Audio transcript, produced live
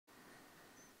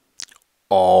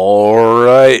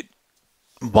Alright,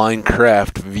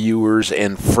 Minecraft viewers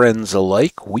and friends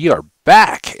alike, we are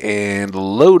back and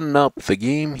loading up the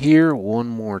game here one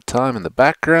more time in the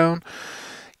background.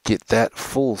 Get that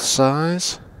full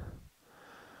size.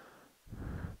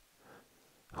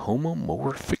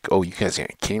 Homomorphic, oh you guys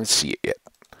can't even see it yet.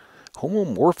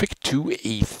 Homomorphic to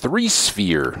a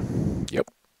 3-sphere. Yep,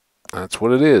 that's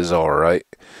what it is, alright.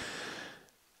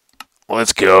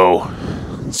 Let's go.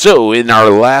 So, in our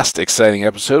last exciting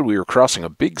episode, we were crossing a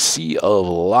big sea of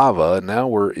lava. Now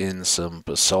we're in some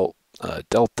basalt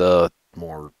delta,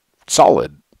 more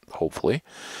solid, hopefully.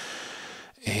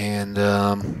 And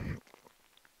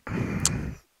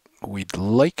we'd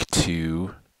like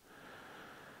to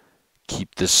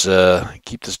keep this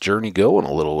journey going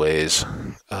a little ways.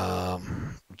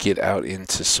 Get out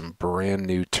into some brand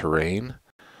new terrain.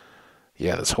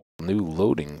 Yeah, this whole new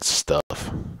loading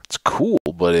stuff. It's cool,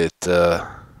 but it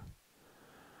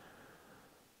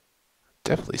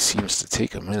definitely seems to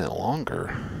take a minute longer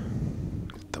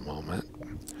at the moment.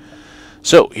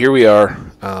 So here we are,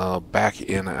 back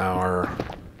in our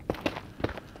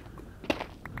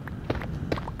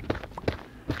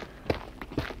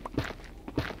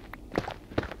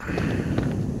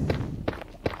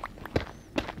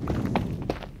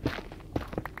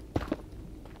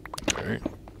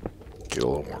get a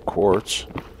little more quartz.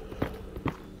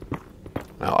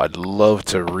 Now I'd love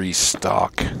to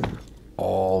restock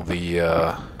all the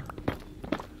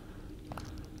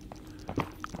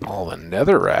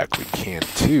netherrack we can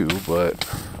too, but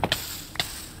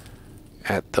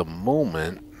at the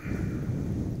moment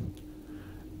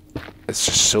it's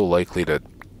just so likely to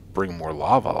bring more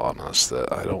lava on us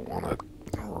that I don't want to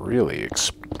really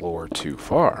explore too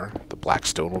far. The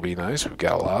blackstone will be nice. We've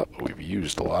got a lot, we've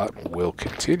used a lot, and will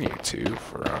continue to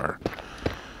for our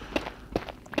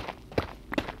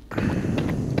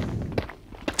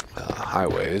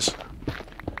highways.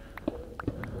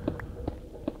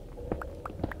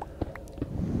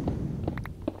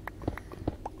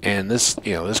 And this,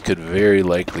 this could very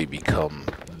likely become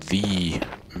the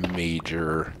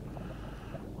major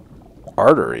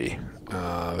artery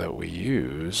that we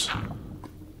use.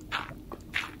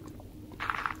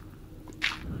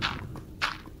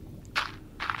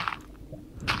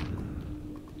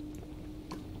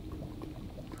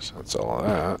 So that's all of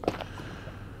that.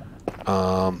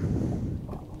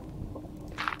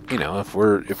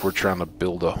 If we're trying to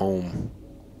build a home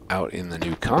out in the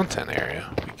new content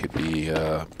area, we could be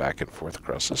back and forth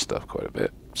across this stuff quite a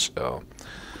bit. So,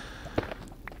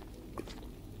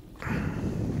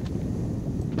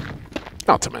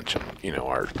 not to mention,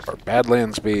 our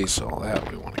Badlands base, all that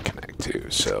we want to connect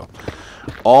to. So,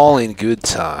 all in good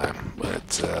time. But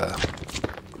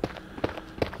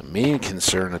the main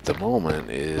concern at the moment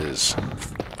is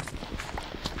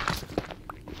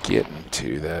getting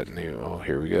to that new, oh,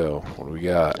 here we go. What do we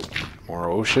got? More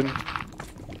ocean?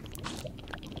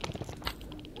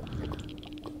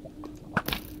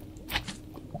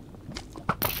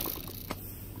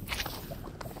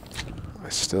 I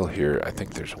still hear, I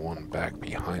think there's one back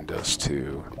behind us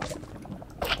too.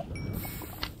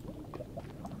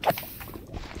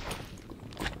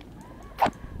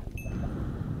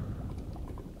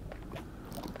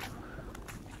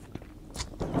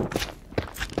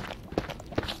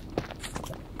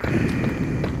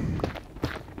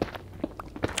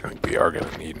 Are going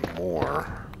to need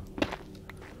more,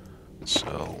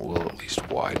 so we'll at least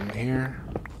widen here.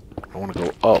 I don't want to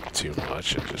go up too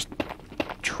much and just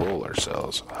troll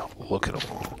ourselves. Oh, look at them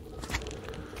all,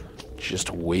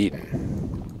 just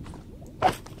waiting.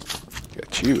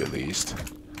 Got you at least.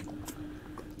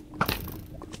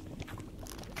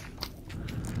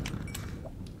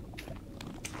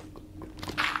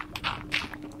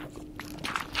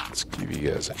 Let's give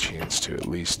you guys a chance to at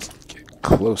least get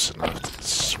close enough to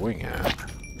swing at.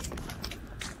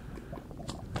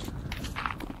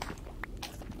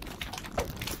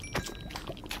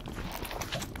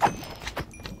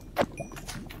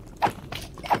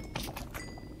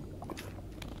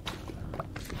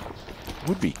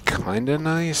 Would be kinda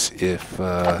nice if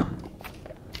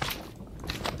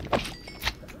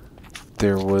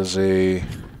there was a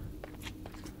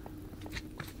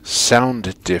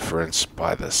sound difference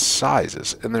by the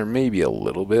sizes, and there may be a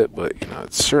little bit, but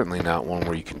it's certainly not one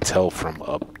where you can tell from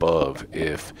above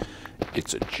if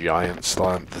it's a giant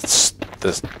slime.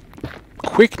 The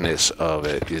quickness of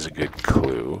it is a good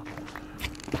clue.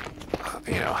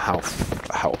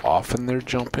 How often they're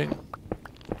jumping,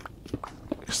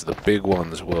 because the big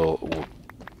ones will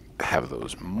have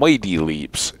those mighty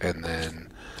leaps, and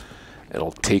then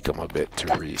it'll take them a bit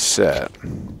to reset.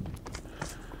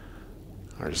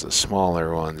 Whereas the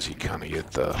smaller ones, you kind of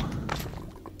get the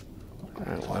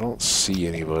Alright, well, I don't see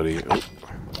anybody. Oh.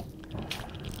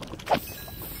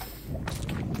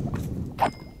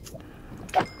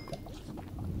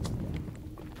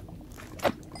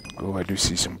 Oh, I do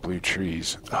see some blue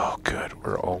trees. Oh, good.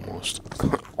 We're almost,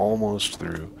 almost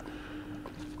through.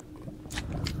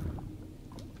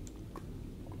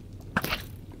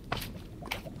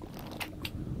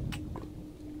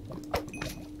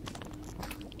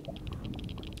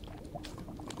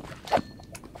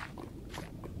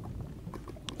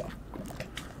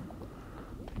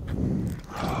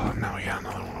 Oh, now we got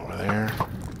another one over there.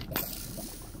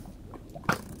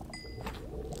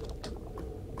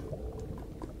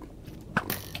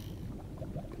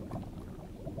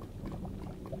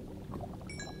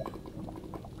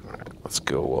 Let's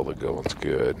go while the going's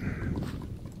good.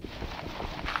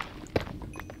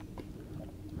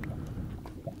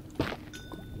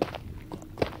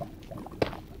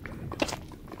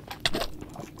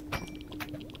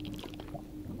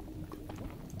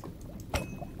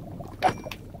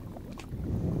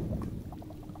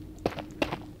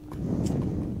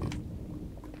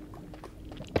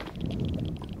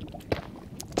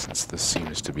 Since this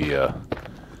seems to be a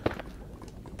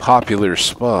popular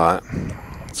spot,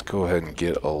 let's go ahead and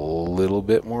get a little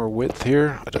bit more width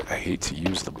here. I hate to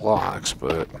use the blocks,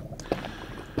 but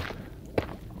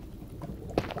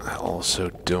I also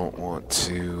don't want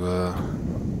to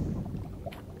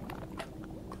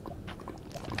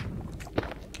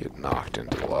get knocked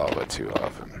into lava too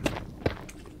often.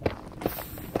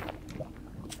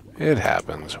 It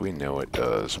happens, we know it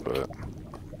does, but...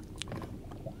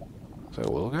 Is that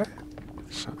a little guy?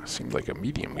 Seemed like a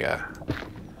medium guy.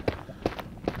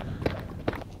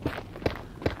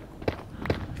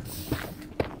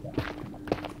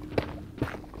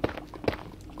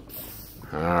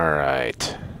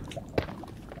 Alright.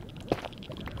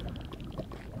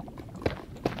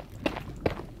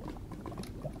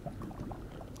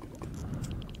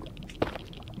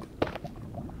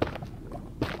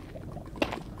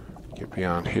 Get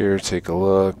beyond here, take a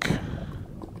look.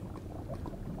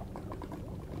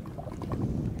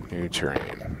 New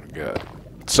terrain. We got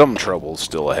some trouble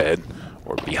still ahead,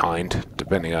 or behind,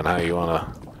 depending on how you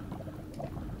want to.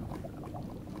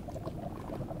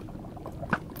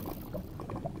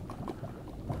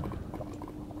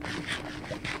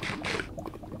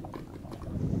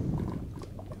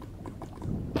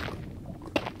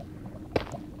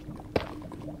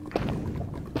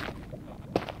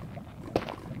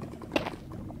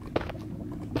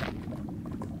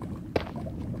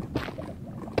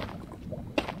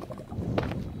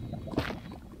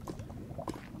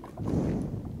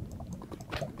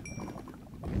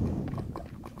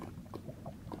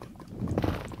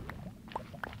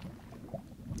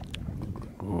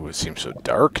 Ooh, it seems so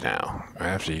dark now.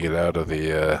 After you get out of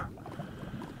the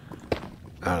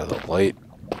light,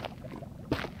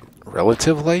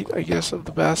 relative light, I guess, of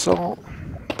the basalt,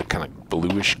 the kind of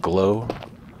bluish glow.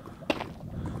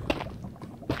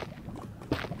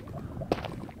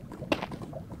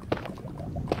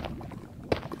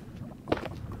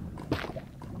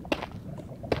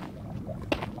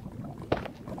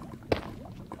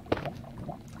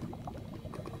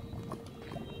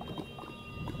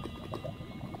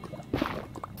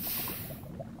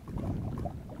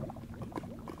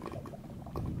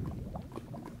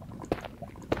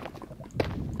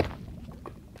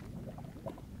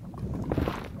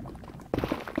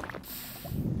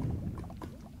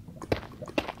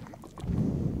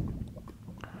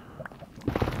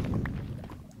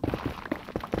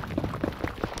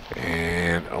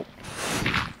 And, oh,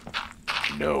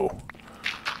 no.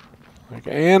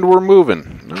 And we're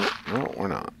moving. No, we're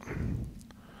not.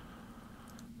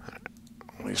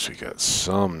 At least we got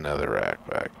some netherrack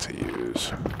back to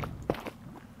use.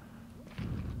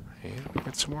 And we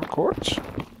got some more quartz.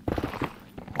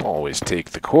 Always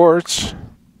take the quartz,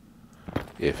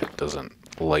 if it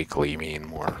doesn't likely mean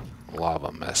more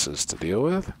lava messes to deal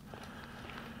with.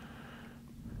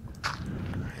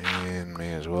 And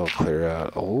may as well clear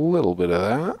out a little bit of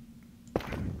that.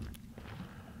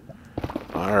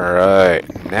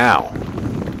 Alright, now,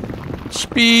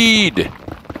 speed!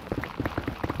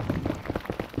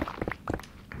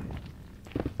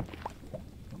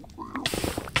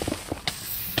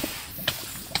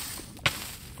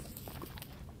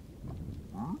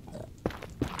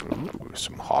 Ooh,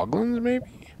 some hoglins maybe?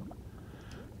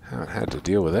 Haven't had to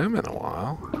deal with them in a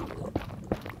while.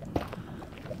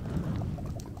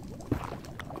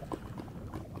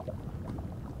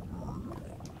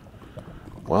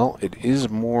 Well, it is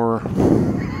more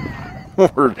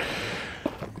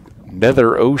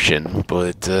nether ocean,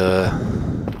 but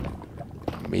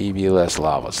maybe less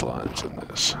lava slimes in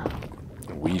this.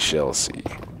 We shall see.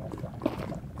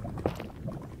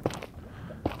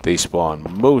 They spawn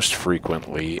most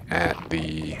frequently at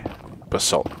the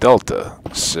Basalt Delta,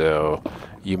 so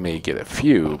you may get a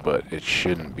few, but it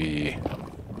shouldn't be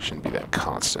that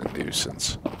constant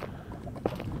nuisance.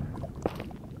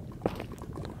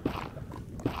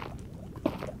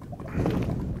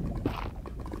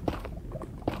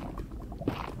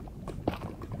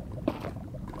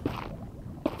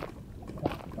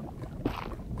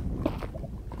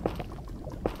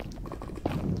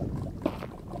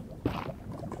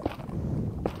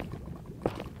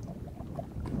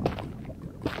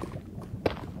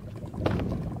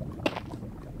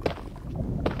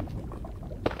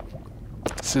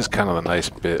 This is kind of the nice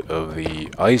bit of the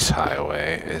ice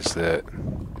highway, is that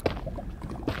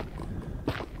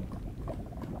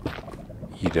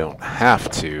you don't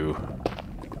have to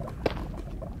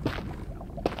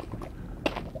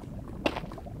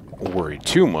worry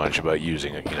too much about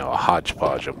using a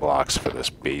hodgepodge of blocks for this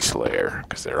base layer,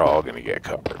 because they're all going to get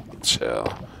covered.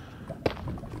 So,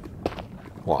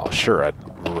 well, sure, I'd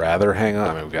rather hang on.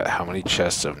 I mean, we've got how many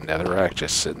chests of netherrack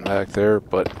just sitting back there,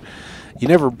 but you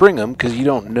never bring them because you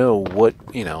don't know what,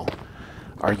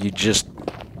 are you just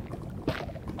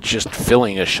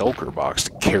filling a shulker box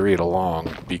to carry it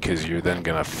along, because you're then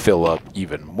going to fill up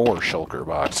even more shulker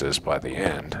boxes by the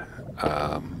end.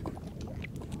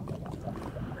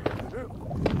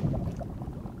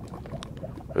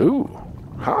 Ooh,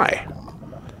 hi.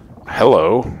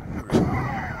 Hello.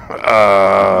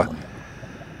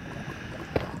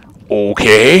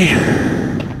 Okay.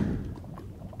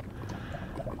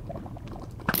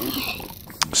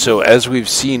 So, as we've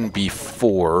seen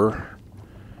before,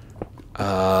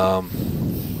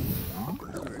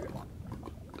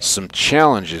 some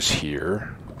challenges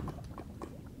here.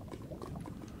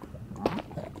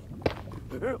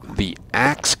 The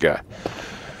axe guy.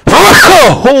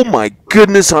 Oh my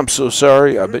goodness, I'm so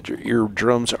sorry. I bet your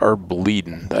eardrums are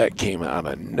bleeding. That came out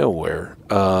of nowhere.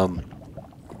 The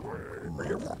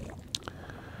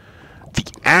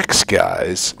axe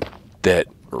guys that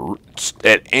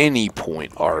at any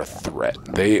point are a threat.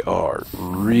 They are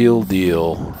real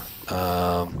deal.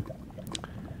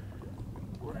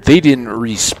 They didn't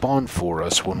respawn for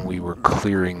us when we were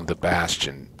clearing the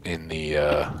bastion in the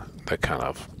kind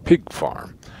of pig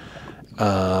farm.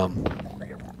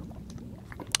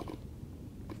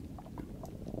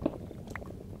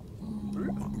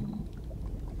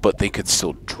 But they could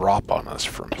still drop on us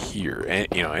from here, and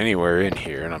anywhere in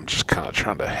here. And I'm just kind of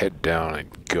trying to head down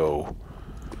and go.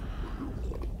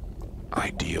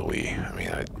 Ideally, I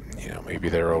mean, maybe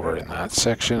they're over in that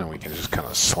section, and we can just kind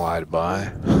of slide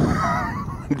by.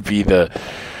 It'd be the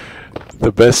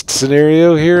best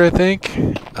scenario here, I think.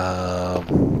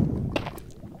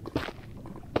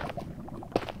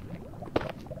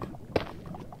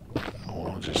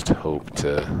 We'll just hope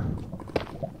to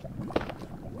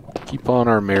keep on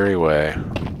our merry way.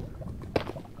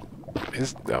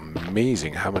 It's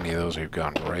amazing how many of those we've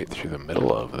gone right through the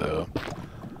middle of, though.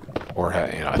 Or,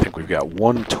 I think we've got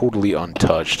one totally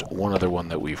untouched, one other one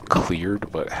that we've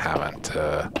cleared but haven't,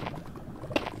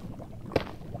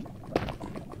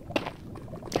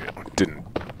 didn't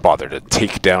bother to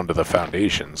take down to the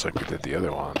foundations like we did the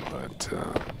other one. But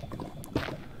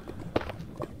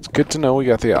it's good to know we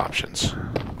got the options.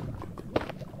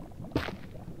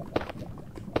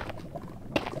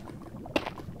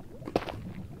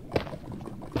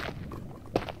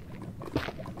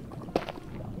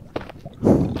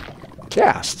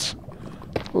 Casts.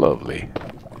 Lovely.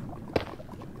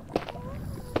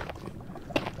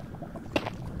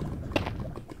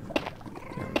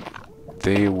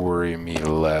 They worry me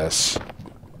less,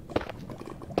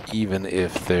 even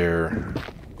if they're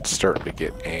starting to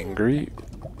get angry.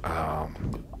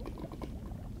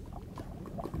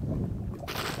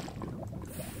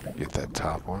 Get that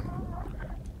top one.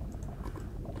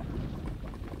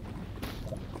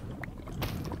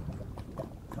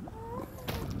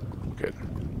 Good.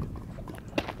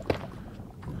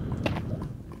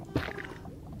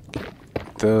 Get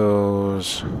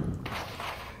those.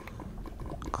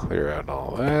 Clear out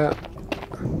all that.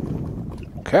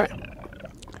 Okay.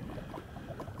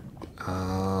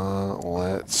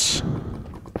 Let's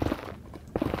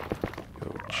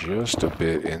go just a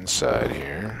bit inside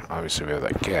here. Obviously we have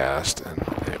that ghast, and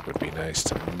it would be nice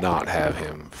to not have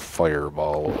him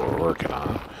fireball what we're working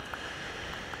on.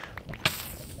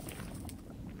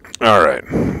 Alright,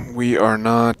 we are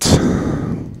not...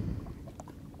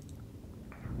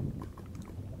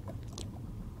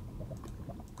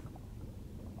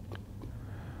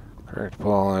 Correct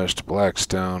polished,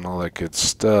 blackstone, all that good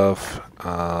stuff.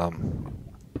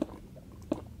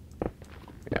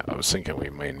 Yeah, was thinking we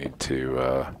may need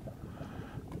to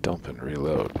dump and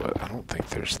reload, but I don't think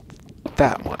there's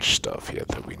that much stuff yet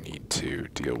that we need to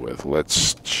deal with.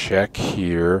 Let's check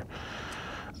here.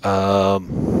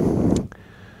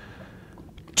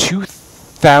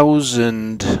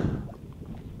 2,000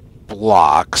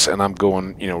 blocks, and I'm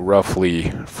going, you know,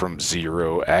 roughly from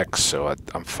 0x, so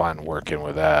I'm fine working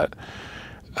with that.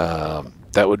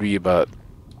 That would be about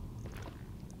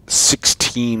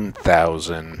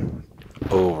 16,000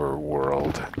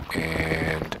 overworld,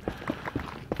 and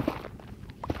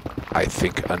I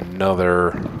think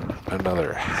another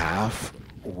half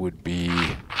would be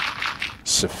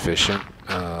sufficient.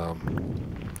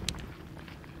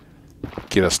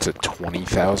 Get us to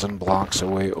 20,000 blocks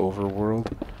away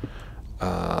overworld.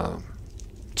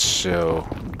 So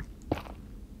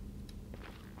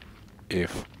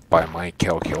if by my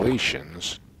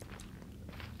calculations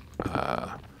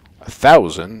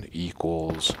 1,000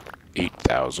 equals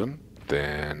 8,000,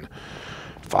 then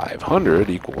 500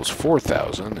 equals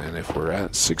 4,000, and if we're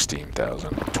at 16,000,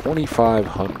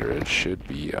 2,500 should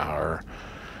be our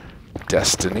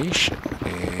destination.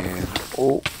 And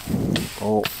oh,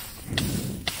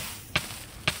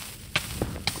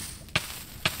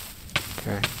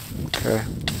 okay.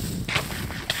 I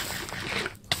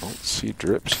don't see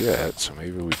drips yet, so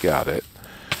maybe we got it.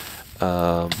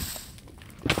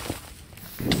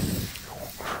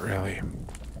 Really.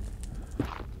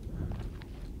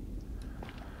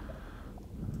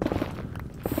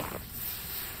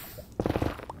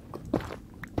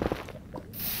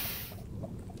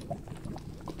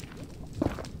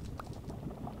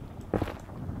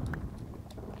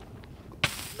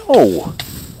 No!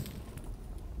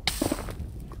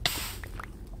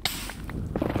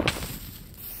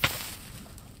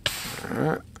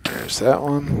 Alright, there's that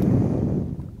one.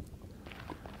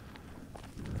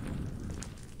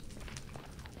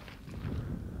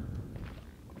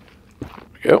 There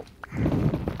we go.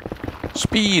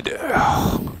 Speed!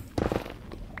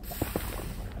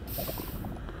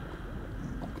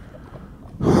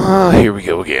 Here we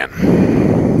go again.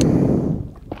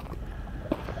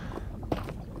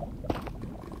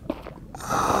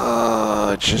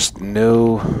 Just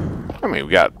no... I mean,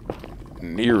 we got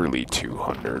nearly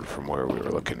 200 from where we were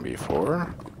looking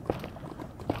before.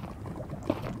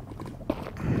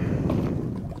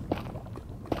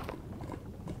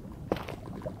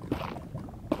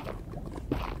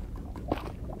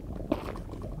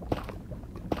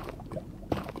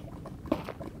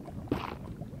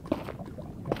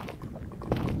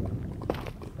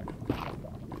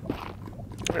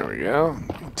 There we go,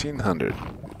 1,800.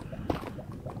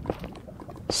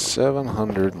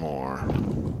 700 more.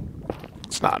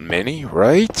 It's not many,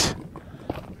 right?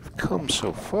 We've come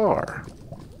so far.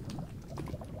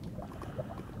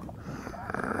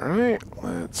 Alright,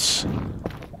 let's...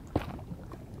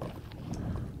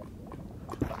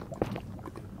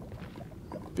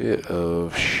 bit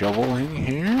of shoveling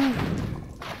here.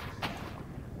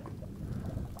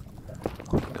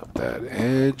 Clean up that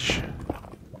edge.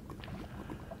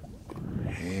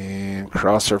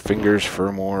 Cross our fingers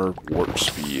for more warp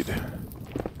speed.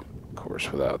 Of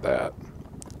course, without that.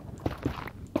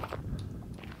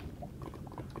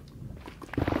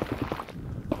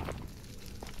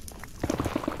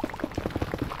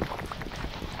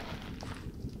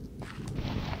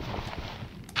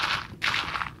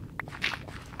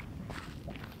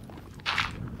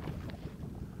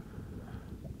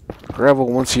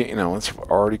 Gravel, once you've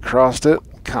already crossed it,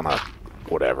 kind of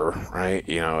whatever, right?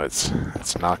 You know, it's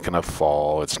not gonna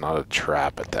fall. It's not a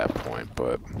trap at that point,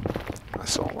 but I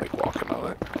still don't like walking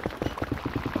on it.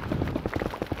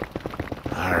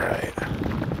 All right.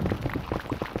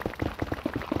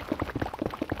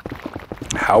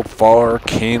 How far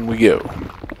can we go?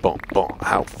 Bump, bump.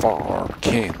 How far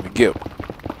can we go?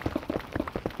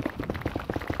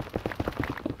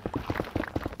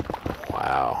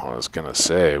 Wow, I was gonna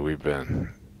say we've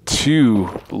been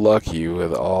too lucky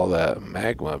with all that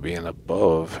magma being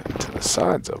above and to the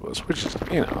sides of us, which is,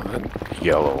 you know, then you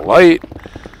get a little light,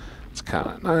 it's kind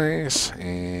of nice,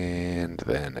 and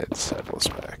then it settles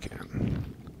back in.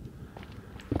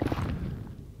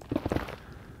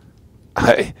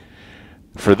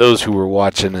 For those who were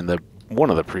watching in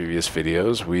one of the previous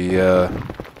videos, we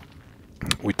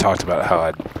talked about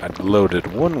how I'd loaded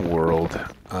one world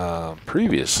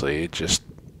previously, just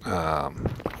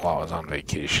while I was on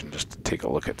vacation, just to take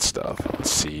a look at stuff and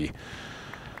see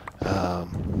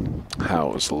how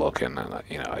it was looking. And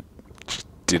I just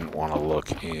didn't want to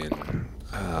look in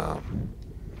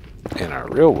our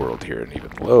real world here and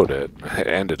even load it. It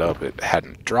ended up it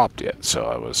hadn't dropped yet, so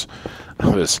I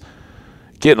was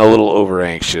getting a little over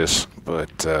anxious,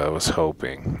 but I was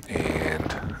hoping.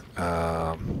 And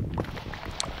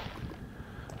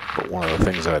but one of the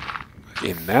things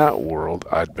in that world,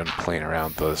 I'd been playing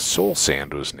around. The soul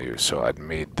sand was new, so I'd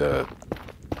made the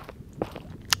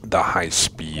high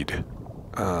speed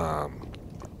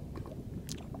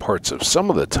parts of some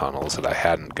of the tunnels that I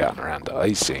hadn't gotten around to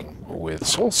icing with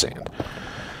soul sand.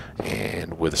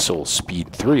 And with Soul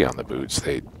Speed 3 on the boots,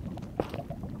 they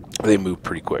move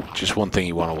pretty quick. Just one thing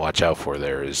you want to watch out for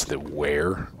there is the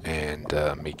wear, and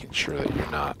making sure that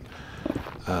you're not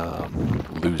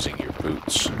losing your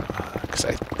boots. Because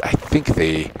I think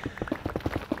they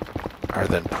are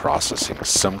then processing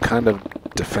some kind of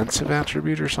defensive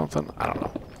attribute or something. I don't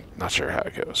know. Not sure how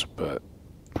it goes, but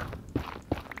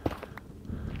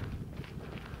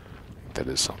that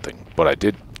is something. But I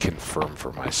did confirm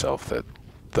for myself that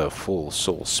the full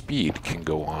soul speed can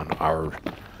go on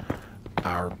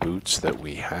our boots that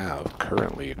we have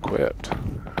currently equipped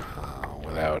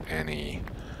without any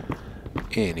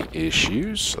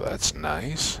issues, so that's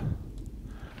nice.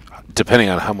 Depending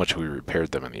on how much we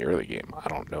repaired them in the early game, I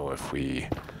don't know if we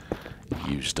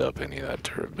used up any of that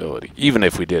durability. Even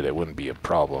if we did, it wouldn't be a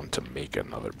problem to make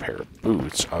another pair of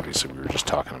boots. Obviously, we were just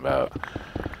talking about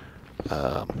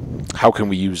how can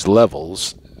we use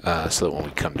levels so that when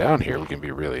we come down here, we can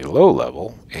be really low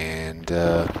level and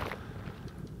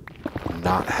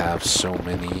not have so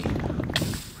many,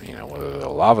 whether they're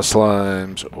lava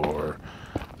slimes or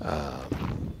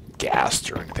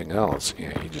ghast or anything else.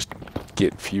 You just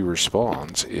get fewer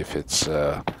spawns if it's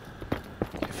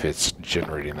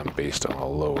generating them based on a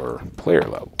lower player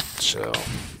level. So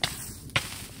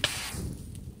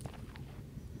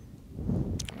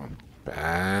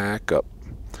back up.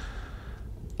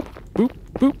 Boop,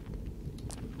 boop.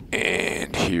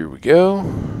 And here we go.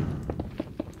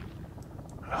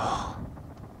 Oh,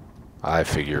 I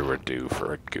figure we're due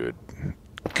for a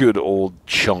good old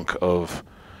chunk of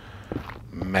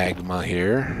magma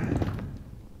here.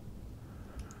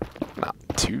 Not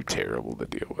too terrible to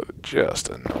deal with, just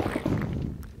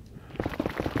annoying.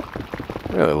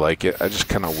 I really like it. I just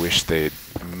kind of wish they'd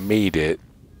made it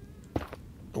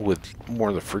with more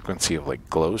of the frequency of like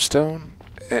glowstone.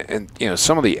 And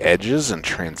some of the edges and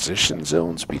transition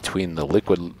zones between the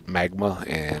liquid magma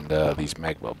and these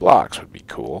magma blocks would be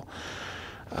cool.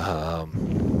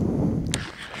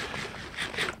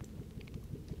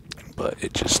 But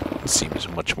it just seems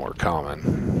much more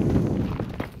common.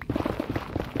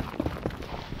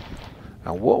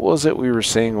 Now, what was it we were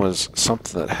saying was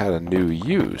something that had a new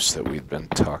use that we'd been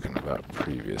talking about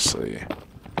previously?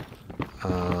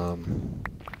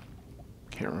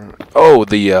 Can't remember. Oh,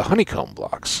 the honeycomb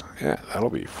blocks. Yeah, that'll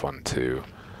be fun to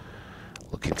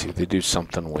look into. They do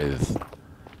something with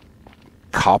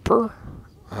copper.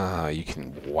 You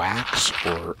can wax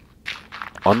or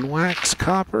unwax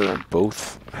copper, and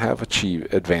both have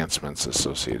achieved advancements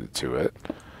associated to it.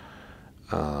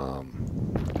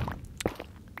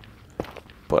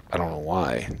 But I don't know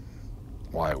why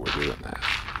we're doing that.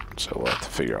 So we'll have to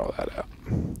figure all that out.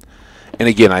 And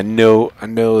again, I know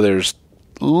there's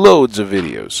loads of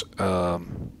videos.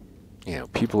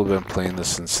 People have been playing this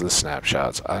since the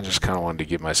snapshots. I just kind of wanted to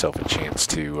give myself a chance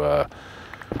to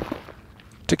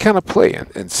kind of play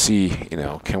and see,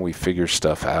 can we figure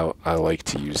stuff out. I like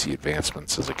to use the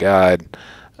advancements as a guide.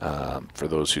 For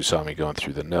those who saw me going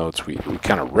through the notes, we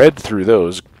kind of read through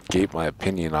those, gave my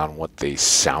opinion on what they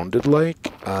sounded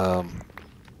like. And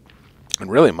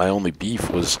really my only beef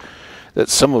was that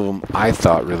some of them I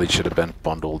thought really should have been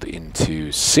bundled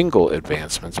into single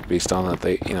advancements based on that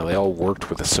they all worked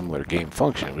with a similar game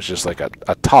function. It was just like a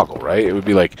toggle, right? It would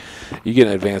be like you get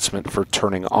an advancement for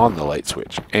turning on the light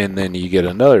switch, and then you get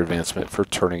another advancement for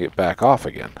turning it back off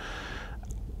again.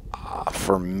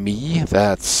 For me,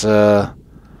 that's it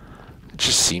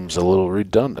just seems a little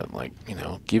redundant. Like,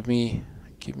 give me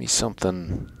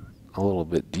something a little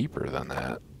bit deeper than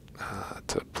that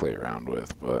to play around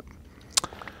with, but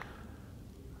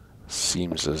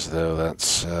seems as though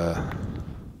that's oh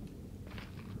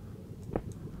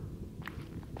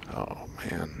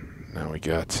man, now we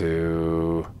got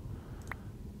to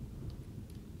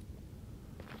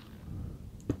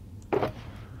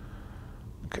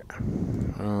okay,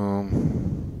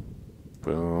 boom,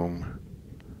 boom.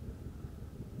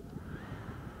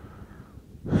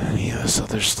 Any of this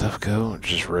other stuff go?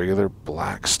 Just regular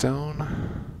blackstone?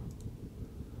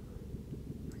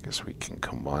 I guess we can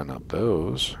combine up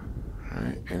those.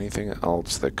 Right. Anything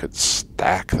else that could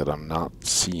stack that I'm not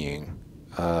seeing?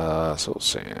 Soul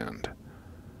sand.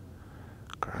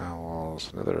 Ground walls,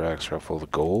 another axe ruffle, the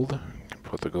gold. Can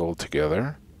put the gold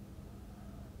together.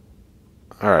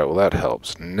 Alright, well that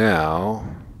helps.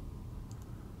 Now,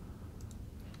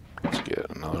 Let's get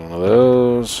another one of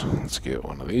those. Let's get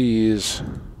one of these.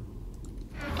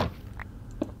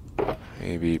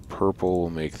 Maybe purple will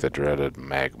make the dreaded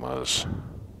magmas.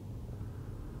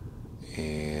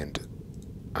 And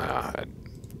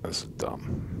this is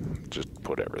dumb. Just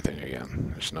put everything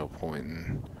again. There's no point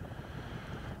in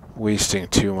wasting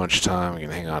too much time. We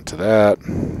can hang on to that.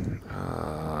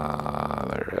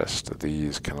 The rest of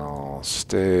these can all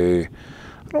stay. I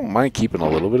don't mind keeping a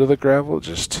little bit of the gravel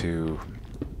just to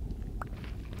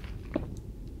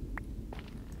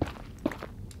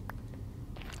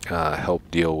help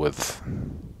deal with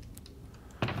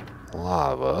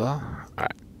lava.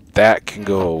 Alright, that can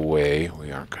go away.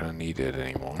 We aren't going to need it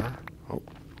anymore. Oh,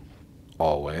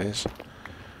 always.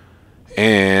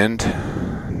 And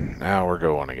now we're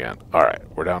going again. Alright,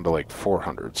 we're down to like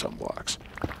 400 some blocks.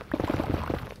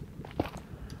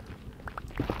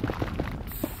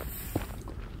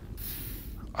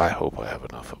 I hope I have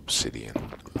enough obsidian.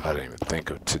 I didn't even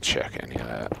think to check any of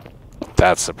that.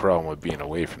 That's the problem with being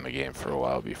away from the game for a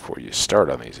while before you start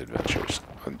on these adventures.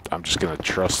 I'm just going to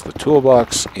trust the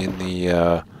toolbox in the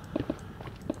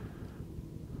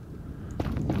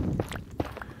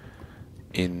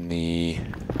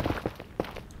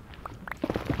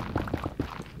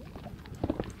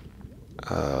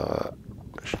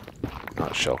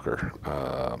not shulker,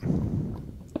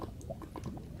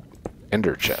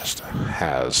 ender chest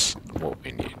has what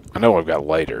we need. I know I've got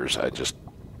lighters,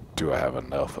 do I have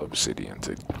enough obsidian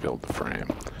to build the frame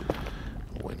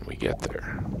when we get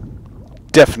there?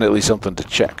 Definitely something to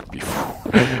check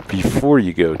before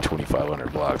you go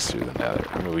 2,500 blocks through the nether.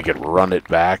 I mean, we could run it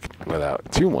back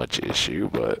without too much issue,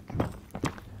 but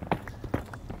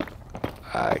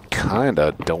I kind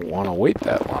of don't want to wait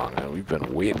that long. And we've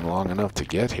been waiting long enough to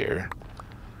get here.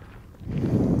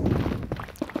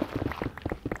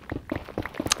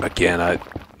 Again, I'm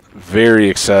very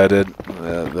excited.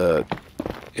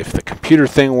 If the computer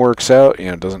thing works out, you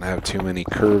know, doesn't have too many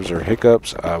curves or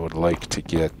hiccups, I would like to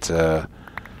get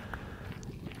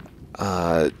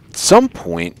some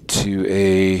point to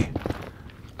a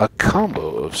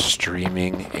combo of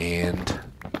streaming and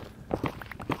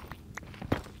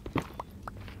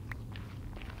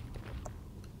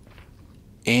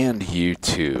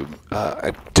YouTube.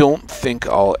 I don't think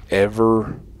I'll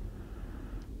ever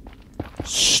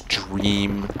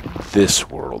stream this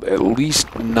world, at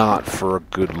least not for a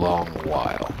good long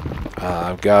while.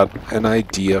 I've got an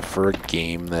idea for a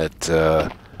game that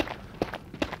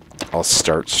I'll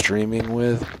start streaming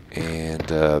with, and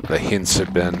the hints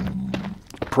have been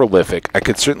prolific. I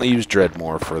could certainly use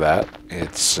Dreadmore for that.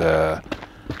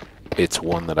 It's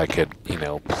one that I could, you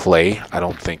know, play. I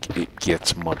don't think it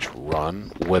gets much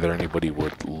run. Whether anybody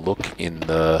would look in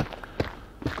the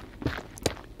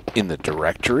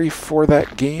directory for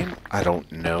that game, I don't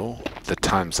know. The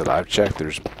times that I've checked,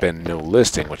 there's been no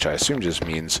listing, which I assume just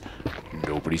means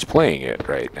nobody's playing it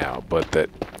right now. But that,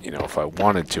 you know, if I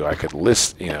wanted to, I could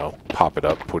list, you know, pop it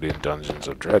up, put in Dungeons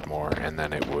of Dreadmore, and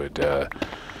then it would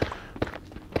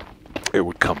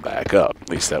come back up. At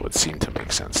least that would seem to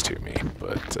make sense to me,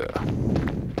 but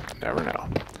never know.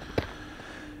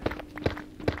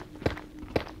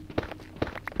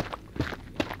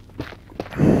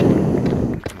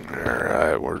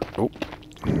 Alright, we're... Oh.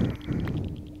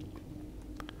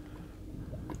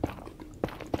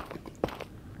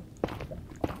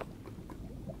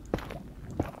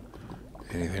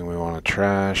 Anything we want to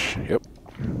trash? Yep.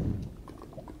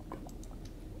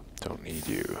 Don't need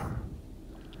you.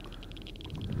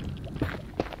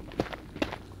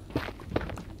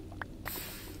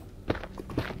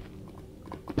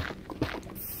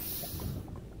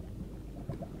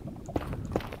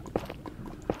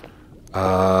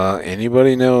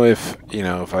 Anybody know if, you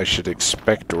know, if I should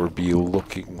expect or be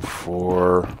looking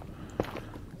for,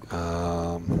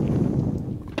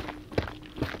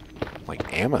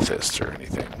 like amethysts or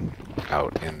anything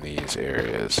out in these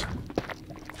areas?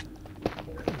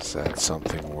 Is that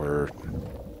something we're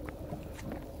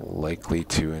likely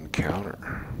to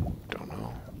encounter? Don't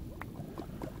know.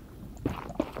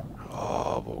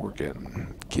 Oh, but we're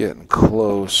getting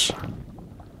close.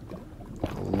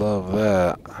 Love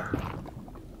that.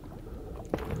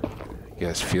 You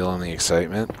guys feeling the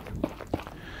excitement?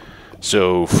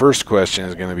 So first question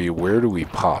is going to be, where do we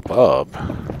pop up?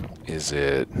 Is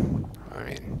it, I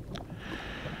mean,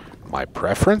 my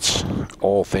preference,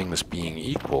 all things being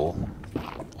equal,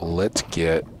 let's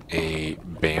get a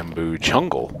bamboo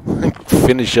jungle.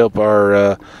 Finish up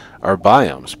our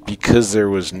biomes. Because there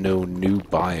was no new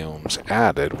biomes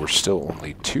added, we're still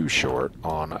only 2 short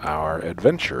on our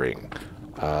adventuring.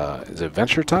 Is it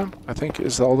Adventure Time, I think,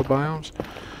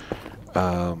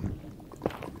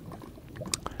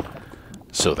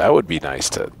 So that would be nice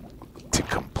to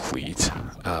complete.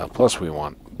 Plus we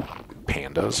want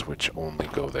pandas, which only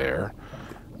go there.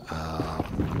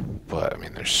 But I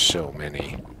mean, there's so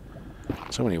many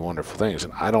wonderful things,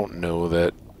 and I don't know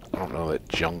that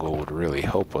jungle would really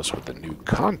help us with the new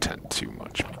content too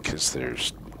much, because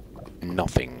there's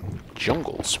nothing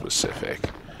jungle specific.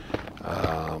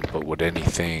 But would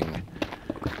anything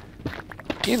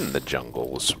in the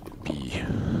jungles be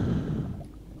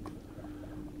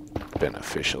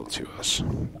beneficial to us?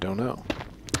 Don't know.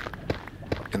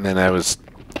 And then I was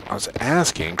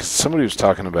asking, because somebody was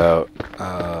talking about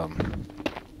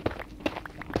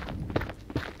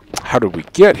how did we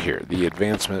get here? The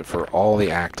advancement for all the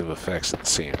active effects at the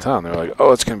same time. They're like,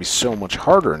 oh, it's going to be so much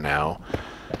harder now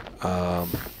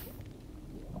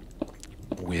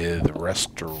with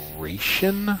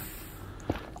restoration.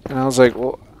 And I was like,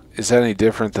 well, is that any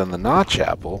different than the notch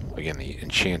apple? Again, the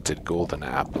enchanted golden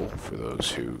apple, for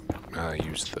those who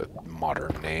use the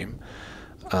modern name.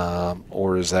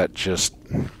 Or is that just,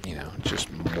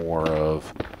 just more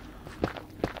of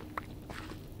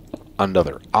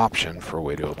another option for a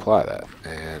way to apply that?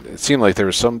 And it seemed like there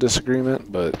was some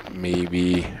disagreement, but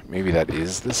maybe that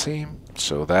is the same.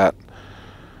 So that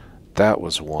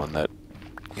was one that,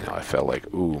 I felt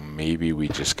like, ooh, maybe we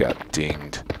just got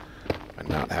dinged by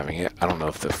not having it. I don't know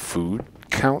if the food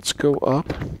counts go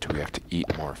up. Do we have to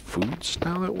eat more foods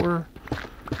now that we're...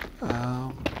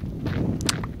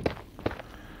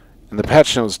 And the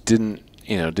patch notes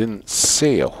didn't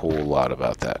say a whole lot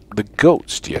about that. The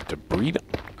goats, do you have to breed them?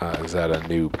 Is that a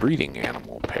new breeding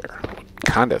animal pair? I would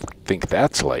kind of think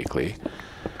that's likely.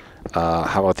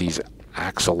 How about these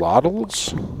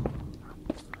axolotls?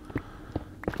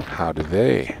 How do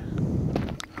they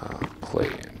play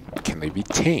in? Can they be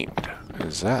tamed?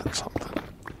 Is that something?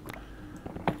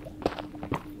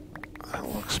 That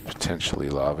looks potentially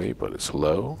lava, but it's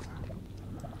low.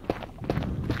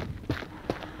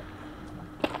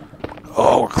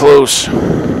 Oh, we're close.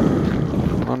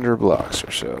 100 blocks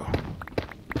or so.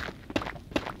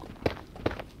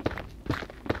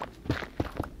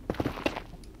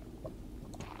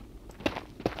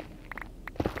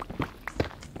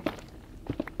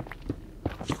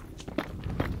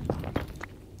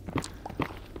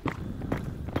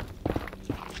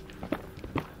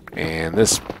 And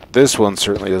this one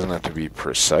certainly doesn't have to be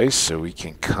precise, so we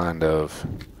can kind of,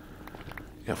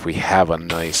 if we have a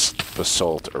nice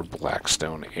basalt or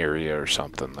blackstone area or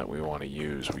something that we want to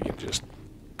use, we can just,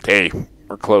 hey,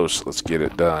 we're close, let's get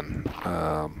it done.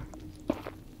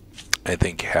 I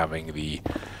think having the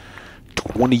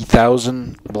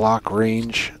 20,000 block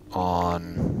range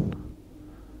on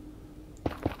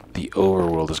the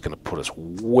overworld is going to put us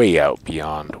way out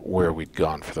beyond where we'd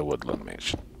gone for the woodland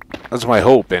mansion. That's my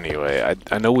hope, anyway.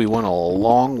 I know we went a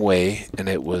long way, and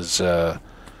it was a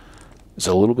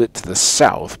little bit to the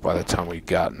south by the time we'd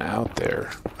gotten out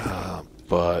there.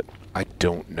 But I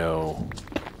don't know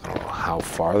how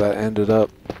far that ended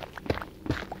up.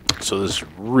 So this is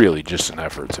really just an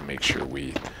effort to make sure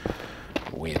we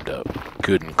end up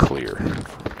good and clear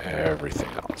from everything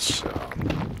else. So.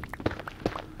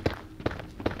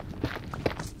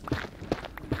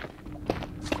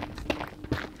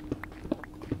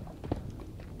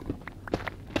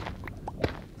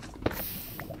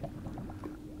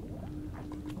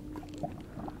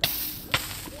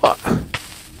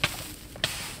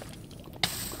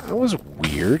 That was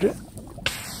weird.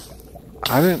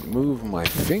 I didn't move my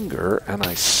finger, and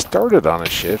I started on a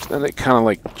shift, and it kind of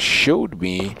like showed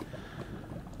me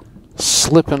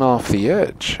slipping off the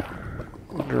edge.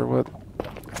 Wonder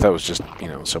if that was just,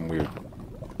 some weird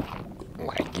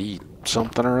laggy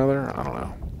something or other. I don't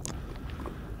know.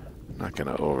 Not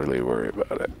gonna overly worry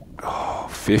about it. Oh,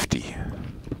 50.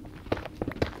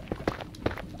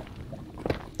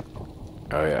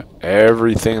 Oh yeah,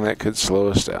 everything that could slow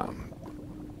us down.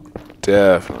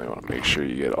 Definitely want to make sure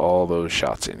you get all those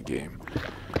shots in game.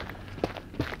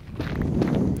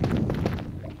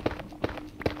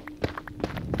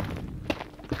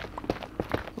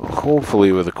 Well,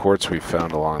 hopefully with the quartz we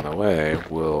found along the way,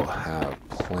 we'll have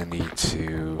plenty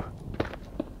to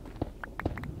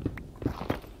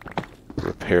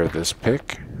repair this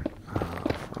pick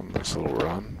from this little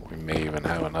run. We may even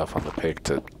have enough on the pick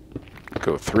to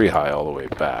go 3 high all the way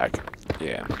back.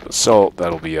 Yeah, and the basalt,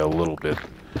 that'll be a little bit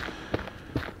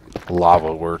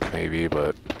lava work maybe,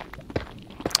 but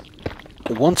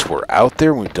once we're out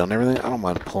there and we've done everything, I don't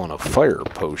mind pulling a fire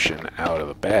potion out of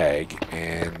the bag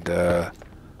and oh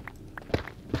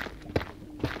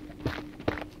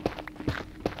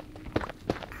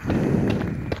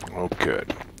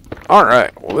good.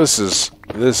 Alright, well this is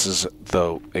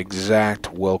the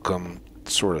exact welcome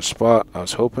sort of spot I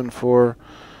was hoping for.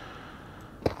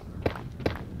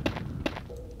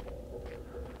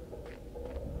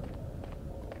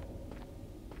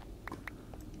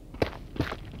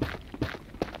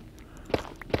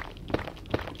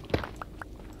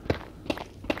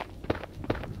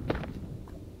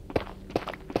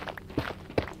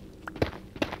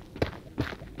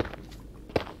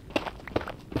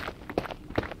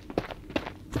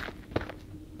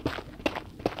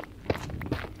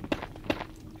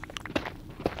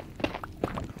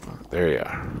 There you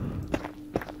are.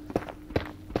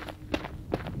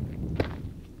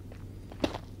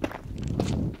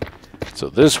 So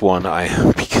this one,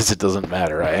 because it doesn't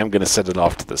matter, I am going to set it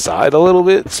off to the side a little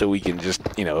bit so we can just,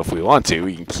 if we want to,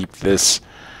 we can keep this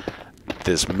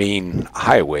main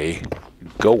highway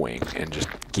going and just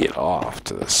get off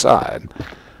to the side.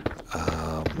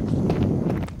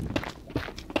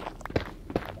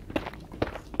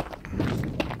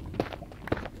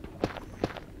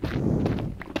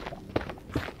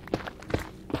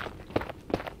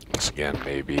 Again,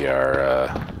 maybe our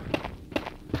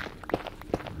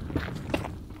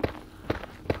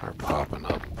popping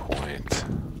up point.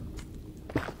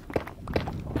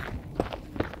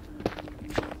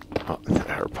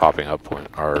 Our popping up point,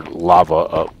 our lava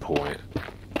up point.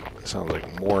 It sounds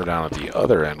like more down at the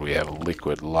other end we have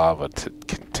liquid lava to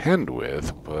contend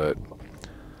with, but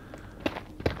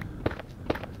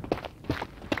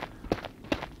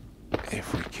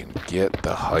if we can get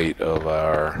the height of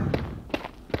our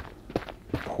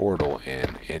portal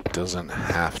in, it doesn't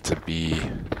have to be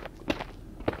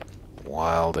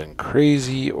wild and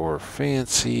crazy or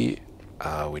fancy.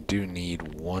 We do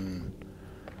need one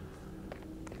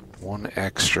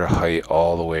extra height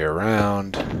all the way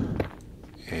around,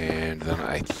 and then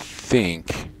I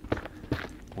think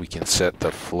we can set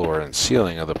the floor and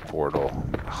ceiling of the portal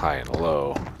high and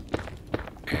low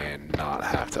and not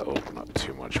have to open up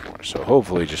too much more. So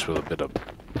hopefully just with a bit of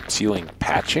ceiling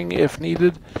patching if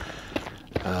needed.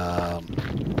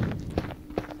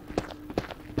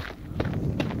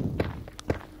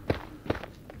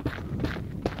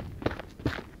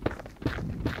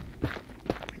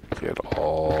 Get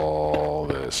all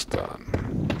this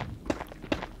done.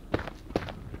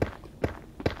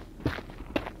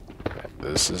 Okay,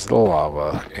 this is the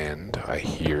lava end. I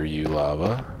hear you,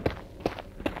 lava.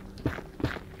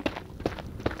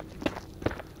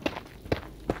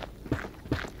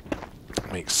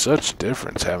 Makes such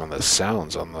difference having the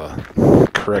sounds on the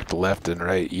correct left and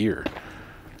right ear.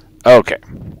 Okay.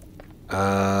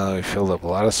 We filled up a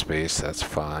lot of space. That's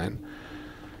fine.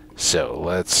 So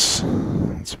it's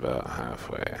about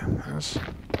halfway. That's,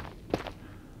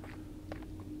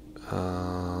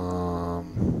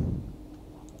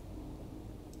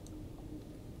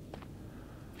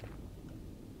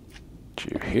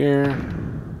 you here.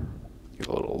 Get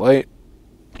a little light.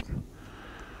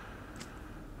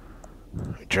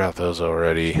 We dropped those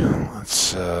already.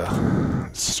 Let's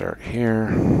start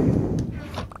here.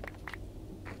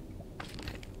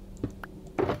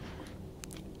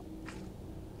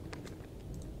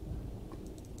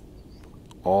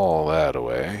 All that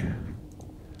away.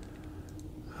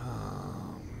 I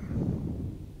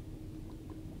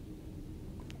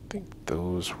think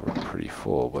those were pretty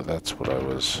full, but that's what I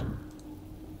was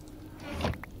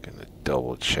gonna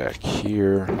double check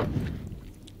here.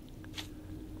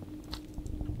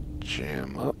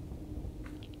 Jam up.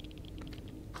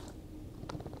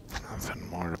 Nothing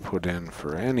more to put in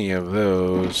for any of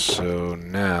those, so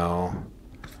now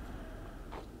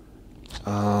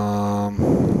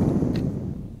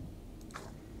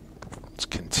let's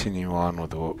continue on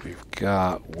with what we've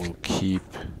got. We'll keep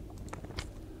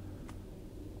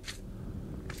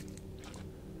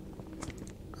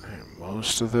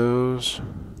most of those.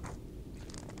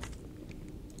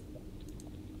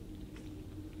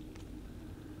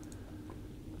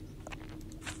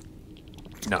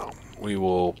 No, we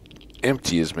will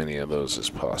empty as many of those as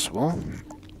possible.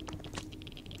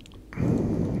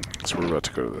 So we're about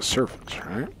to go to the surface,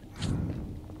 right?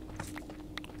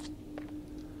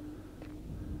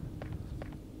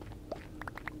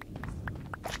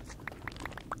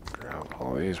 Grab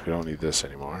all these. We don't need this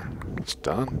anymore. It's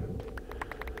done.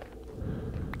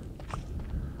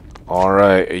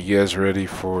 Alright, are you guys ready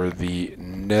for the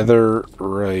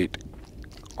netherite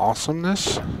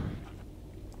awesomeness?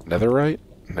 Netherite?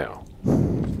 No.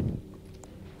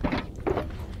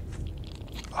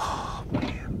 Oh,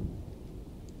 man.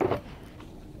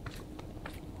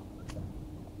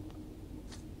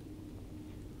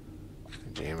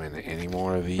 Jam in any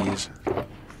more of these?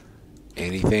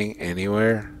 Anything?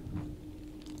 Anywhere?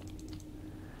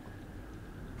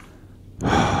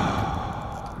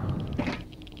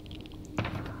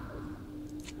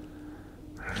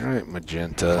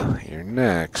 Magenta, you're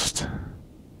next.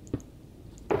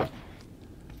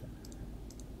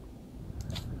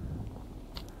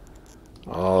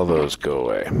 All those go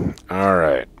away.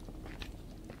 Alright.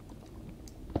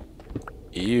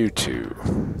 You two.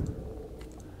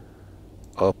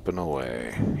 Up and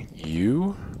away.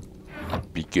 You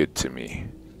be good to me.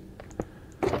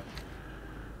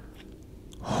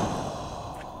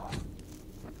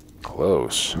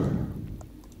 Close.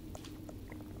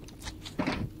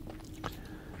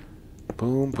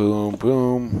 Boom, boom,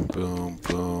 boom, boom,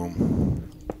 boom,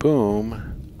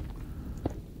 boom.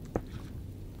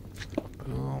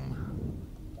 Boom.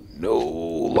 No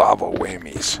lava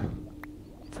whammies.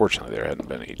 Fortunately, there hadn't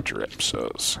been any drips, so I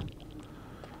was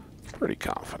pretty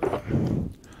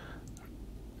confident.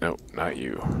 Nope, not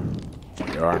you.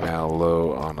 We are now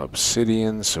low on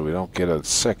obsidian, so we don't get a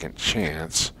second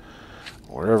chance.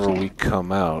 Wherever we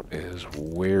come out is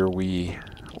where we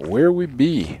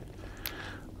be.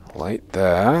 Light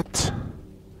that.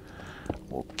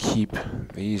 We'll keep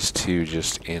these two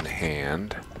just in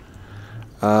hand.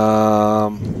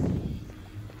 I'm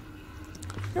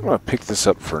gonna pick this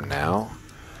up for now,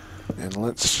 and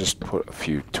let's just put a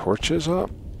few torches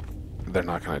up. They're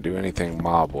not gonna do anything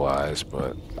mob-wise,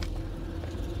 but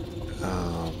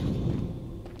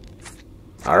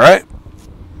all right.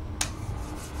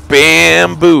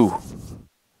 Bamboo.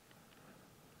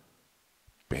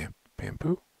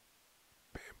 Bamboo.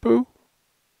 Bamboo.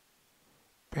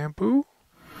 Bamboo.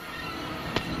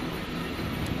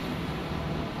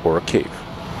 Or a cave.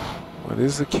 What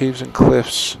is the caves and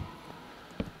cliffs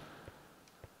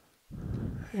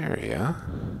area?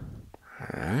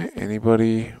 Alright,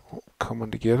 anybody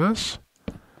coming to get us?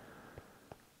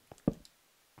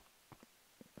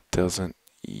 Doesn't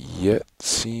yet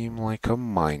seem like a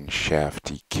mine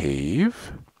shafty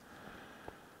cave.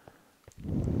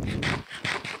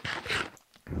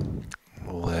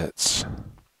 Let's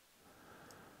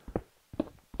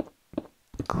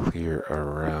clear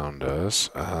around us.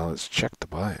 Let's check the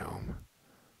biome.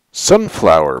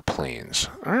 Sunflower plains.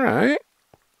 Alright.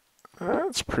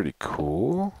 That's pretty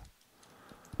cool.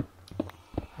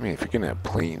 I mean, if you're going to have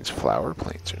plains, flower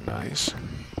plains are nice.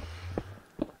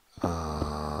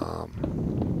 I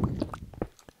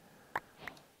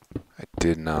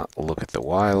did not look at the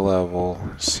Y level,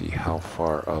 see how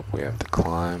far up we have to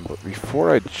climb, but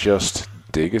before I just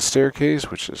dig a staircase,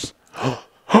 which is...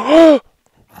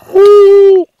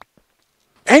 Ooh!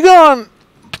 Hang on,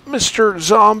 Mr.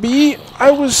 Zombie.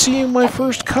 I was seeing my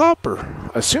first copper.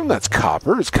 I assume that's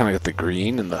copper. It's kind of got the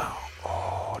green and the...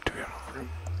 Oh, do we have room?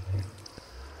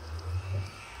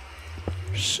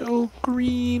 So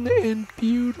green and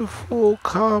beautiful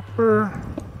copper.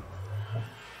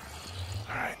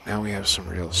 Alright, now we have some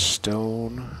real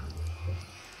stone.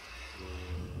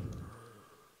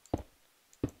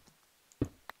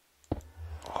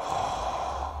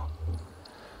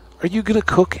 Are you going to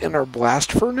cook in our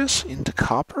blast furnace into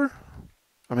copper?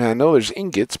 I mean, I know there's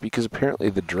ingots because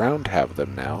apparently the drowned have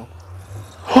them now.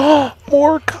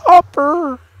 More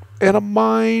copper! And a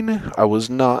mine. I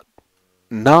was not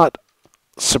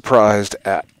surprised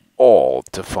at all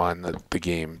to find that the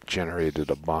game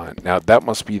generated a mine. Now, that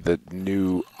must be the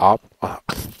new opper?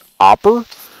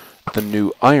 The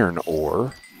new iron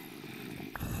ore.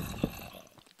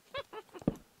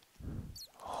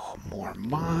 Oh, more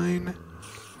mine.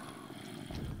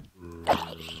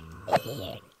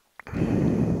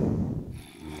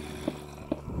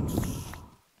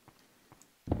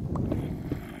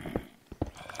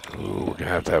 Ooh, we're gonna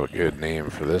have to have a good name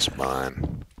for this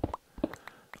mine.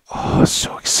 Oh,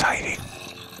 so exciting.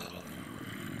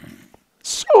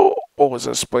 So, what was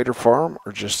that, spider farm?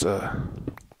 Or just a...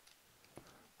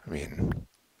 I mean,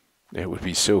 it would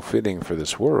be so fitting for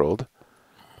this world.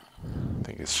 I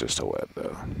think it's just a web,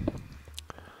 though.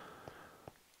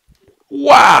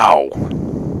 Wow!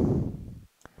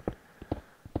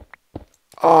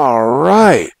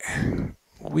 Alright.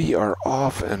 We are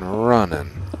off and running.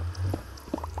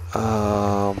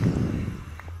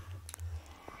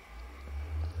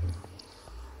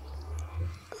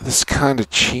 This kind of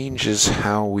changes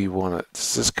how we want it.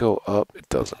 Does this go up? It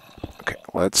doesn't. Okay,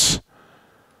 let's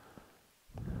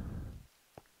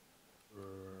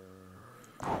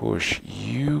push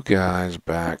you guys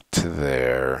back to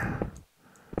there.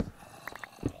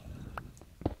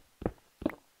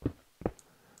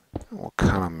 We'll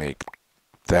kind of make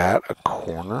that a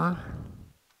corner.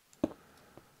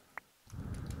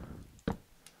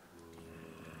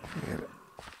 And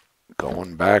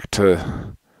going back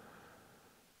to...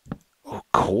 Oh,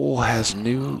 coal has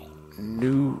new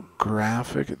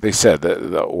graphic. They said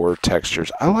that the ore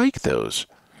textures. I like those.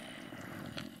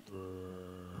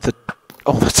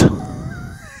 Oh, that's...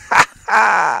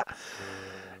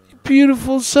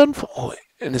 beautiful sunflower. Oh,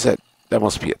 and is that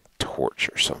must be a torch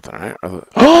or something, right?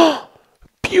 Oh,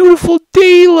 beautiful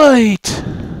daylight.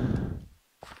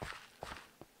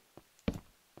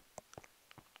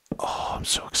 Oh, I'm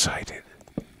so excited.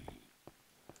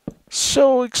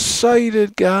 So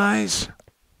excited, guys.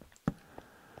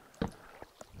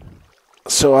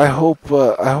 So I hope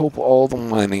all the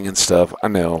mining and stuff, I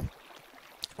know,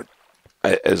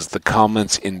 as the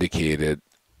comments indicated,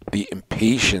 the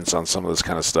impatience on some of this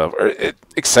kind of stuff, or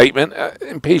excitement,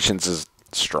 impatience is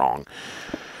strong.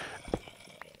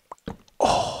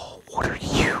 Oh, what are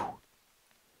you?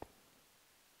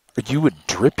 Are you a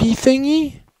drippy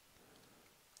thingy?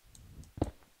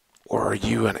 Or are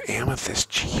you an amethyst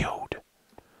geode?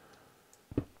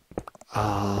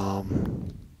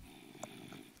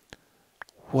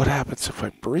 What happens if I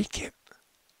break it?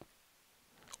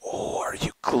 Oh, are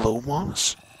you glow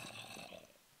moss?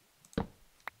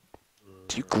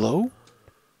 Do you glow?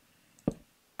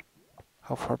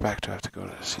 How far back do I have to go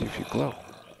to see if you glow?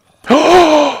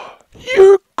 Oh,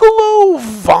 you glow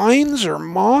vines or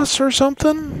moss or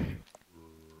something?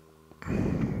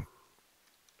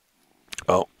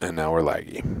 Oh, and now we're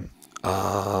laggy.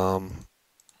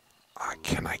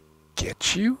 Can I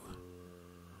get you?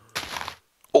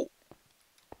 Oh,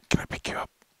 can I pick you up?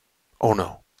 Oh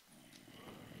no.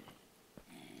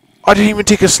 I didn't even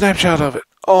take a snapshot of it.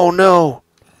 Oh no.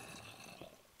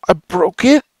 I broke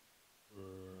it?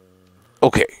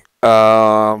 Okay.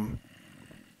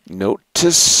 Note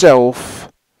to self.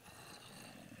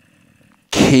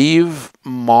 Cave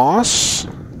moss.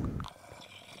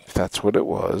 If that's what it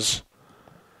was.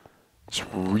 It's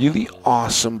really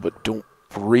awesome, but don't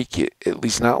break it. At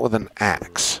least not with an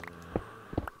axe.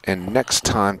 And next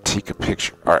time, take a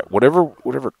picture. All right,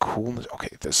 whatever coolness. Okay,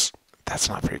 that's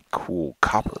not very cool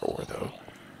copper ore though.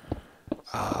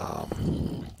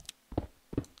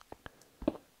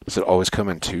 Does it always come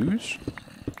in twos?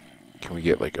 Can we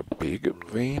get like a big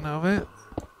vein of it?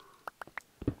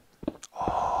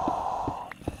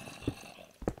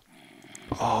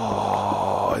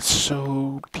 Oh, it's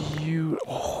so beautiful.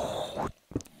 Oh,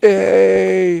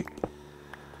 hey.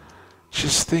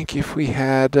 Just think if we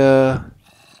had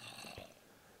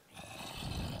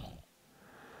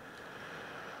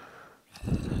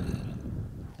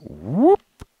whoop,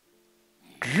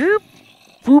 zoop,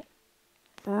 whoop.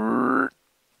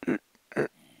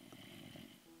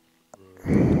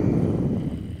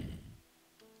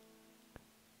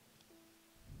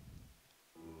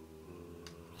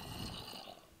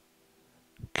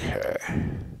 Okay.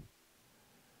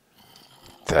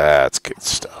 That's good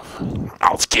stuff.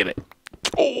 Let's get it.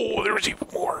 Oh, there was even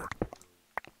more.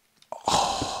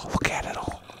 Oh, look at it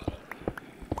all.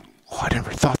 Oh, I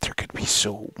never thought there could be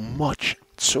so much,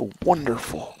 so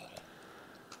wonderful.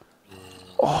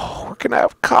 Oh, we're gonna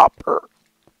have copper.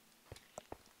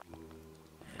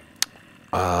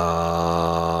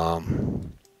 Oh,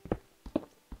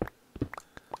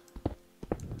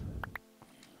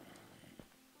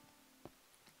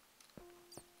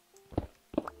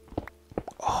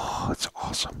 that's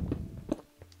awesome.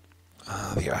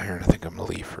 The iron, I think I'm gonna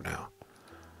leave for now.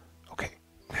 Okay,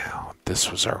 now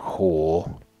this was our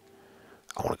hole.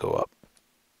 I want to go up.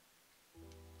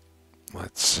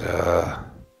 Let's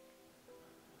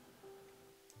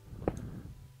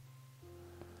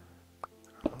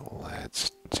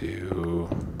do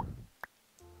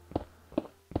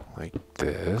like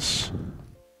this.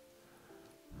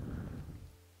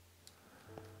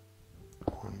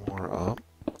 One more up.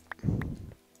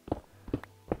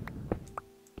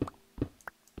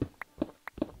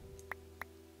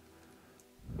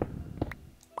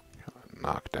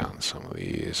 Knock down some of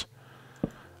these.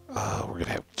 We're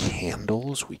gonna have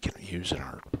candles we can use in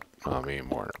our, maybe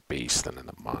more in a base than in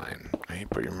the mine, right?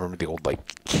 But you remember the old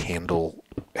like candle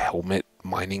helmet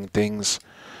mining things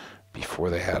before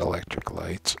they had electric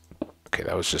lights? Okay,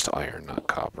 that was just iron, not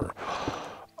copper.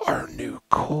 Our new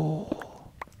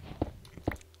coal.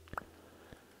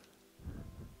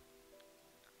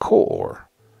 Coal ore.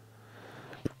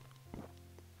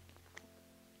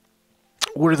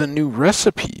 What are the new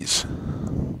recipes?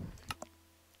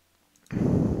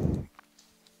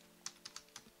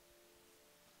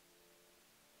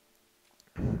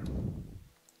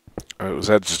 Was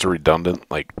that just a redundant,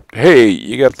 like, hey,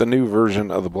 you got the new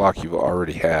version of the block you've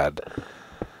already had.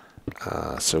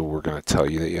 So we're going to tell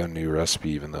you that you have a new recipe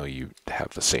even though you have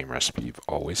the same recipe you've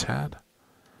always had?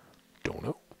 Don't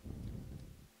know.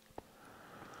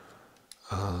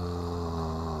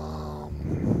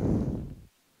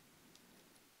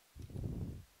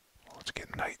 Let's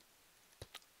get night.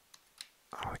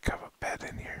 I don't think I have a bed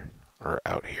in here. Or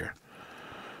out here.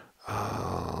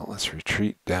 Let's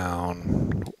retreat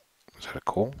down. Is that a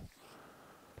coal?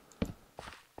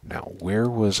 Now, where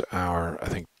was our... I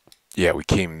think... Yeah, we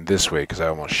came this way because I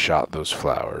almost shot those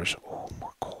flowers. Oh,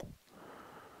 more coal.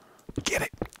 Get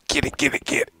it. Get it, get it,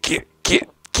 get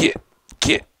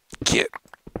it, get.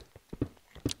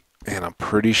 And I'm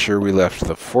pretty sure we left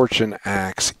the fortune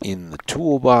axe in the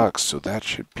toolbox, so that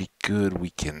should be good. We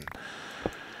can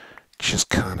just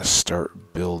kind of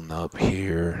start building up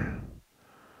here.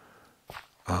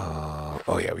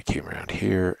 Oh yeah, we came around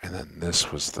here, and then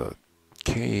this was the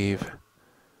cave.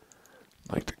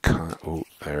 Like to oh,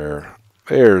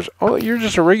 there's, oh, you're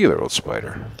just a regular old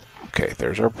spider. Okay,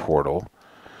 there's our portal.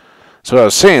 So what I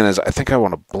was saying is, I think I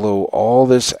want to blow all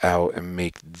this out and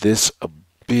make this a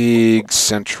big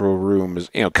central room,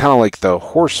 you know, kind of like the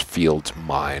horse fields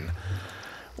mine,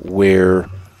 where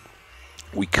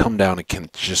we come down and can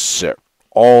just set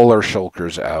all our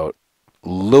shulkers out,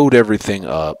 load everything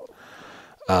up.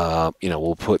 You know,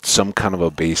 we'll put some kind of a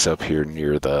base up here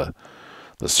near the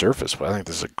surface, but I think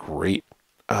this is a great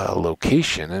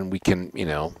location, and we can, you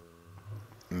know,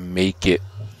 make it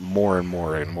more and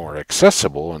more and more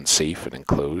accessible and safe and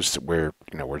enclosed, where,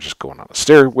 you know, we're just going on a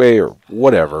stairway or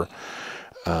whatever.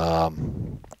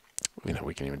 You know,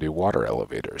 we can even do water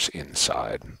elevators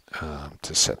inside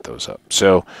to set those up.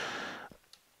 So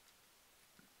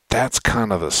that's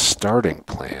kind of the starting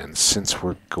plan, since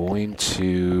we're going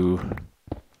to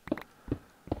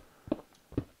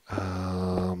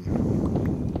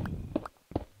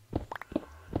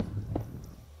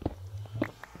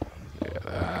yeah,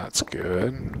 that's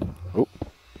good. Oh.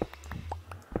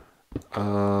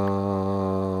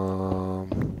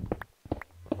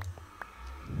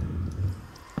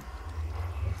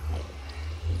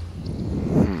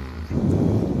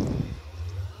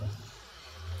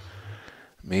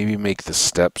 Maybe make the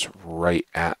steps right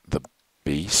at the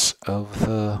base of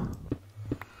the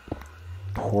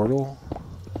portal.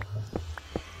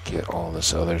 Get all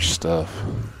this other stuff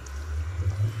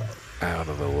out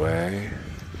of the way.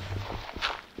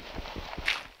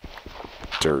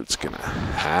 Dirt's gonna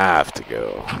have to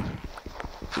go.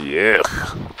 Yeah.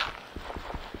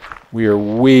 We are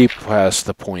way past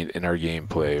the point in our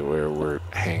gameplay where we're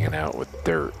hanging out with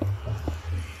dirt.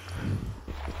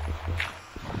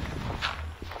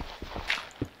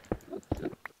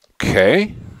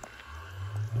 Okay.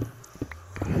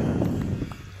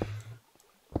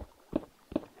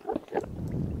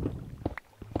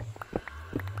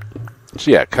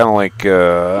 So yeah, kind of like,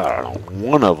 I don't know,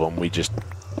 one of them we just...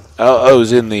 I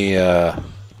was in the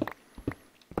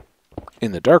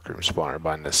darkroom spawner.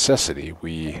 By necessity,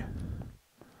 we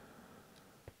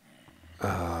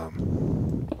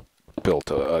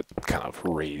built a kind of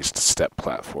raised step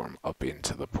platform up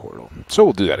into the portal. So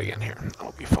we'll do that again here.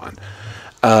 That'll be fun.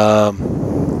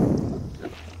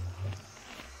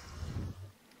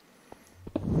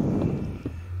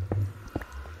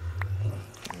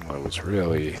 What I was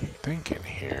really thinking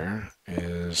here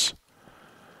is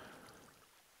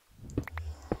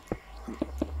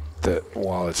that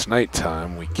while it's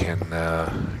nighttime, we can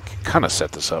kind of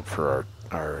set this up for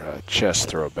our chest.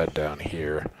 Throw a bed down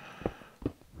here.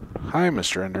 Hi,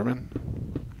 Mr. Enderman.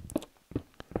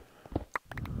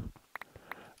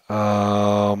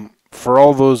 For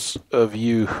all those of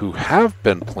you who have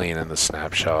been playing in the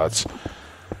snapshots,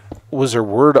 was there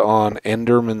word on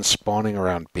Endermen spawning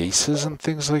around bases and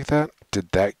things like that? Did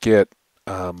that get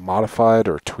modified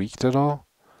or tweaked at all?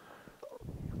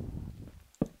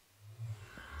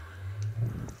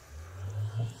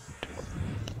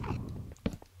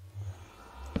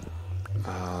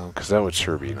 Because that would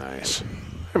sure be nice.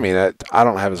 I mean, I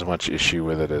don't have as much issue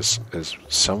with it as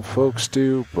some folks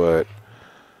do, but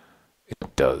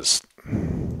it does.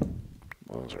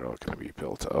 Those are all going to be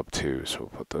built up too, so we'll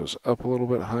put those up a little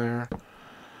bit higher.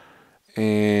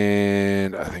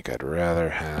 And I think I'd rather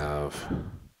have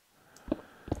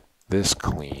this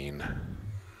clean,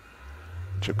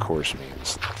 which of course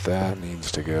means that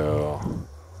needs to go.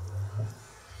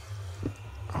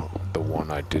 Oh, the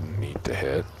one I didn't need to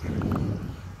hit.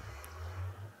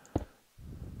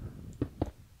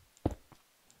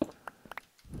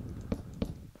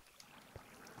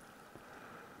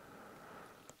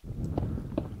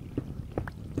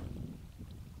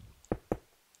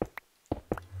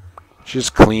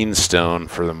 Just clean stone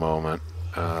for the moment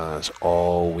is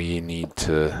all we need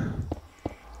to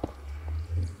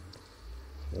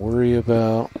worry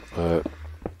about. But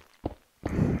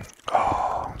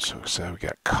oh, I'm so excited. We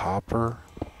got copper.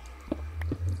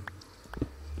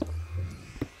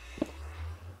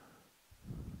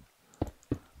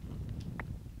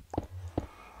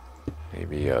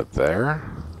 Maybe out there.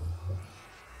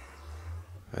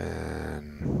 And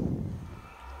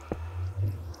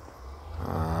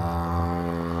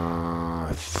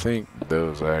think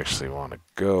those actually want to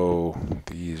go.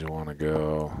 These want to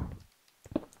go.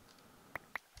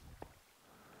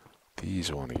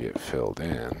 These want to get filled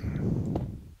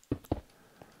in.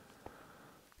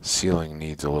 Ceiling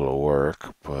needs a little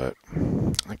work, but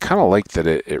I kind of like that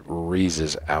it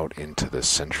raises out into the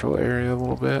central area a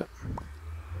little bit.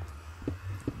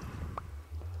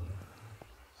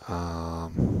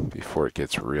 Before it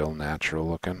gets real natural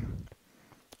looking.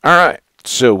 All right,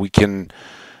 so we can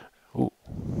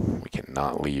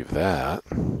not leave that.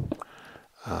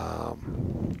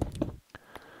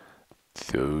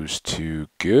 Those two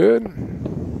good.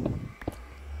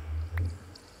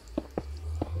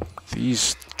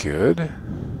 These good.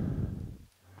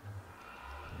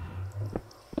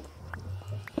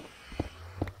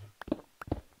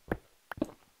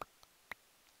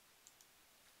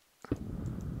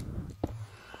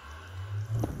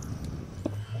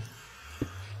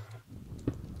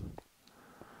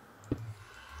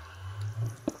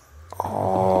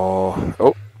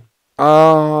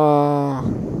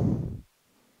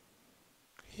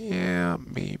 Yeah,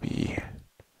 maybe.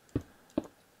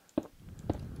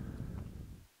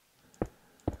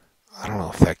 I don't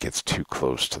know if that gets too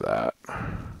close to that.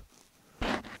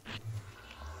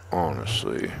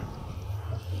 Honestly.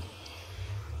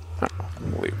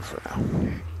 We'll leave it for now.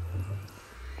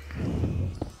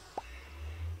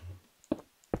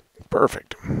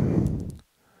 Perfect.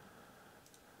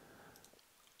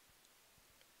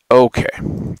 Okay.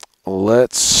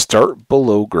 Let's start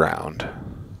below ground.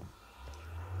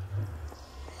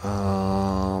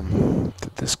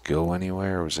 Did this go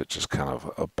anywhere, or was it just kind of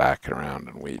a back around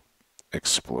and we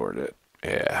explored it?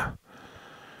 Yeah.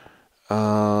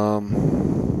 I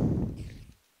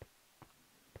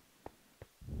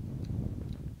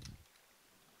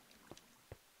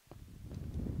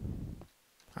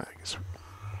guess we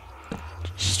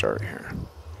just start here.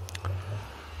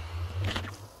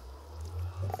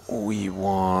 We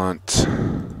want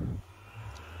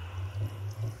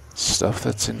stuff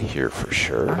that's in here for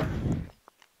sure.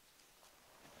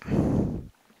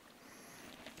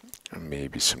 And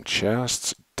maybe some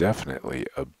chests. Definitely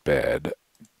a bed.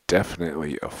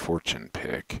 Definitely a fortune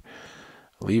pick.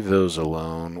 Leave those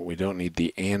alone. We don't need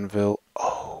the anvil.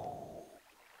 Oh.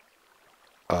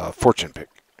 Fortune pick.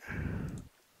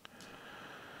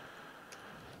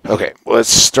 Okay, let's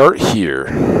start here.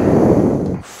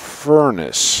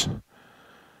 Furnace.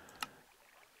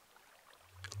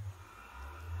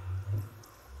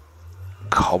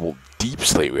 Cobbled deep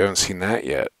slate. We haven't seen that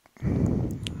yet.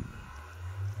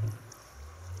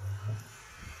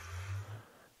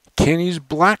 Can't use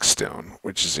blackstone,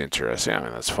 which is interesting. I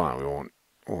mean, that's fine. We won't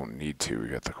need to. We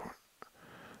got the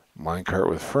minecart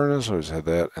with furnace. Always had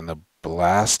that. And the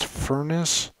blast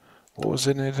furnace. What was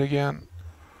in it again?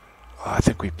 Oh, I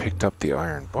think we picked up the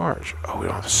iron barge. Oh, we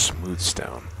don't have smooth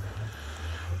stone.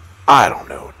 I don't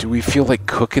know. Do we feel like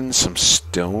cooking some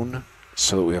stone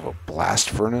so that we have a blast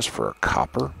furnace for our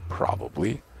copper?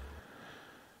 Probably.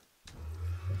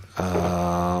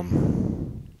 Alright.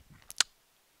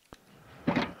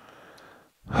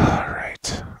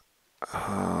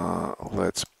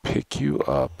 Let's pick you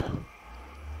up.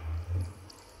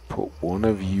 Put one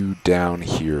of you down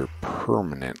here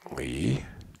permanently.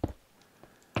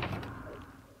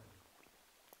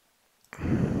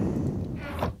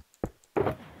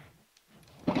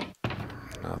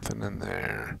 Nothing in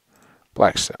there.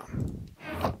 Blackstone.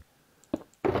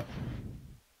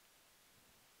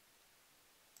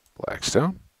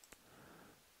 Blackstone.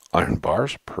 Iron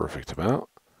bars, perfect amount.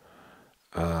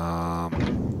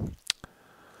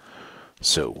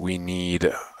 So we need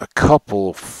a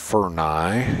couple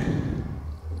ferni,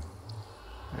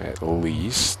 at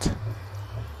least.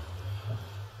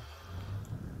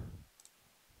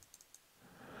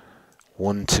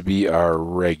 One to be our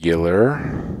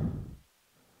regular.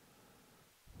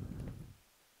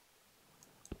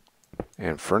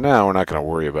 And for now, we're not going to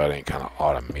worry about any kind of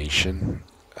automation.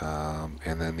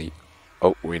 And then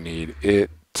we need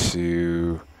it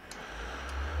to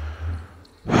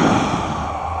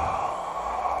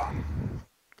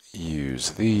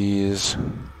use these.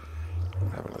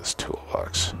 Having this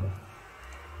toolbox.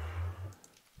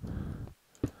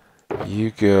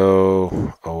 You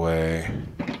go away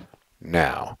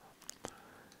now.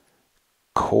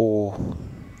 Coal.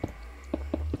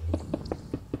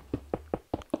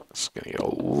 It's going to get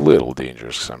a little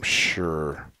dangerous because I'm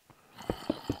sure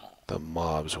the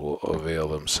mobs will avail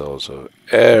themselves of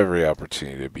every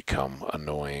opportunity to become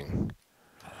annoying.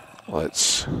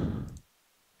 Let's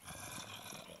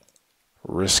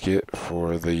risk it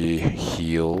for the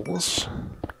heals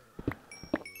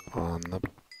on the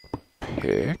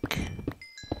pick.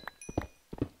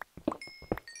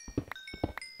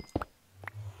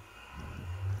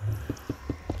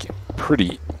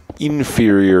 pretty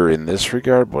inferior in this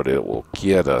regard, but it will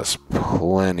get us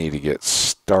plenty to get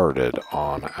started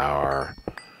on our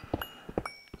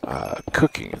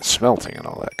cooking and smelting and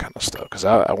all that kind of stuff. Because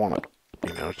I want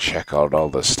to, check out all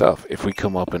this stuff. If we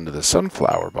come up into the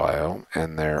sunflower biome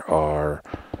and there are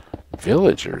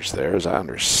villagers there, as I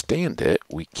understand it,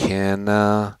 we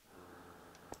can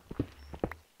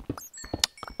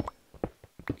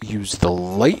use the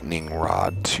lightning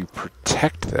rod to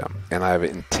protect them. And I've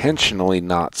intentionally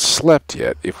not slept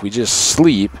yet. If we just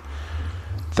sleep,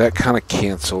 that kind of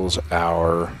cancels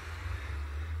our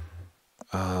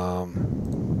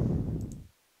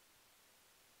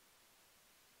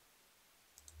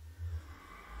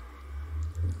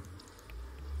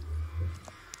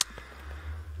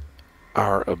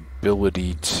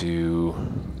ability to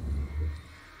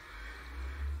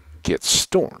get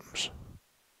storms.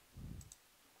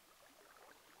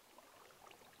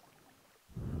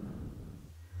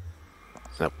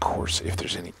 And of course, if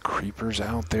there's any creepers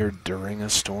out there during a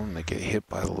storm that get hit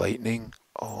by lightning,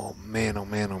 oh man, oh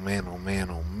man, oh man, oh man,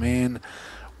 oh man,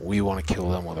 we want to kill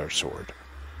them with our sword.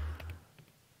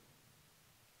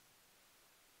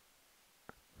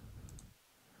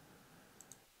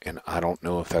 And I don't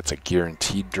know if that's a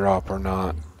guaranteed drop or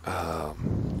not.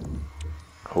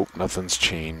 Hope nothing's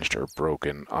changed or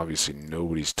broken. Obviously,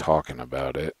 nobody's talking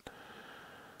about it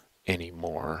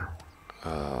anymore.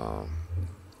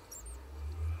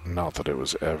 Not that it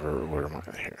was ever... Where am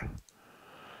I here?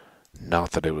 Not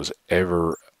that it was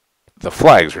ever... The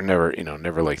flags were never,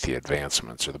 never like the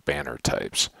advancements or the banner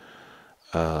types.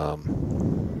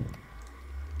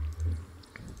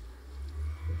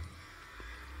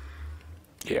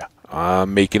 Yeah,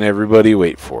 I'm making everybody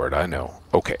wait for it, I know.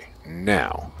 Okay,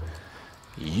 now,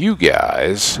 you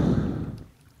guys...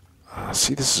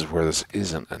 see, this is where this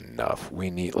isn't enough.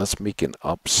 Let's make an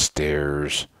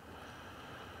upstairs...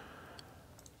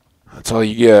 That's all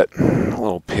you get. A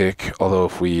little pick. Although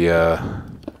if we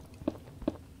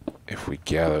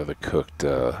gather the cooked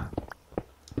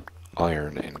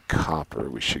iron and copper,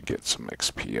 we should get some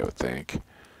XP, I would think.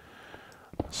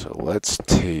 So let's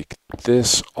take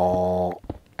this all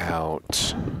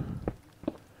out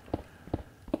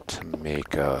to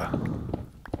make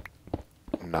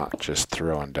not just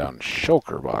throwing down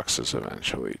shulker boxes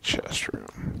eventually, chest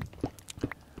room.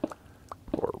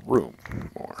 Or room,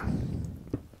 more.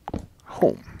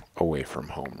 Home, away from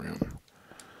homeroom.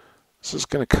 This is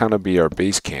going to kind of be our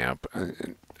base camp.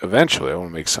 Eventually, I want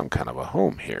to make some kind of a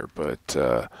home here, but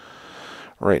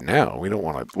right now, we don't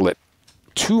want to let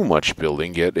too much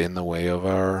building get in the way of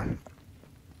our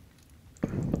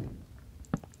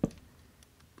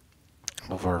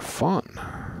fun.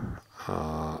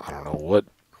 I don't know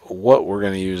what we're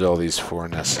going to use all these for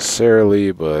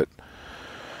necessarily, but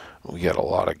we got a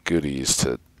lot of goodies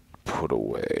to put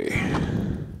away.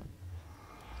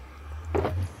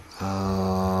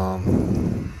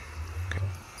 Okay.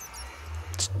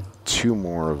 Two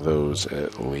more of those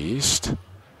at least.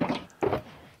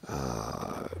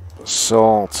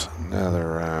 Basalt,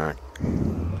 netherrack,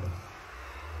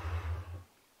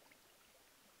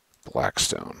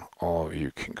 blackstone. All of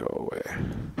you can go away.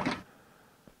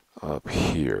 Up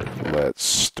here, let's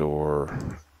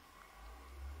store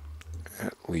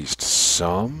at least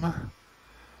some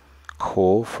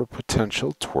coal for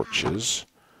potential torches.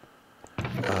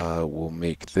 We'll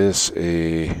make this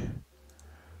a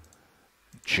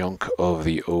junk of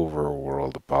the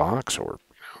overworld box, or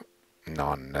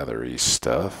non-nethery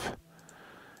stuff.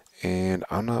 And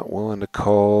I'm not willing to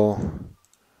call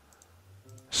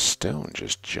stone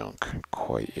just junk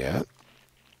quite yet.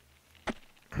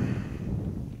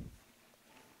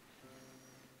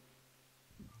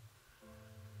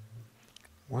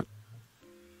 What?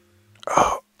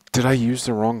 Oh, did I use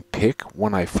the wrong pick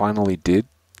when I finally did?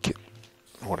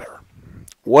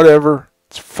 Whatever.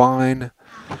 It's fine.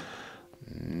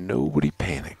 Nobody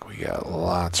panic. We got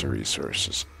lots of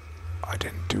resources. I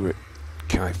didn't do it.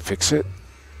 Can I fix it?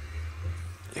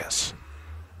 Yes.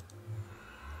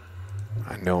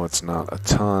 I know it's not a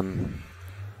ton,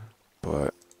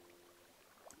 but...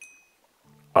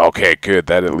 Okay, good.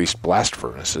 That at least blast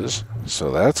furnaces, so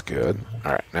that's good.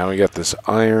 Alright, now we got this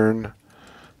iron.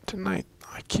 Tonight,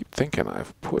 I keep thinking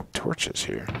I've put torches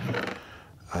here.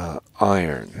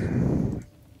 Iron.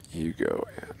 You go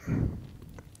in.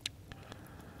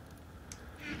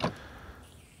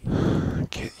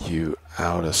 Get you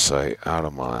out of sight, out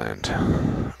of mind.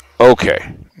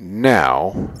 Okay,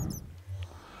 now,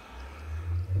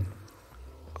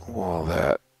 while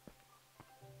that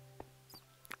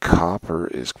copper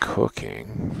is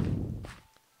cooking,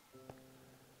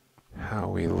 how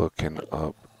are we looking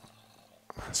up?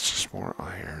 That's just more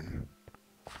iron.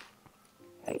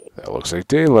 That looks like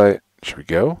daylight. Should we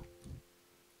go?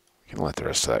 We can let the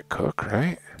rest of that cook,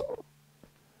 right?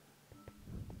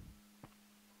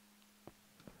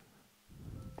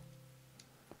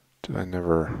 Did I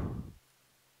never...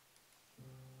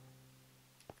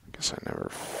 I guess I never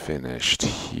finished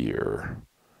here.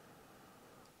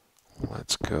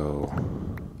 Let's go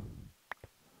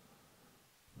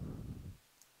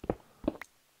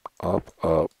up,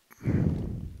 up,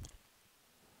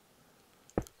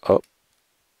 up,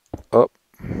 up,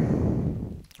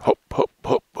 hop, hop,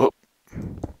 hop, hop.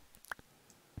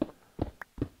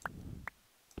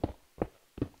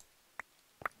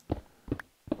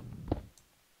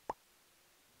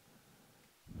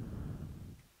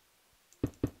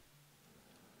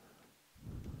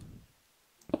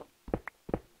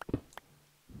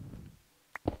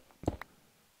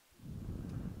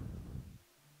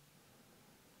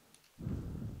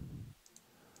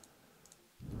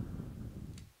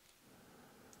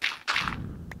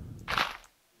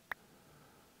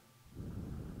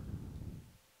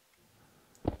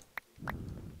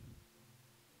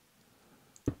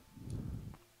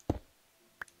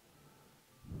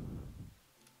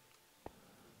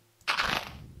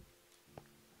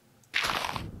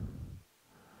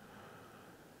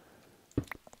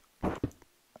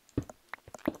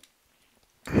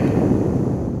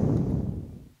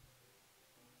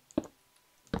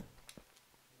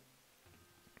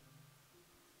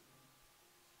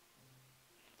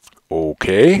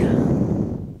 Okay.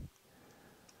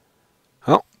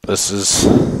 Well, this is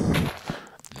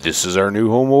our new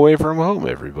home away from home,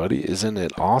 everybody. Isn't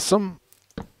it awesome?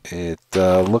 It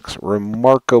looks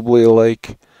remarkably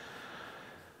like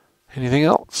anything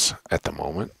else at the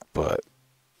moment, but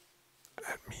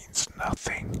that means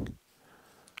nothing.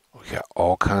 We got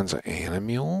all kinds of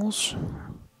animals.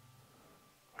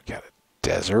 We got a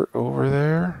desert over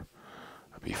there.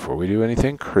 Before we do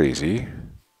anything crazy,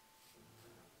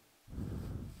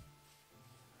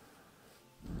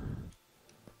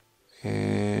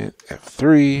 and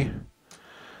F3.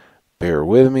 Bear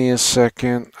with me a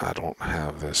second. I don't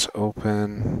have this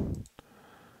open.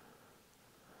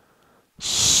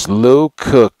 Slow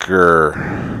cooker.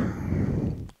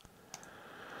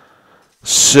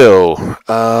 So,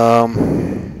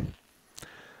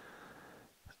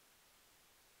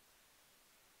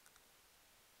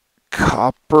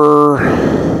 copper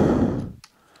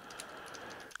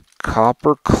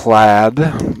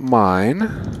clad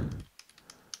mine.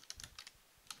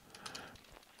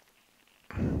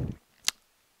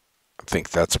 I think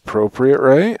that's appropriate,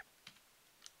 right?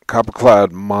 Copper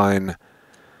clad mine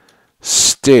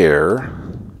stair,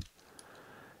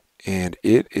 and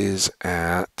it is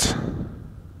at,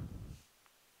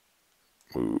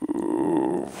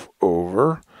 move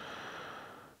over,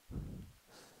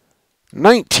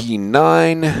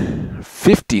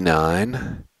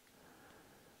 19,959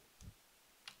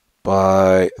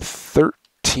 by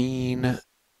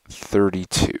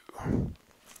 1332.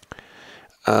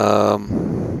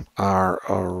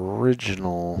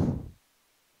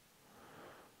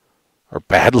 Our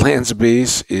Badlands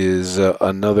base is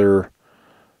another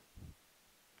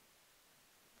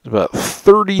about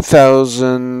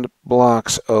 30,000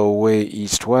 blocks away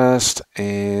east-west,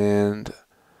 and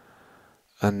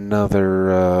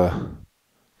another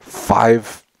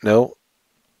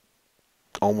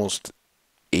almost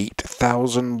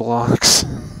 8,000 blocks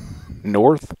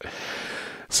north.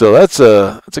 So that's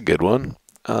a good one.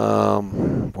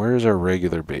 Where's our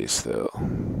regular base though?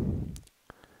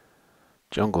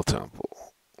 Jungle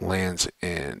Temple, Lands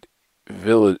End,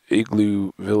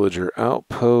 Igloo Villager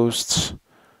Outposts,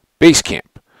 Base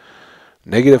Camp,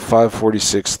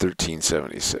 -546,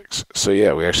 1376. So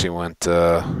yeah, we actually went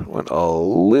a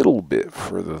little bit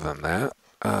further than that.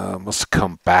 Must have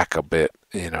come back a bit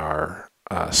in our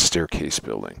staircase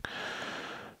building.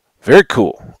 Very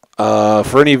cool.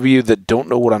 For any of you that don't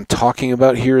know what I'm talking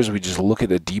about here, as we just look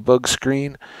at a debug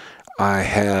screen, I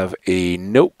have a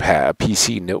notepad,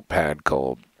 PC notepad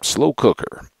called Slow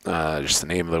Cooker, just the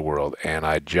name of the world, and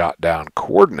I jot down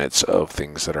coordinates of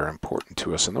things that are important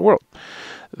to us in the world.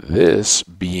 This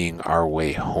being our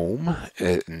way home,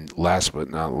 and last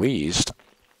but not least,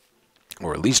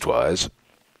 or leastwise,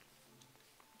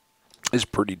 is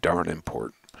pretty darn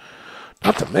important.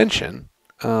 Not to mention,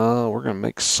 we're going to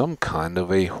make some kind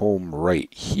of a home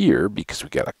right here because we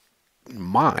got a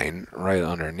mine right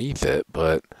underneath it,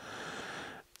 but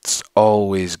it's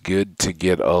always good to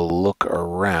get a look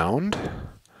around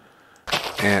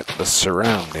at the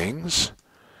surroundings.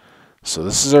 So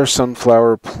this is our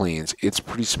Sunflower Plains. It's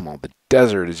pretty small. The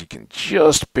desert, as you can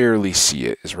just barely see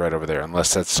it, is right over there,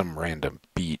 unless that's some random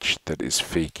beach that is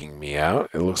faking me out.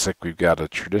 It looks like we've got a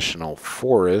traditional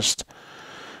forest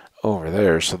over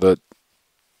there. So that,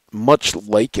 much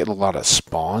like in a lot of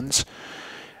spawns,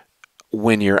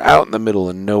 when you're out in the middle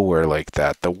of nowhere like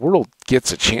that, the world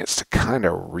gets a chance to kind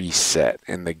of reset,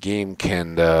 and the game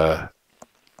can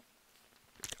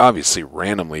obviously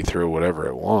randomly throw whatever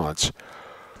it wants.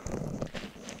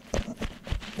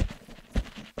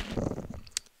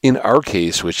 In our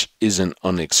case, which isn't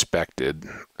unexpected,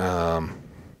 it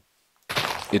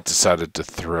decided to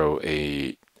throw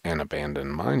an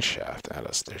abandoned mine shaft at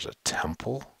us. There's a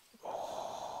temple.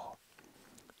 Oh.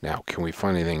 Now, can we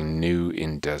find anything new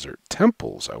in desert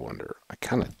temples, I wonder? I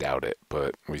kind of doubt it,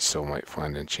 but we still might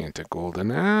find enchanted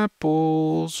golden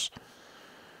apples.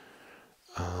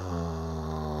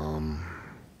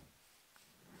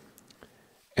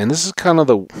 And this is kind of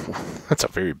that's a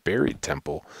very buried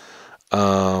temple.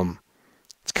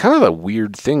 It's kind of the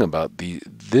weird thing about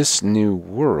this new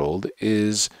world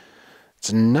is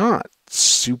it's not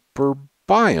super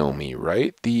biome-y,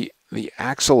 right? The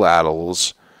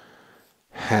axolotls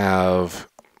have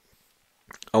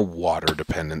a water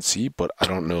dependency, but I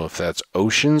don't know if that's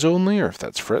oceans only or if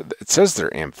that's it says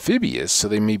they're amphibious, so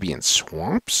they may be in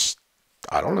swamps.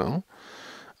 I don't know.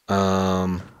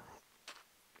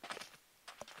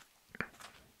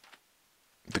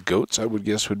 The goats, I would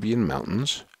guess, would be in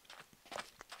mountains.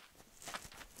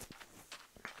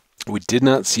 We did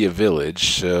not see a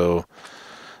village, so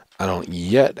I don't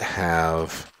yet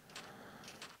have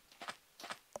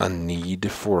a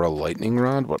need for a lightning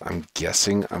rod, but I'm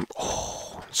guessing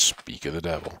oh, speak of the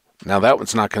devil. Now that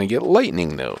one's not going to get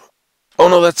lightning, though. Oh,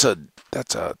 no, that's a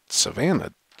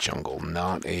savanna jungle,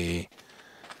 not a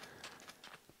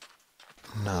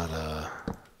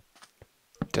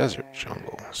desert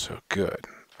jungle, so good.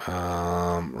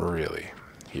 Really,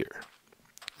 here.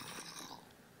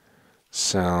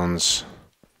 Sounds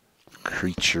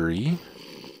creaturey.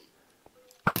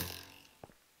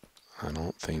 I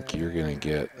don't think you're gonna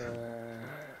get...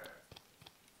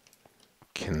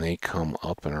 Can they come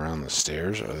up and around the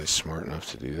stairs? Are they smart enough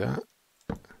to do that?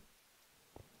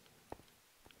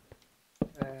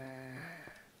 A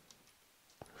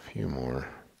few more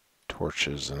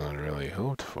torches than I'd really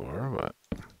hoped for, but...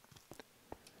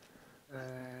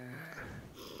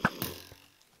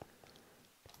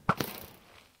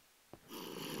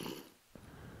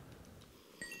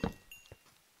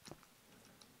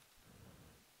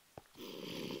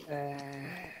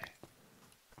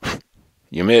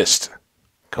 You missed.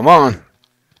 Come on.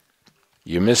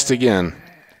 You missed again.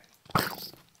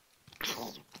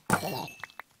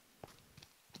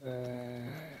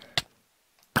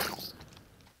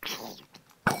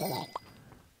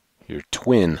 Your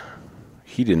twin.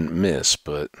 He didn't miss,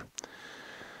 but...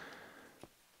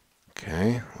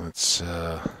 Okay, let's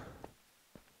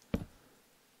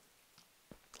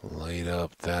light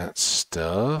up that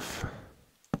stuff.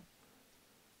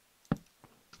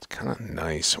 It's kind of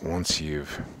nice once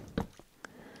you've...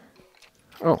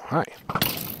 Oh, hi.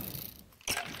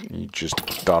 You just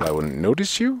thought I wouldn't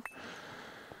notice you?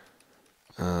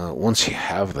 Once you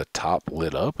have the top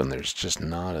lit up and there's just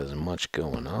not as much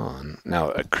going on. Now,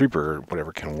 a creeper or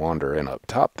whatever can wander in up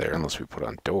top there unless we put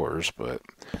on doors, but...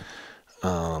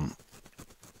 not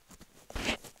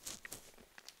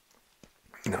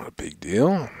a big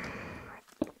deal.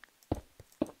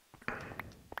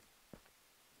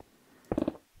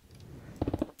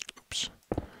 Oops.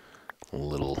 A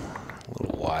little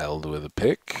wild with a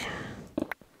pick.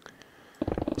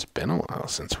 It's been a while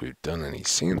since we've done any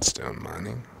sandstone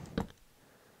mining.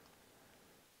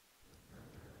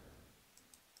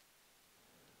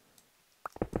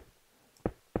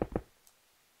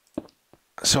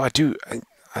 So I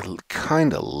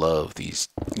kind of love these,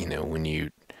 you know, when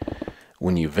you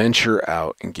venture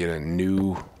out and get a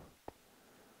new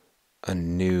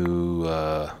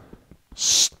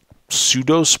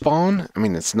pseudo spawn. I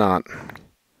mean, it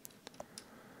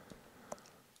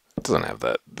doesn't have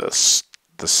the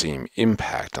same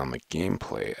impact on the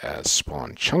gameplay as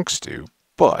spawn chunks do,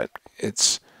 but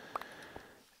it's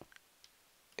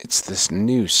this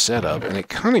new setup, and it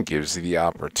kind of gives you the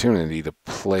opportunity to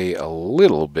play a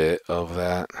little bit of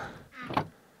that.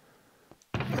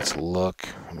 Let's look.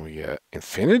 What do we got?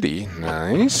 Infinity.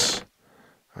 Nice.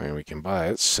 I mean, we can buy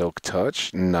it. Silk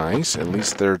Touch. Nice. At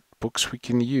least they're books we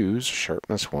can use.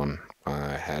 Sharpness 1.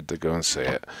 I had to go and say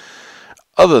it.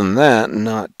 Other than that,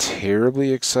 not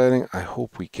terribly exciting. I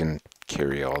hope we can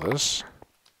carry all this.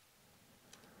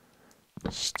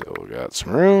 Still got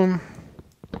some room.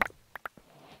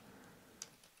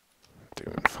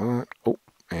 doing fine. Oh,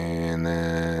 and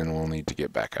then we'll need to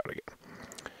get back out again.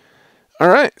 All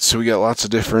right, so we got lots of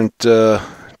different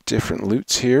different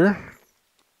loots here.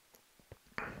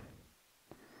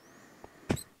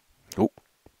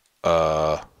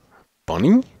 Oh,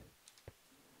 bunny?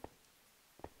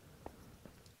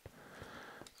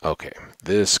 Okay,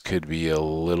 this could be a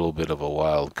little bit of a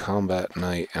wild combat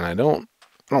night, and I don't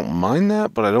mind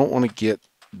that, but I don't want to get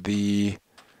the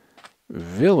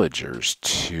villagers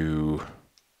to...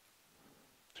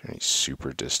 Is there any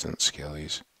super distant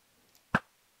skellies?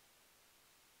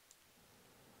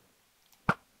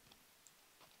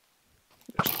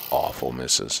 There's awful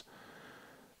misses.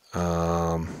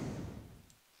 I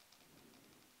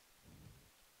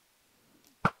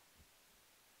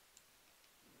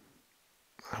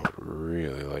would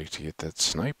really like to get that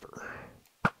sniper.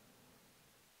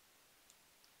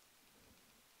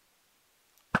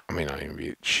 I may not even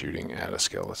be shooting at a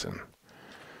skeleton.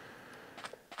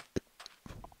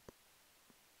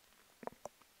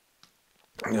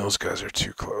 Those guys are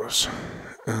too close.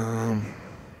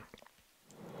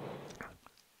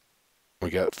 We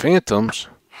got phantoms.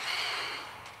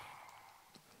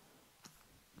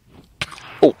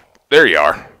 Oh, there you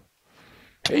are.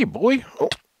 Hey, boy. Oh,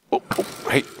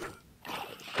 hey.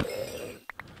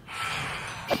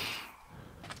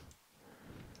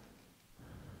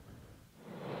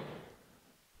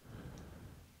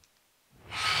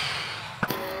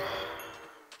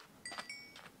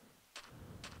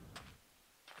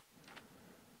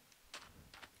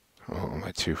 Oh, am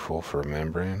I too full for a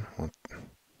membrane? What?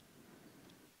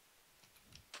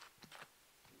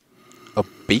 A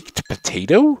baked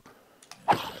potato?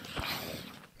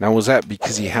 Now, was that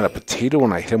because he had a potato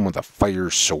and I hit him with a fire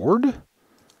sword?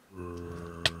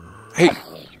 Hey!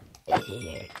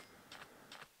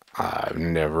 I've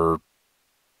never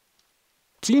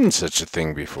seen such a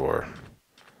thing before.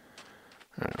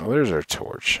 Alright, well, there's our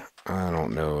torch. I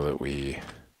don't know that we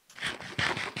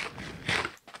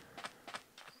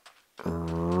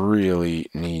really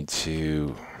need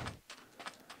to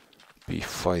be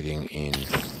fighting in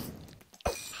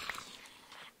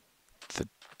the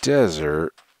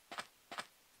desert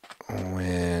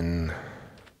when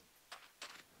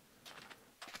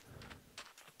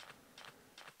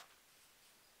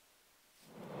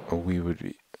we would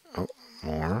be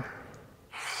more.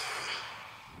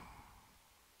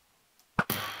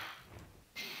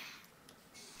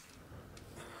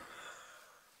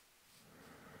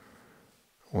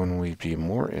 When we'd be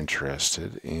more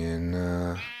interested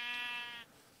in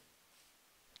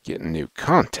getting new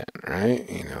content, right?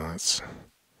 You know, it's...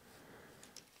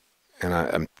 And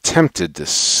I'm tempted to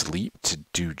sleep to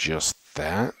do just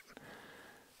that.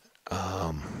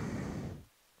 I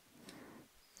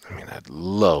mean, I'd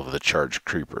love the charged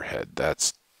creeper head.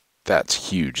 That's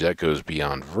huge. That goes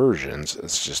beyond versions.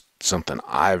 It's just something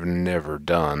I've never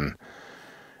done.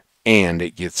 And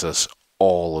it gets us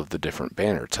all of the different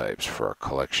banner types for our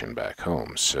collection back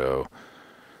home. So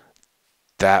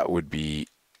that would be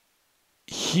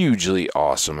hugely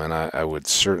awesome. And I would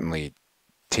certainly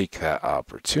take that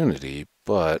opportunity.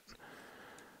 But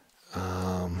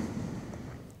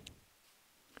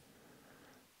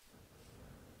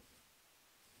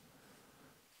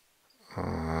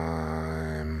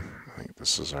I think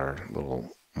this is our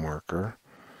little marker.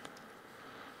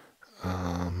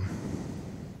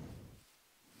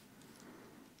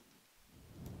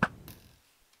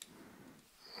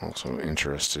 Also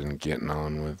interested in getting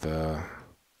on with the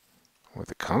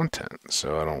content,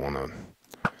 so I don't want to,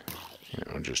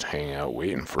 just hang out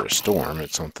waiting for a storm.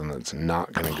 It's something that's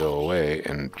not going to go away,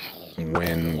 and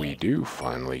when we do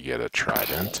finally get a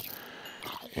trident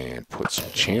and put some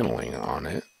channeling on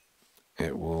it,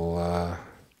 it will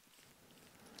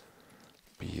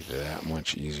be that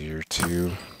much easier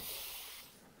to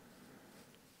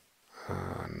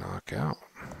knock out.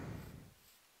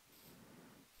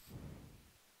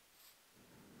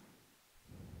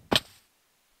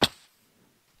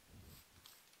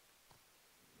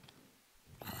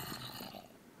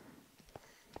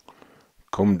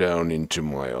 Come down into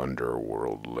my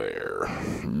underworld lair.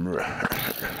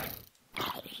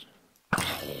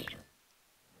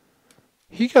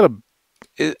 He got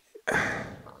a...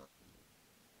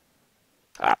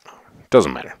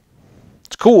 doesn't matter.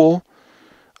 It's cool.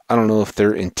 I don't know if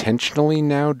they're intentionally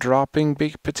now dropping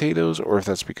baked potatoes or if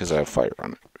that's because I have fire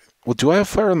on it. Well, do I have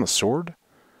fire on the sword?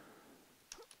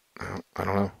 I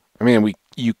don't know. I mean,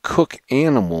 you cook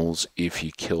animals if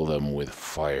you kill them with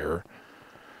fire.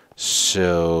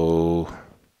 So,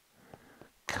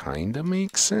 kind of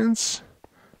makes sense.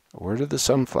 Where did the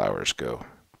sunflowers go?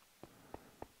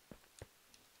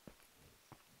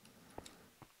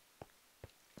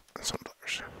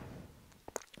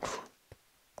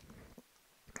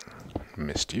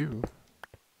 Missed you.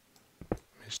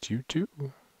 Missed you too.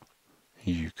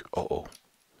 You. Uh-oh.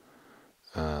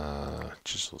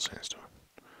 Just a little sandstone.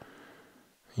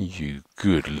 You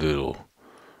good little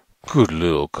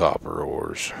copper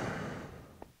ores.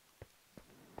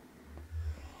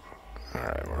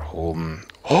 Alright, we're holding.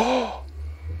 Oh!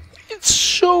 It's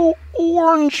so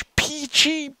orange,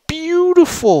 peachy,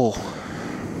 beautiful.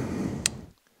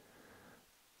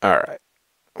 Alright.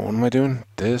 What am I doing?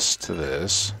 This to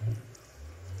this.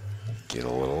 Get a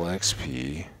little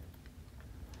XP.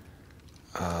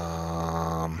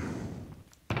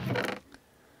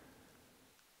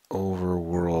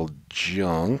 Overworld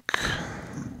junk.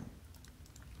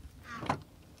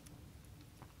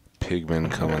 Pigmen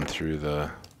coming through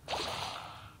the...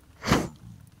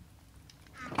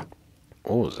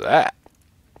 What was that?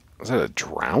 Was that a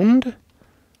drowned?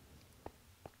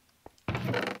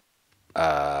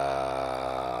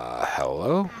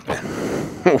 Hello?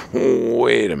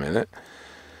 Wait a minute.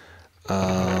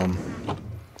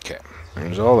 Okay,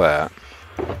 there's all that.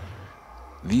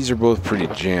 These are both pretty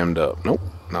jammed up. Nope,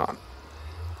 not.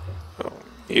 Oh,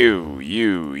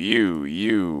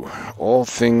 you. All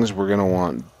things we're gonna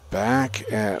want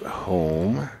back at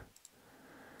home.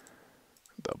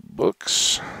 The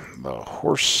books, the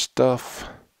horse stuff.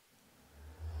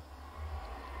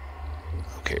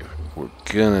 Okay, we're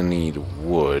gonna need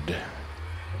wood.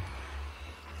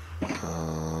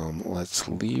 Let's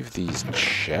leave these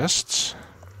chests.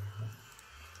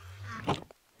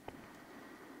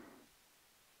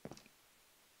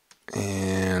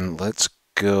 And let's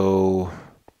go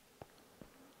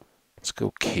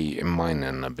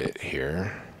mining a bit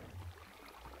here.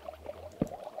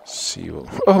 See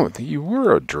what... Oh, you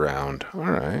were drowned.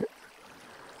 Alright.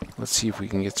 Let's see if we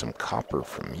can get some copper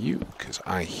from you, because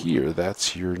I hear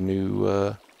that's your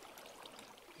new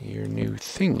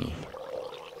thingy.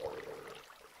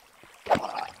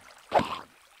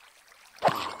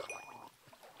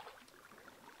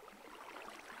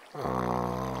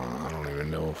 I don't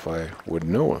even know if I would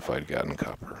know if I'd gotten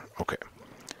copper. Okay.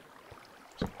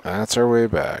 So that's our way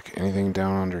back. Anything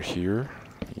down under here?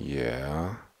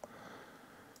 Yeah.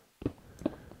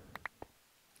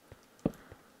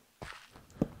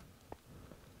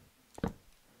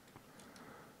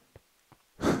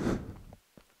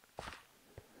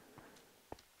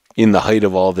 In the height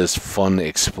of all this fun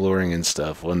exploring and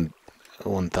stuff, one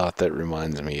thought that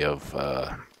reminds me of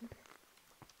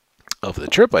the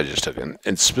trip I just took,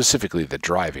 and specifically the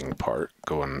driving part,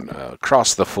 going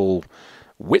across the full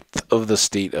width of the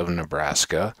state of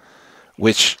Nebraska,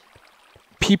 which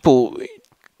people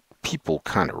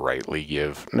kind of rightly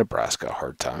give Nebraska a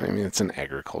hard time. I mean, it's an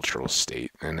agricultural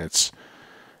state, and it's,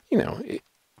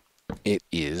 it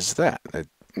is that.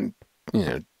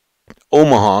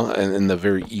 Omaha and the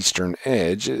very eastern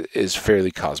edge is fairly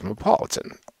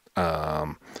cosmopolitan.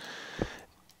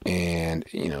 And,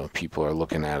 people are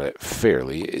looking at it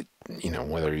fairly,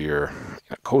 whether you're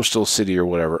a coastal city or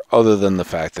whatever, other than the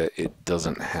fact that it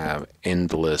doesn't have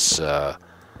endless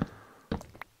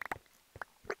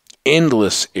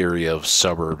area of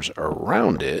suburbs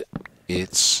around it.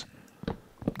 It's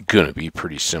going to be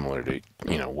pretty similar to,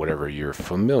 whatever you're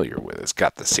familiar with. It's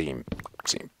got the same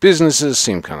businesses,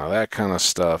 same kind of that kind of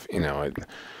stuff,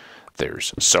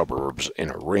 there's suburbs in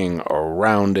a ring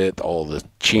around it. All the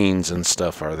chains and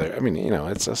stuff are there. I mean,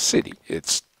 it's a city.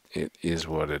 It is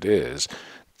what it is.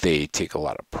 They take a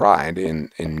lot of pride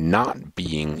in not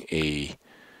being a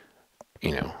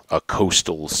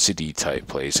coastal city type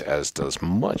place, as does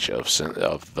much of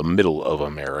the middle of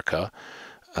America.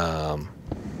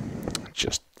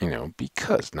 Just,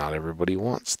 because not everybody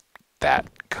wants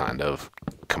that kind of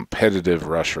competitive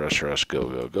rush,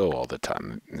 go all the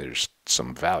time. There's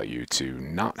some value to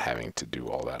not having to do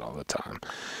all that all the time.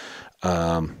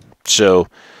 So,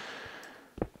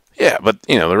 yeah, but,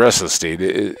 the rest of the state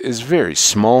is very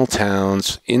small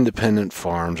towns, independent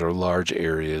farms, or large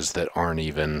areas that aren't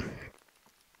even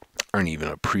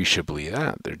appreciably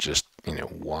that. They're just,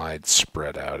 wide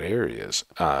spread out areas.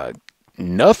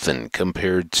 Nothing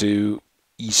compared to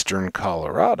eastern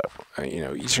Colorado.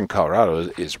 Eastern Colorado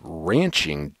is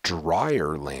ranching,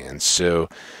 drier land, so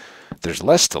there's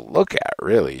less to look at,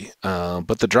 really.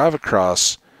 But the drive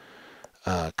across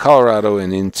Colorado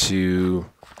and into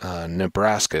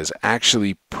Nebraska is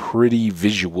actually pretty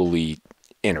visually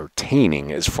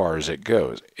entertaining as far as it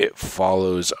goes. It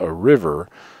follows a river,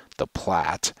 the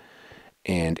Platte,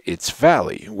 and its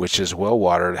valley, which is well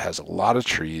watered, has a lot of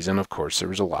trees, and of course there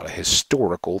was a lot of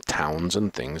historical towns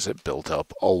and things that built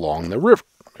up along the river.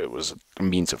 It was a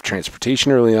means of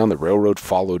transportation early on. The railroad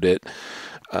followed it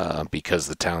because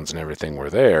the towns and everything were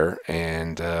there,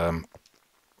 and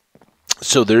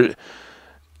so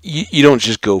you don't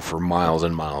just go for miles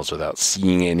and miles without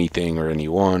seeing anything or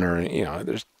anyone, or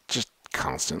there's just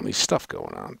constantly stuff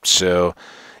going on. So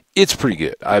it's pretty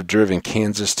good. I've driven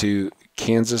Kansas,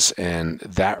 and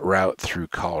that route through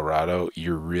Colorado,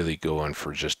 you're really going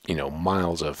for just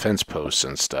miles of fence posts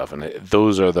and stuff, and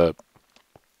those are the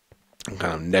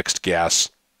kind of next gas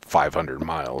 500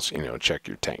 miles. Check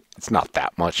your tank. It's not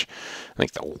that much. I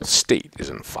think the whole state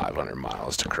isn't 500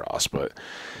 miles to cross, but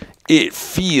it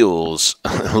feels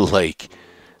like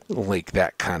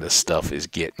that kind of stuff is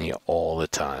getting you all the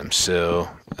time. So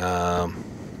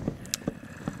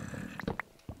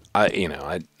I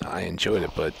enjoyed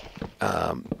it, but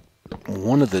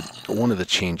one of the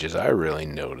changes I really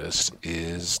noticed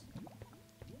is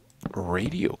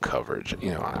radio coverage.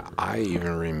 I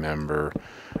even remember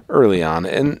early on,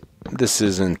 and this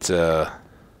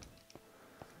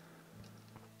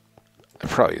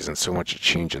probably isn't so much a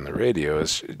change in the radio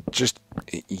as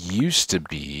it used to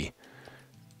be.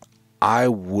 I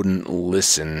wouldn't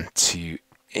listen to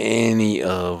any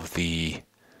of the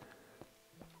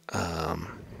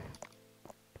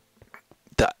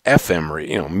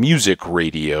FM music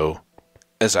radio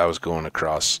as I was going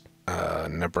across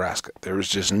Nebraska. There was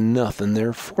just nothing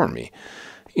there for me.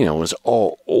 It was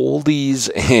all oldies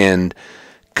and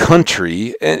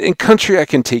country. And country I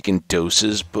can take in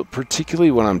doses, but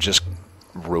particularly when I'm just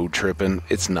road tripping,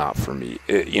 it's not for me.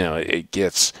 It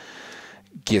gets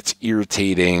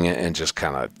irritating and just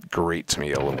kind of grates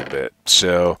me a little bit.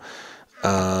 So,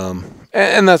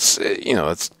 and that's,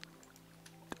 it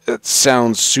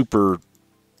sounds super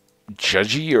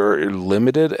judgy or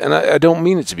limited, and I don't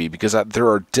mean it to be, because there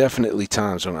are definitely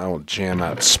times when I will jam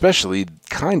out, especially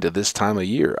kind of this time of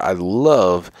year. I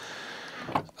love,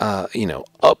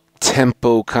 up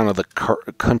tempo, kind of the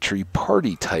country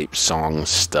party type song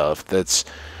stuff that's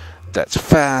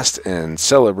fast and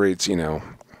celebrates,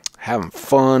 having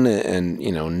fun and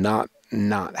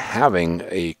not having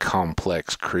a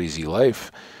complex, crazy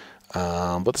life.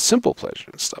 But the simple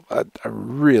pleasure and stuff, I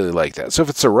really like that. So if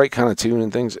it's the right kind of tune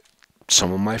and things,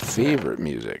 some of my favorite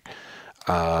music.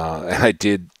 And I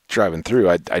did, driving through,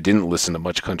 I didn't listen to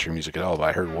much country music at all, but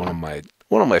I heard one of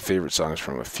my favorite songs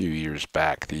from a few years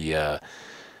back. I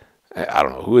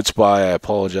don't know who it's by. I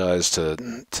apologize to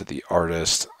the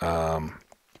artist.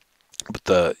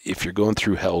 But if you're going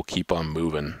through hell, keep on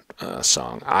moving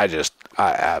song. I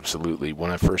absolutely,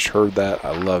 when I first heard that,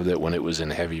 I loved it. When it was in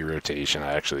heavy rotation,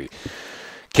 I actually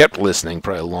kept listening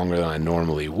probably longer than I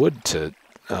normally would to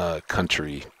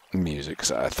country music,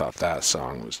 because I thought that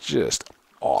song was just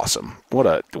awesome. What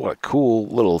a cool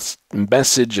little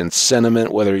message and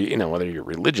sentiment. Whether you're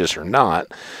religious or not,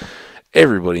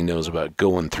 everybody knows about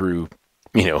going through,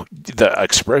 the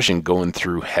expression going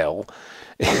through hell.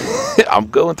 I'm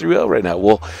going through hell right now.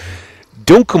 Well,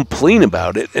 don't complain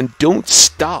about it and don't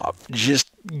stop. Just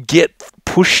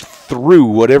push through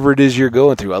whatever it is you're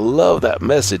going through. I love that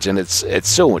message, and it's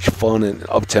so much fun and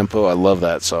up tempo. I love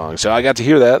that song. So I got to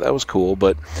hear that. That was cool.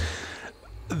 But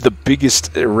the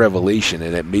biggest revelation,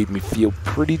 and it made me feel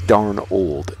pretty darn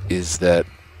old, is that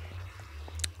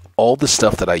all the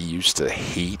stuff that I used to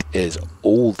hate as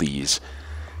oldies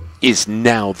is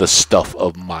now the stuff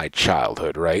of my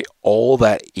childhood, right? All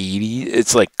that 80s,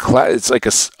 it's like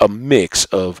a mix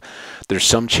of, there's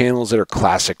some channels that are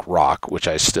classic rock, which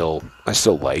I still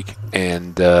like,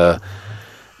 and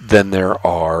then there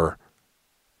are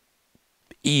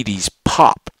 80s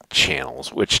pop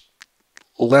channels, which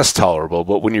less tolerable.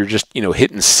 But when you're just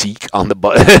hitting seek on the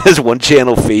button as one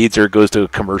channel fades or it goes to a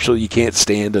commercial you can't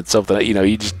stand and something,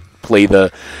 you just play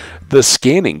the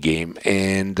scanning game.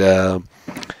 And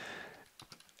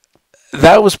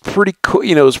that was pretty cool.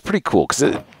 It was pretty cool,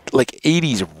 because like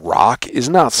 80s rock is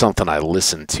not something I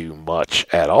listen to much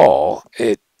at all.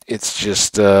 It's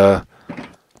just I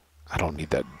don't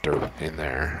need that dirt in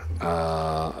there.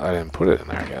 I didn't put it in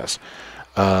there, I guess.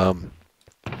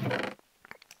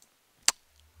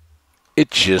 It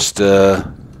just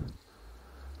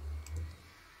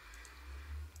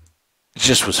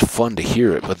was fun to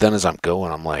hear it. But then as I'm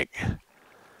going, I'm like,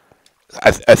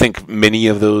 I think many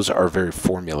of those are very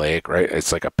formulaic, right?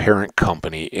 It's like a parent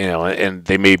company, and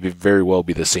they may very well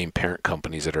be the same parent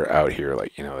companies that are out here.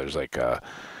 Like, there's like I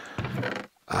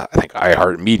think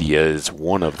iHeartMedia is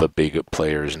one of the big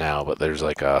players now, but there's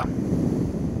like was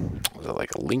it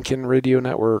like a Lincoln Radio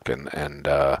Network and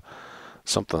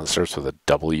something that starts with a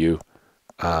W.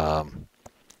 But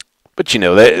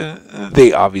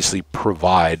they obviously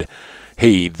provide,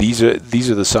 hey, these are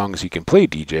the songs you can play,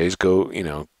 DJs.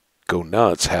 Go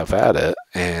nuts, have at it,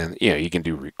 and you can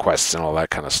do requests and all that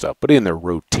kind of stuff. But in the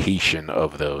rotation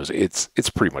of those, it's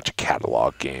pretty much a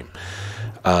catalog game.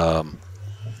 But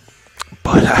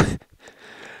but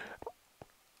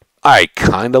I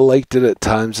kind of liked it at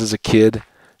times as a kid.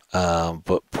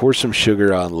 But Pour Some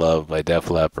Sugar on Love by Def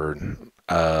Leppard.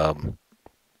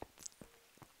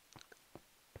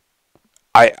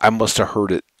 I must have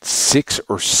heard it 6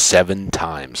 or 7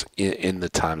 times in the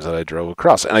times that I drove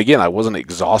across. And again, I wasn't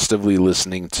exhaustively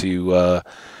listening to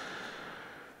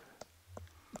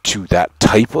that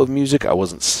type of music. I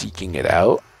wasn't seeking it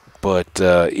out. But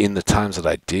in the times that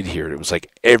I did hear it, it was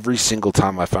like every single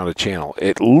time I found a channel,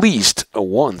 at least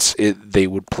once, they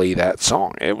would play that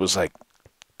song. It was like,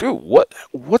 dude,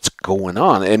 what's going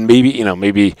on? And maybe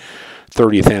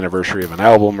 30th anniversary of an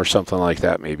album or something like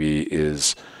that maybe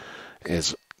is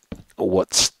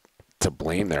what's to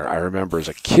blame there. I remember as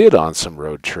a kid on some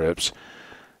road trips,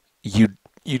 you'd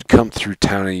come through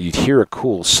town and you'd hear a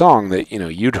cool song that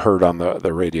you'd heard on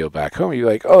the radio back home. You're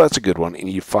like, oh, that's a good one, and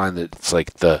you find that it's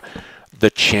like the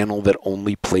channel that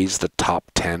only plays the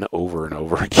top 10 over and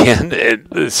over again.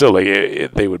 And so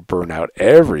like they would burn out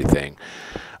everything.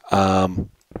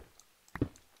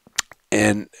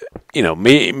 And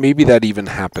maybe that even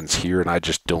happens here, and I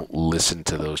just don't listen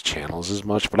to those channels as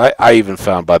much. But I even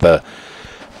found by the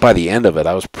end of it,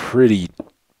 I was pretty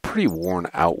worn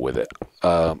out with it.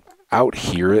 Out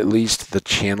here, at least, the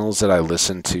channels that I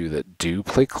listen to that do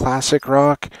play classic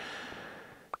rock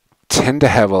tend to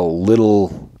have a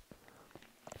little.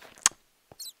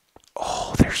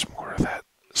 Oh, there's more of that.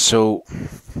 So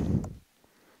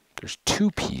there's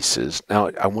 2 pieces. Now,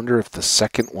 I wonder if the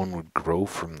second one would grow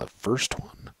from the first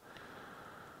one.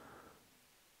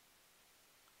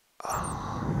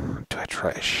 Do I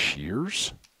try a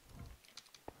shears?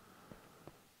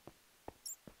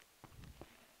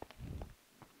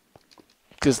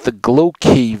 Because the glow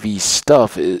KV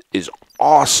stuff is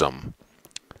awesome.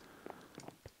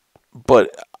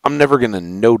 But I'm never going to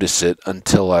notice it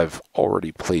until I've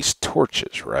already placed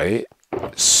torches, right?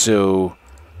 So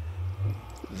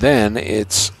then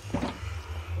it's,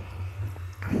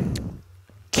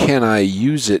 can I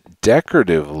use it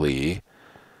decoratively?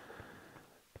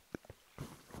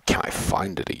 Can I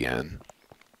find it again?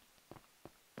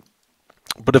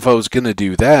 But if I was going to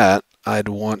do that, I'd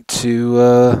want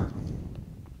to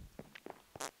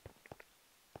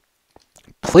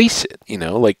place it,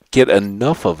 like get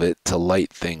enough of it to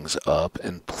light things up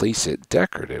and place it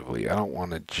decoratively. I don't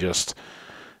want to just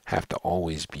have to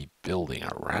always be building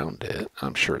around it.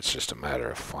 I'm sure it's just a matter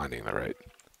of finding the right.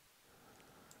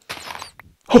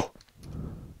 Oh,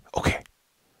 okay.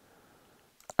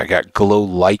 I got glow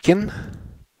lichen.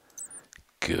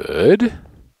 Good.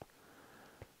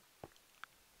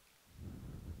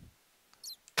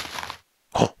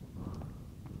 Oh.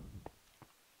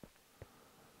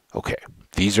 Okay.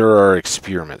 These are our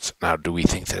experiments. Now, do we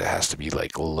think that it has to be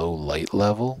like low light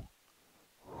level?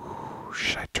 Ooh,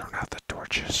 should I turn out the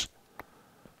torches?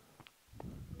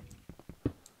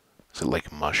 Is it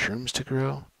like mushrooms to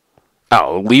grow?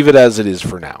 Oh, leave it as it is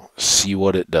for now. See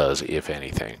what it does, if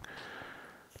anything.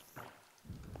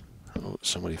 Oh,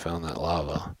 somebody found that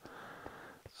lava.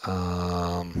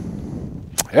 Yeah,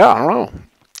 I don't know.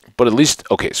 But at least,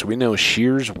 okay, so we know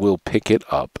shears will pick it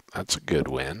up. That's a good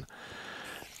win.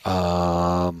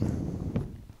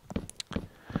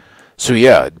 So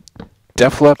yeah,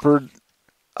 Def Leppard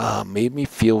made me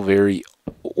feel very,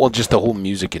 well, just the whole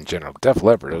music in general. Def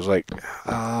Leppard, I was like,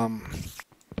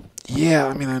 yeah,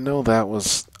 I mean, I know that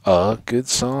was a good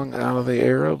song out of the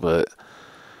era, but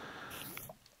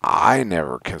I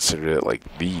never considered it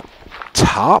like the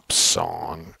top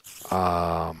song.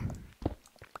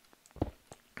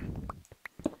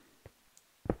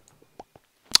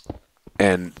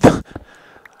 And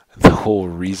the whole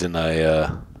reason I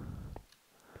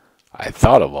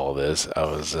thought of all this,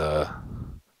 as I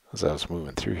was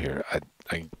moving through here,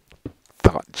 I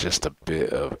thought just a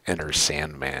bit of Enter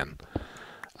Sandman.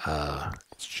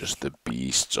 It's just the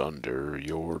beasts under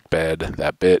your bed.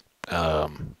 That bit,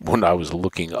 when I was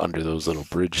looking under those little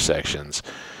bridge sections,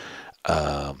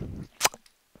 that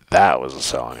was a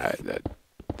song I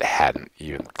hadn't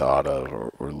even thought of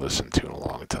or listened to in a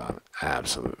long time.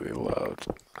 Absolutely loved.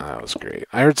 That was great.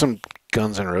 I heard some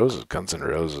Guns N' Roses. Guns N'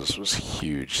 Roses was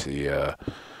huge. The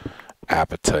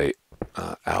Appetite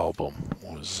album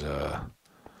was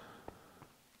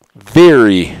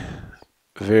very,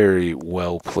 very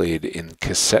well played in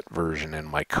cassette version in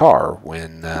my car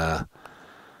when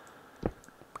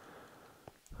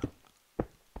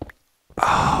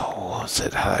what was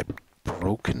it? Had I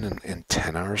broken an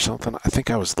antenna or something? I think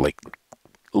I was like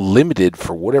limited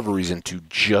for whatever reason to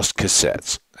just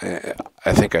cassettes.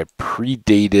 I think I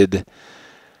predated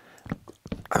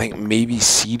I think maybe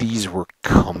CDs were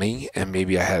coming, and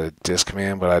maybe I had a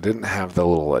Discman, but I didn't have the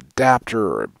little adapter,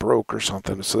 or it broke or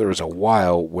something. So there was a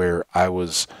while where I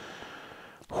was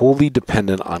wholly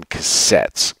dependent on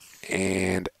cassettes,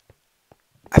 and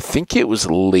I think it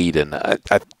was late in. I'm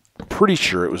pretty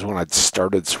sure it was when I'd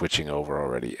started switching over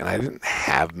already, and I didn't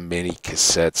have many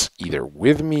cassettes either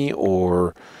with me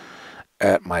or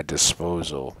at my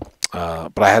disposal.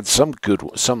 But I had some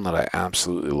some that I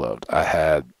absolutely loved. I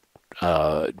had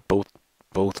both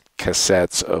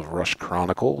cassettes of Rush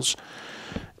Chronicles.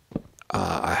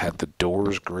 I had The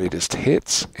Doors' Greatest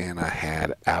Hits, and I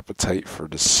had Appetite for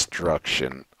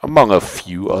Destruction, among a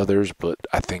few others, but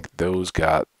I think those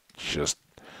got just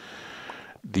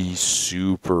the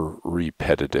super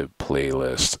repetitive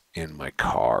playlist in my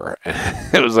car.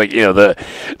 And it was like,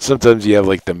 sometimes you have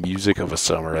like the music of a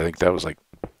summer. I think that was like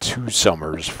 2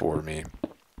 summers for me.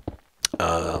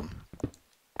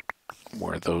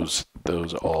 Where those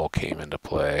all came into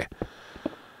play,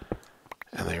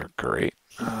 and they were great.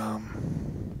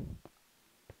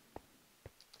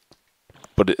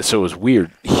 So it was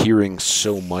weird hearing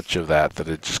so much of that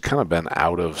it just kind of been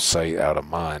out of sight, out of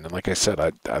mind. And like I said,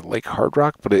 I like hard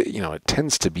rock, but it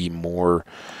tends to be more.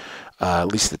 At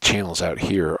least the channels out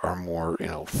here are more,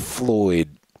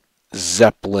 Floyd,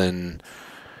 Zeppelin,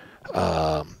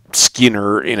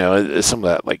 Skinner, some of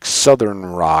that like southern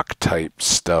rock type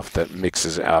stuff that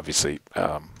mixes, obviously,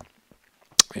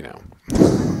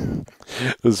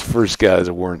 those first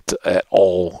guys weren't at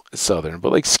all southern,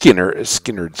 but like Skinner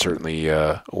certainly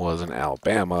was in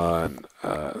Alabama,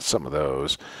 and some of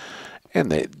those,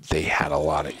 and they had a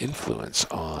lot of influence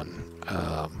on,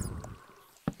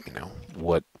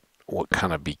 what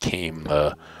kind of became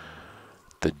the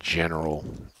general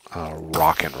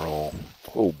rock and roll.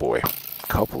 Oh boy.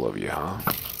 Couple of you, huh?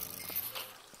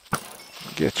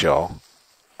 Get y'all.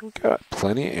 We got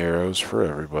plenty of arrows for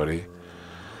everybody.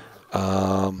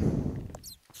 How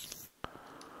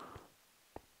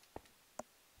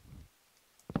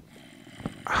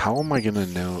am I gonna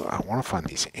know? I want to find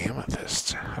these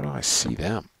amethysts. How do I see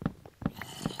them?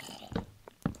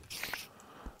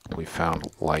 We found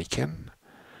lichen.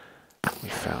 We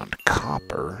found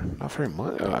copper. Not very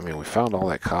much. I mean, we found all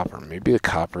that copper. Maybe the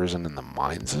copper isn't in the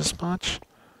mines as much.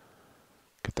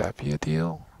 Could that be a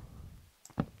deal?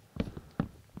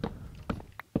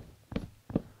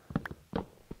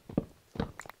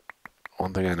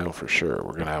 One thing I know for sure,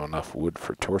 we're going to have enough wood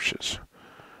for torches.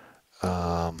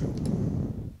 So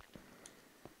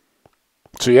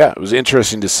yeah, it was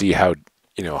interesting to see how,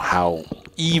 how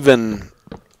even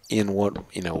in what,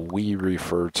 we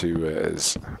refer to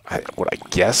as, what I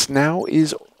guess now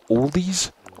is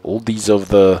oldies of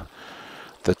the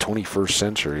 21st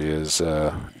century is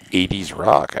 80s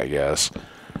rock, I guess,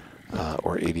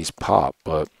 or 80s pop.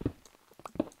 But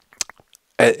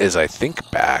as I think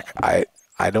back, I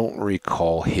don't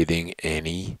recall hitting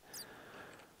any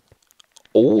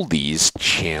oldies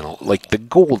channel, like the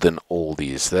golden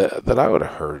oldies that I would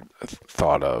have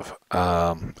thought of.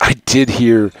 I did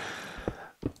hear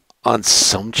on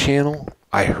some channel,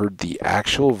 I heard the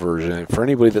actual version. For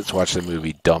anybody that's watched the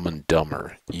movie Dumb and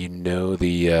Dumber,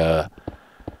 the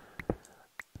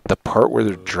part where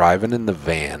they're driving in the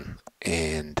van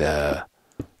and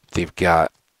they've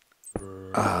got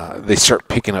they start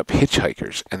picking up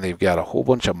hitchhikers, and they've got a whole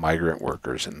bunch of migrant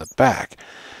workers in the back,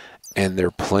 and they're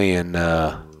playing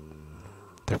the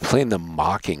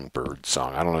Mockingbird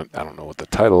song. I don't know what the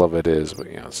title of it is, but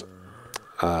it's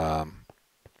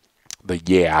the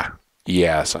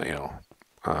so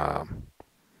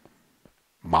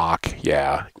mock,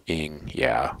 ing,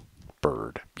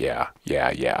 bird, yeah.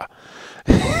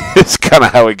 It's kind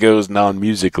of how it goes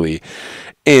non-musically,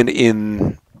 and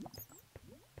in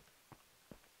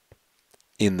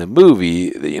the movie,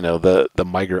 the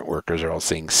migrant workers are all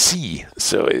saying "see,"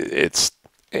 so it's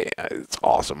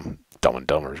awesome. Dumb and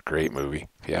Dumber is a great movie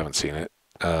if you haven't seen it.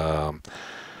 But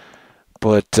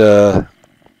that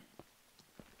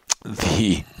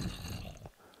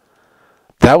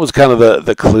was kind of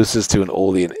the closest to an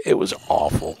oldie, and it was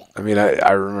awful. I mean,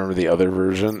 I remember the other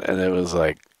version, and it was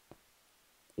like,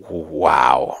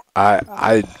 wow.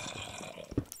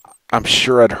 I'm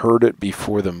sure I'd heard it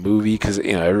before the movie because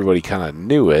everybody kind of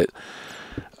knew it.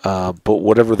 But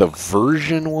whatever the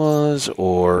version was,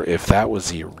 or if that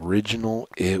was the original,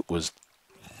 it was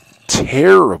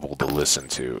terrible to listen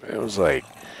to. It was like,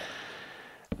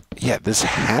 yeah, this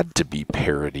had to be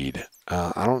parodied.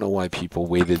 I don't know why people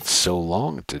waited so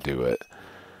long to do it.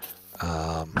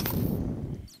 But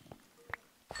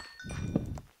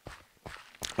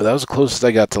that was the closest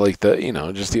I got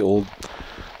to just the old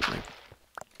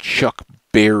Chuck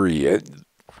Berry,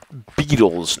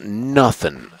 Beatles,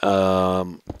 nothing.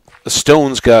 The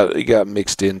Stones got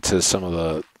mixed into some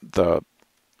of the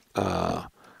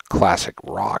classic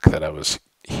rock that I was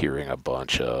hearing a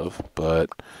bunch of, but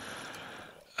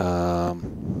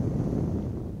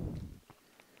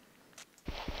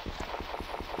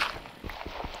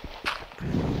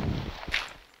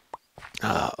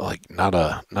like not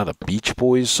a Beach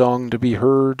Boys song to be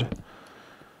heard.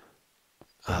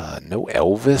 No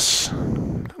Elvis.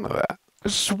 None of that.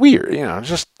 It's just weird, It's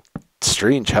just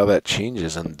strange how that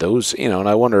changes, and those, And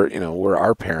I wonder, were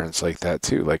our parents like that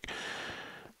too? Like,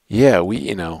 yeah,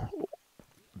 we,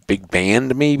 big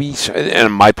band maybe.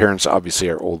 And my parents obviously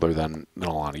are older than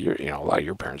a lot of a lot of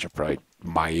your parents are probably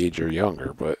my age or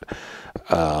younger, but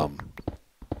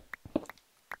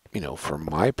for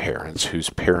my parents, whose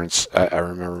parents, I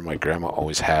remember my grandma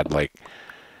always had like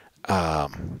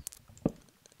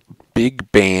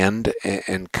big band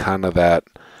and kind of that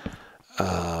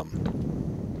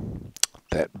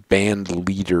that band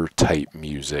leader type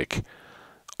music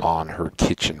on her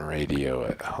kitchen radio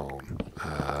at home,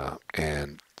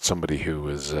 and somebody who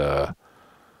was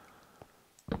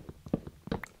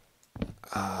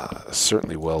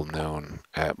certainly well known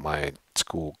at my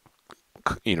school,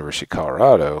 University of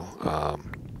Colorado.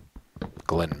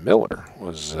 Glenn Miller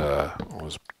was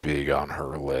big on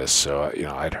her list, so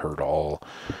I'd heard all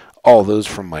those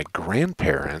from my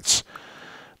grandparents,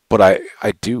 but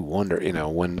I do wonder,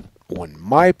 when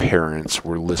my parents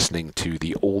were listening to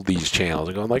the oldies channels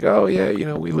and going like, oh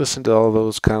yeah, we listened to all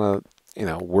those kind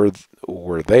of,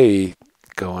 were they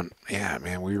going, yeah,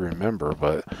 man, we remember,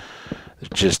 but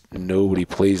just nobody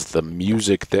plays the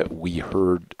music that we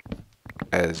heard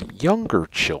as younger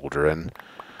children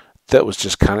that was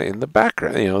just kind of in the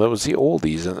background. That was the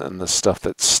oldies and the stuff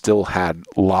that still had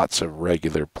lots of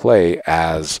regular play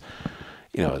as,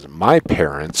 as my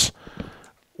parents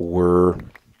were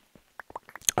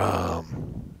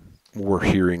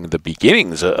hearing the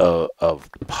beginnings of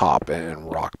pop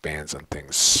and rock bands and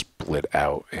things split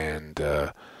out and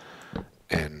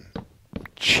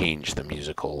change the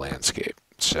musical landscape.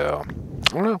 So I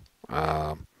don't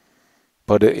know,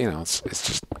 but it's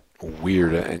just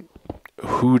weird. And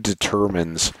who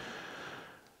determines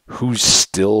who's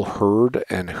still heard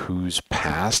and who's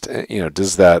past?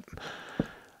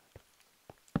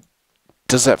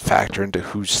 Does that factor into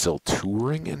who's still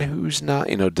touring and who's not?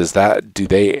 Do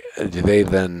they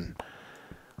then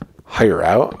hire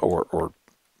out or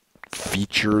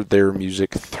feature their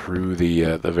music through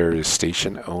the various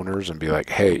station owners and be like,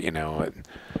 hey, I know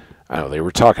they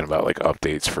were talking about like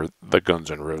updates for the Guns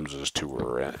N' Roses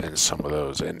tour and some of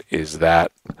those, and is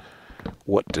that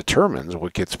what determines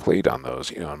what gets played on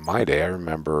those? In my day, I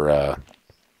remember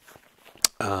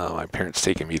my parents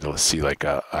taking me to see like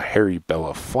a Harry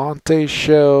Belafonte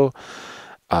show.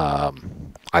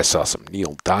 I saw some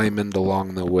Neil Diamond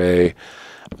along the way.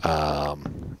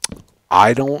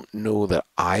 I don't know that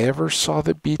I ever saw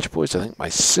the Beach Boys. I think my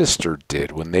sister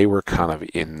did when they were kind of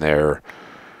in their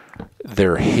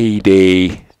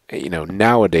heyday.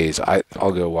 Nowadays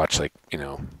I'll go watch like,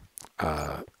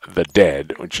 The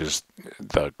Dead, which is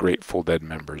the Grateful Dead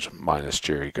members minus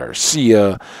Jerry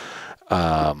Garcia.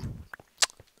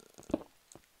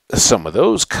 Some of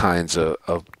those kinds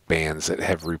of bands that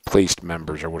have replaced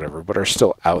members or whatever, but are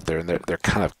still out there, and they're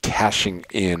kind of cashing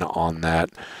in on that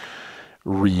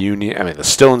reunion. I mean, the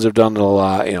Stones have done it a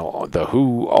lot. The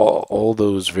Who, all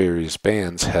those various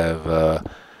bands have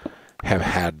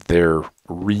had their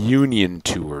reunion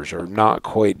tours or not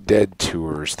quite dead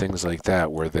tours, things like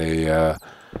that, where they'll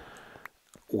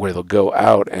go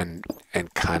out and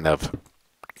kind of,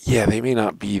 yeah, they may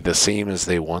not be the same as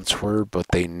they once were, but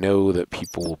they know that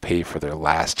people will pay for their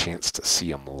last chance to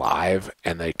see them live,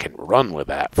 and they can run with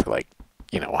that for like,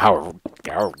 however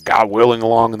God willing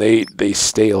long they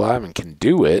stay alive and can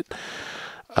do it.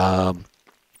 And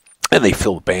they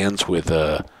fill bands with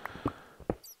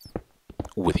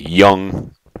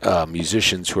young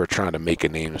musicians who are trying to make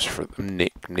names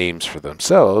for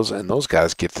themselves, and those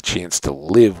guys get the chance to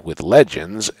live with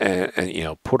legends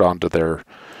and put onto their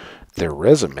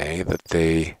resume that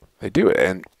they do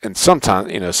it, and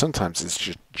sometimes it's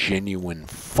just genuine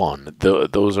fun.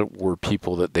 Those were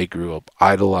people that they grew up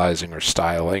idolizing or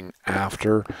styling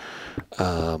after,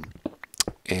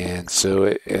 and so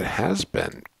it has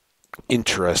been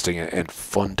interesting and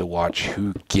fun to watch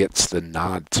who gets the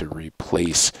nod to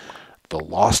replace the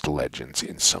lost legends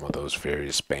in some of those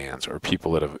various bands, or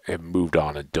people that have moved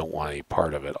on and don't want any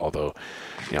part of it. Although,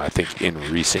 I think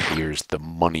in recent years the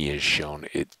money has shown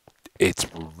it's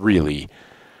really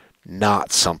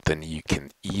not something you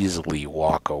can easily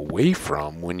walk away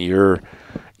from when you're,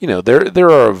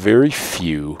 there are very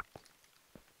few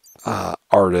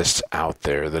artists out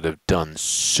there that have done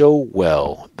so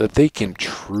well that they can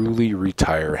truly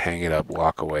retire, hang it up,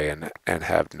 walk away, and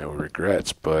have no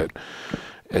regrets. But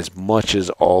as much as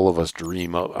all of us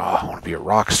dream of, oh, I want to be a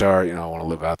rock star, I want to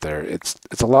live out there, it's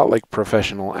a lot like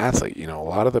professional athlete. A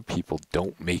lot of the people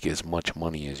don't make as much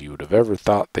money as you would have ever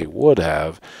thought they would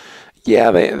have.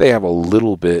 Yeah, they have a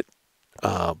little bit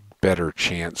better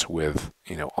chance with,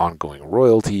 ongoing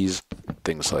royalties,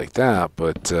 things like that,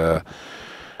 but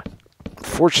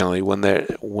fortunately, when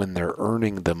they're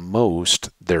earning the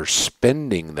most, they're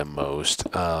spending the most,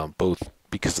 both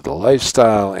because of the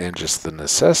lifestyle and just the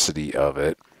necessity of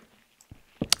it.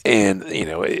 And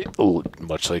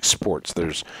much like sports,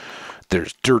 there's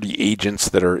dirty agents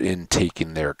that are in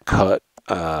taking their cut.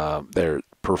 They're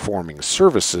performing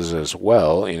services as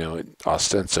well.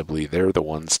 Ostensibly they're the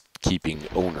ones keeping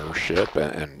ownership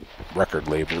and record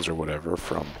labels or whatever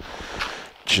from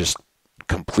just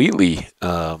completely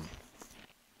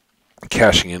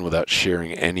cashing in without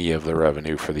sharing any of the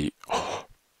revenue for the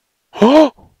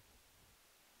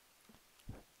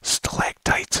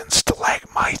stalactites and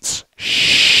stalagmites.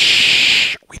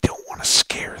 Shh, we don't want to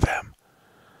scare them.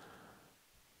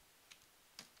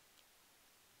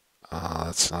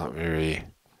 That's not very...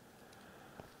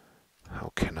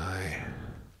 How can I...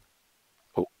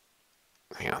 Oh,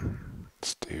 hang on.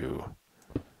 Let's do...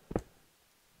 I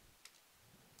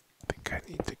think I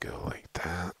need to go like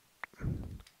that.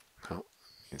 No, it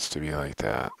needs to be like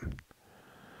that.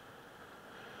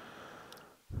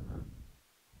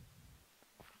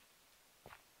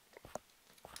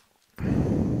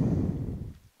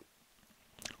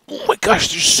 Oh my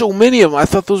gosh, there's so many of them. I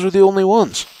thought those were the only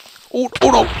ones. Oh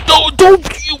no, no,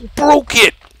 don't, you broke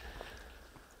it.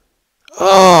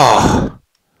 Oh.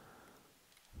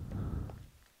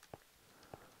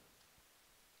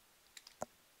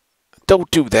 Don't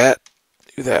do that.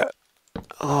 Do that.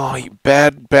 Oh, you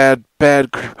bad.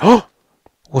 Oh,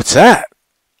 what's that?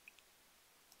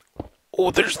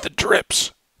 Oh, there's the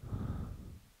drips.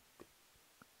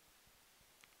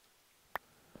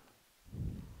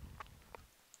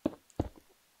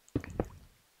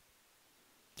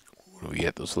 What do we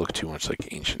get? Those look too much like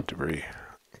ancient debris.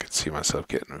 I could see myself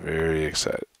getting very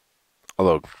excited.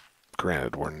 Although,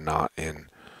 granted, we're not in...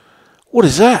 What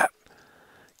is that?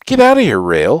 Get out of here,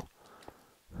 rail.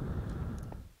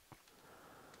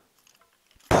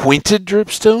 Pointed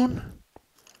dripstone?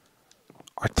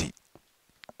 Are they...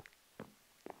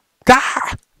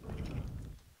 Ah!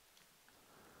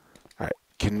 Alright,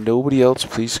 can nobody else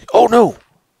please... Oh, no!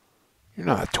 You're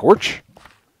not a torch.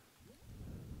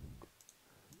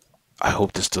 I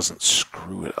hope this doesn't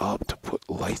screw it up to put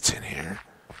lights in here.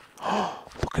 Oh,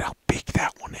 look at how big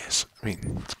that one is. I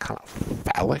mean, it's kind of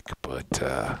phallic, but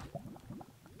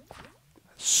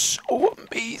so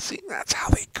amazing. That's how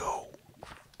they go.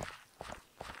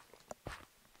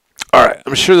 Alright,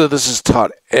 I'm sure that this has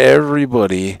taught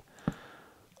everybody.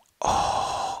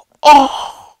 Oh.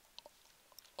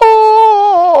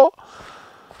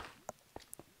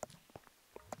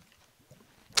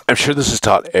 I'm sure this has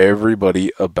taught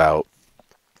everybody about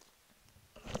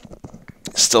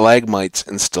stalagmites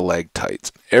and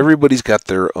stalactites. Everybody's got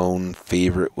their own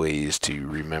favorite ways to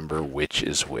remember which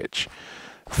is which.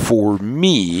 For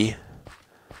me,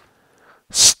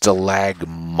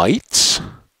 stalagmites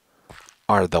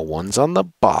are the ones on the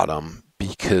bottom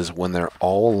because when they're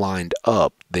all lined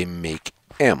up, they make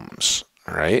M's,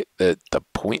 right? The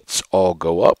points all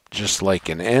go up just like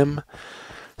an M.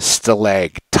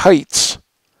 Stalactites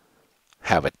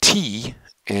have a T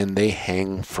and they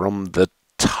hang from the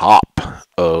top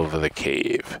of the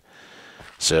cave.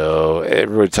 So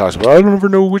everybody talks about, I don't ever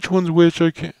know which one's which.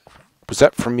 I can't. Was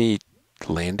that from me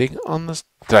landing on this?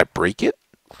 Did I break it?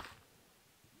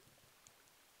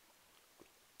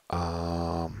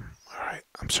 Alright.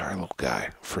 I'm sorry, little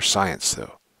guy. For science,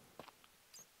 though.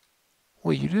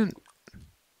 Well, you didn't.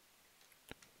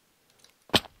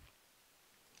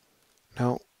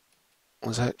 No.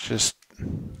 Was that just...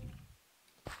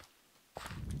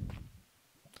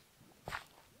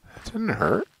 That didn't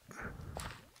hurt.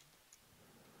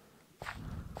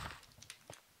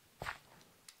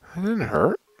 That didn't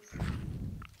hurt.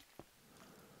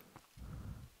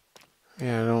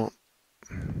 Yeah,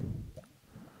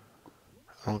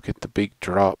 I don't get the big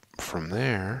drop from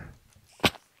there.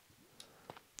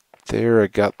 There I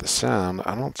got the sound.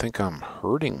 I don't think I'm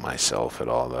hurting myself at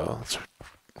all, though.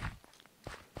 I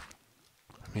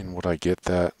mean, would I get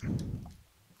that?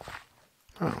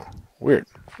 Oh, weird.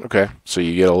 Okay, so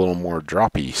you get a little more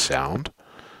droppy sound.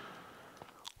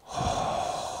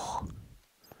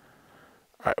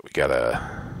 Alright, we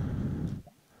gotta...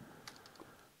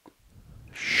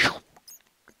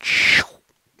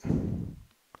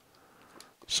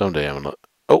 Someday I'm gonna...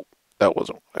 Oh, that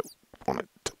wasn't what I wanted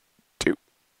to do.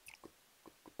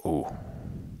 Ooh.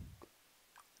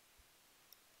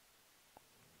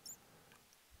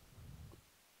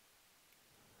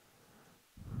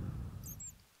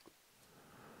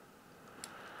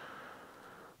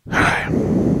 Alright.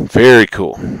 Very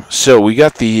cool. So we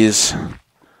got these.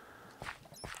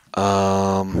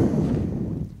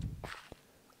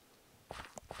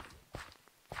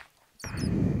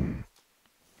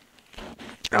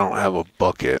 I don't have a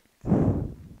bucket.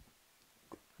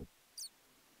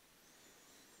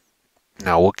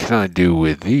 Now, what can I do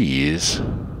with these?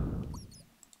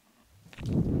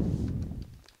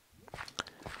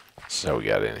 So we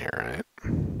got in here, right?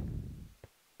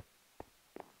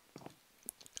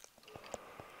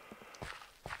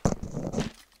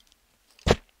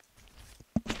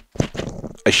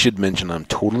 I should mention I'm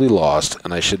totally lost,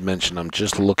 and I should mention I'm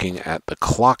just looking at the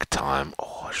clock time.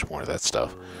 Oh, there's more of that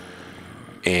stuff.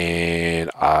 And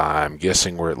I'm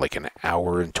guessing we're at like an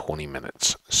hour and 20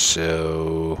 minutes.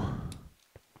 So...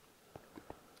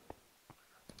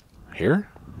 Here?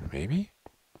 Maybe?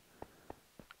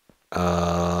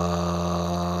 Yeah.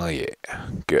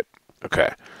 Good. Okay.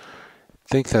 I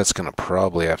think that's going to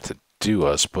probably have to do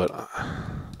us, but...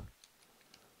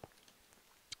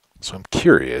 So I'm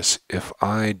curious if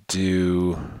I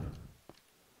do...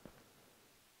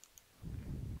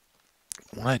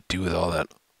 What do I do with all that?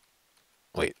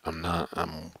 Wait, I'm not...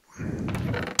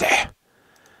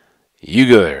 You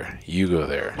go there. You go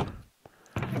there.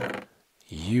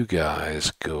 You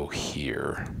guys go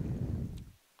here.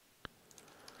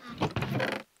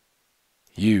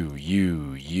 You.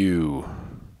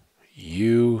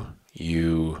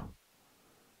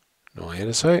 No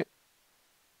andesite?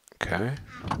 Okay.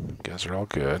 You guys are all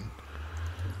good.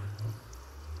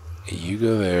 You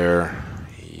go there.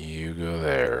 You go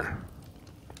there.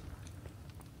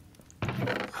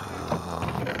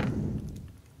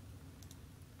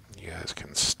 You guys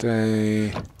can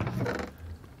stay.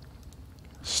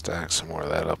 Stack some more of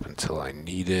that up until I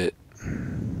need it.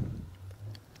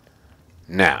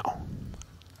 Now,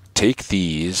 take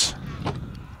these.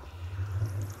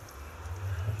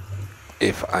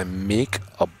 If I make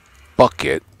a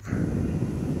bucket,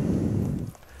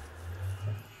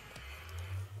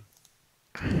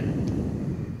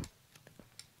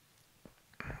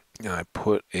 I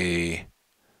put a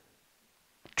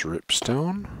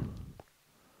dripstone.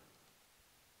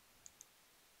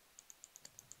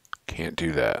 Can't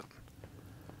do that.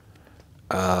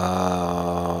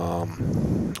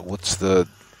 What's the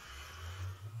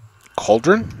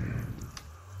cauldron?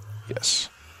 Yes.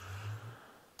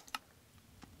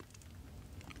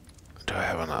 Do I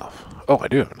have enough? Oh, I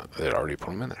do have enough. They'd already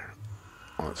put them in there.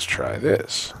 Let's try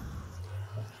this.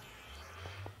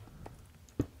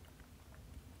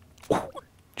 You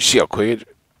see how quick it...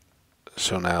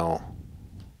 So now,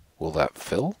 will that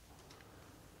fill?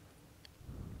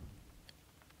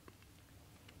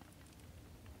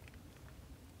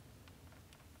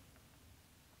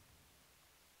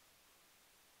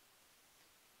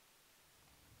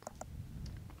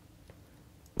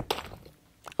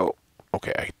 Oh,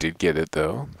 okay, I did get it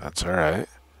though. That's alright.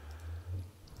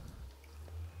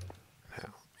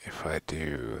 Now, if I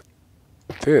do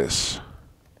this,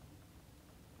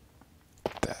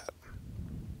 that,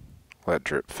 will that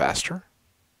drip faster?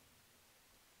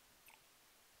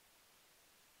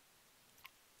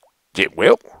 It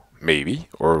will, maybe.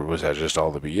 Or was that just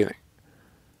all the beginning?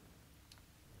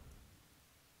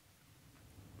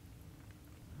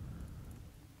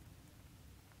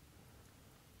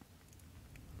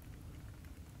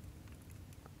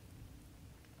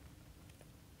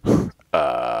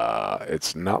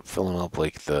 It's not filling up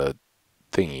like the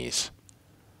thingies.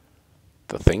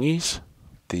 The thingies?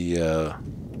 The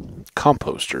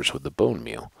composters with the bone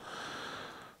meal.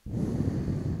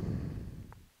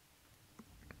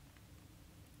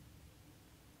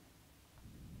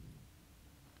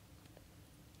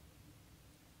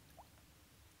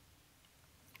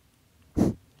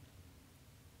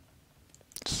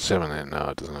 No,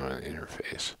 it doesn't have an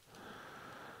interface.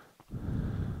 I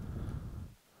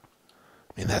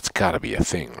mean, that's gotta be a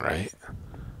thing, right?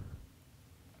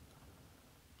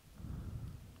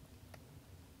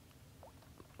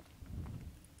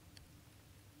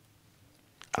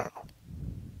 I don't know.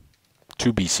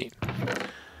 To be seen.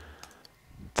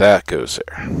 That goes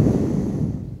there.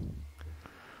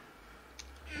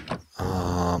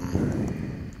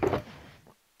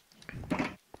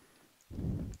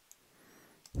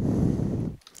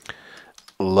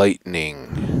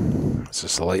 Lightning. Is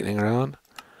this a lightning round?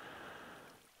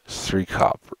 It's 3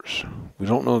 coppers. We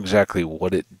don't know exactly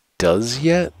what it does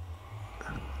yet.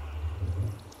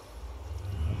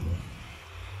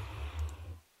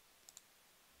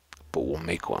 but we'll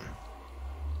make one.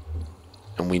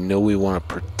 And we know we want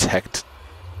to protect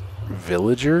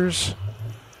villagers.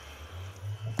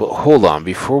 But hold on,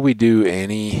 before we do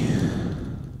any...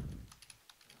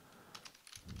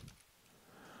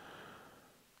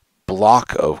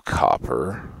 block of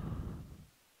copper...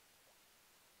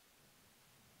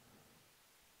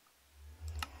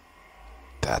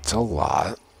 That's a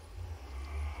lot.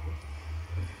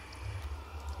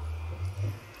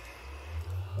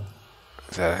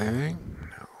 Is that anything?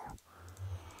 No.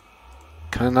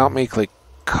 Can I not make, like,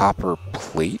 copper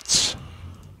plates?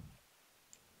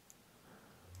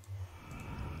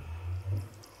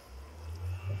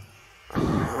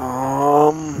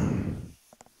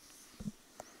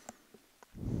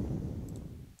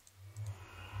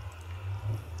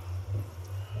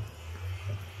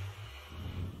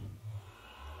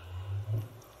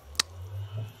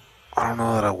 I don't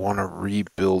know that I want to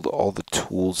rebuild all the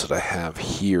tools that I have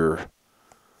here.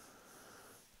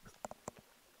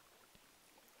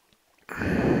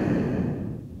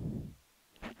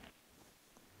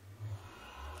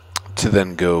 To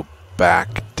then go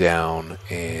back down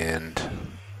and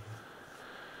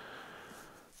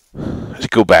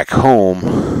go back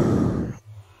home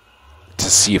to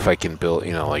see if I can build,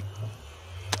 you know, like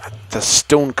the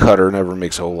stone cutter never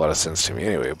makes a whole lot of sense to me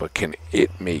anyway, but can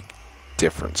it make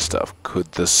different stuff?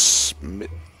 Could the smithing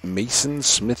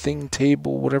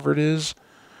table, whatever it is?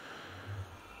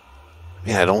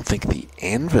 Yeah, I don't think the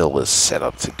anvil is set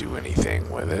up to do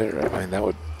anything with it. I mean, that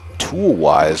would,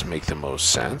 tool-wise, make the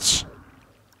most sense.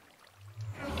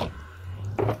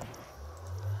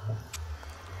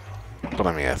 But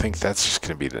I mean, I think that's just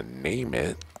going to be to name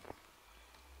it.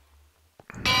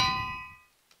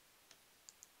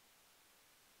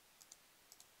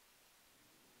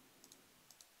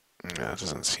 No, it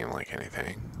doesn't seem like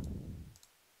anything.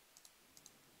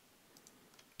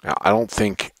 Now, I don't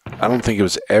think it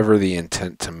was ever the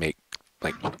intent to make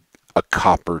like a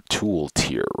copper tool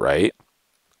tier, right?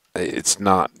 It's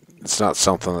not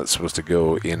something that's supposed to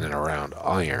go in and around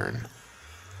iron.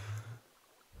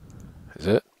 Is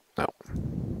it? No.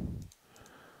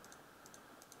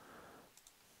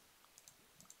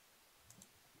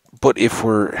 But if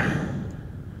we're...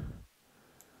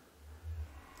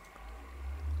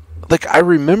 like, I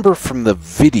remember from the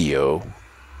video,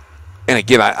 and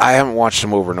again, I haven't watched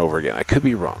them over and over again. I could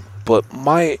be wrong. But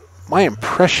my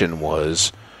impression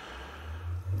was,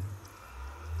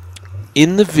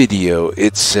 in the video,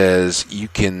 it says you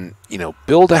can, you know,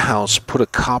 build a house, put a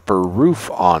copper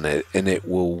roof on it, and it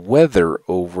will weather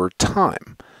over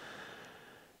time.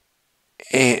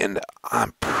 And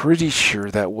I'm pretty sure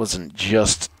that wasn't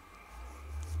just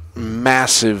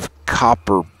massive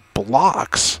copper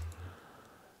blocks.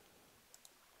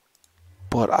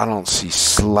 But I don't see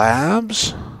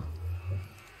slabs.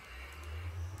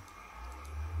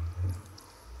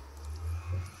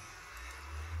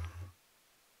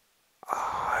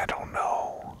 I don't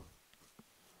know.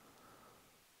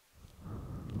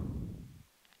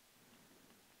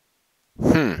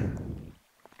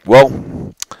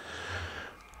 Well,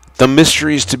 the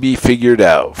mysteries to be figured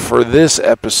out. For this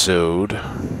episode,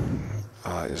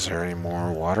 is there any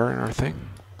more water in our thing?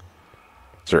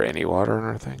 Is there any water in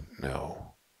our thing? No.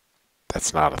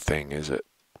 That's not a thing, is it?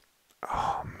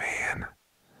 Oh, man.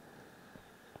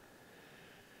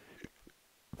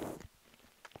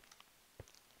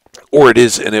 Or it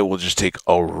is, and it will just take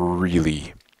a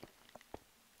really,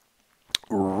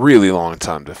 really long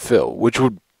time to fill, which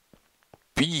would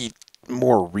be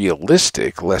more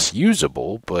realistic, less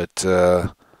usable, but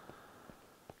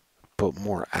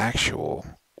more actual.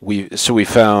 So we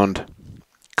found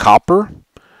copper,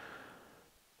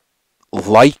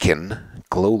 lichen,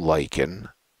 glow lichen,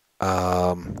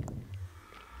 and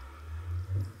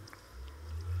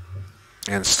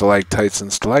stalactites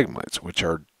and stalagmites, which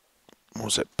are, what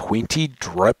was it, pointy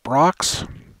drip rocks?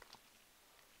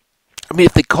 I mean,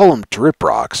 if they call them drip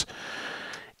rocks,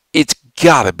 it's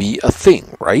gotta be a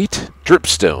thing, right?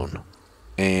 Dripstone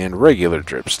and regular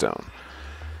dripstone.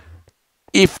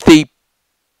 If they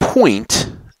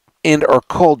point and are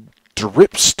called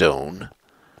dripstone,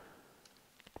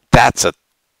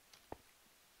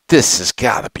 this has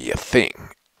gotta be a thing.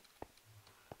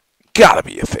 Gotta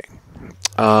be a thing.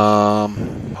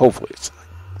 Hopefully it's...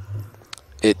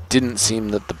 It didn't seem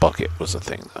that the bucket was a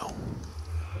thing, though.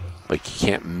 Like, you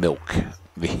can't milk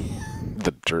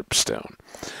the dripstone.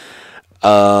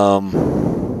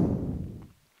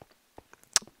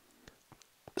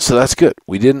 So that's good.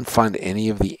 We didn't find any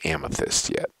of the amethyst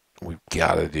yet. We've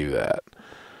got to do that.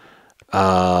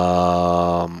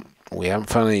 We haven't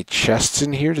found any chests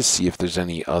in here to see if there's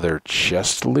any other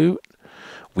chest loot.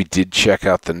 We did check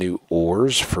out the new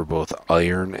ores for both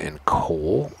iron and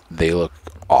coal. They look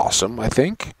awesome, I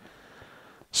think.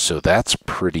 So that's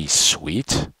pretty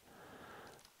sweet.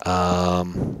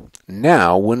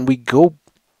 Now, when we go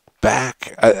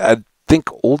back, I think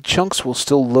old chunks will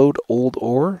still load old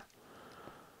ore,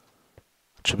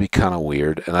 which will be kind of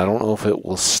weird. And I don't know if it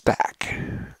will stack.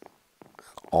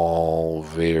 All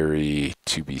very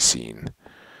to be seen.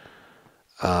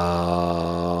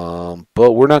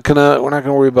 But we're not gonna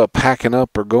worry about packing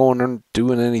up or going and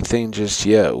doing anything just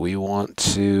yet. We want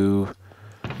to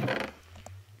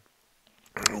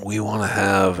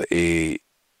have a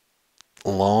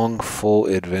long, full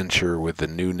adventure with the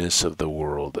newness of the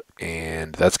world,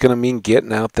 and that's gonna mean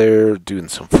getting out there, doing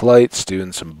some flights,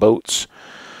 doing some boats,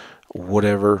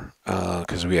 whatever.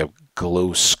 Because we have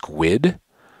glow squid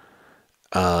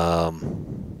that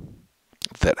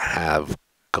have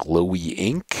glowy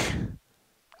ink,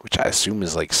 which I assume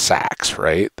is like sacks,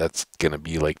 right? That's gonna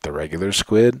be like the regular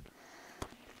squid.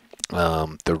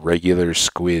 The regular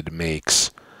squid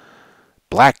makes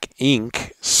black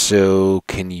ink, so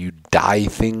can you dye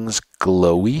things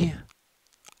glowy?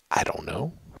 I don't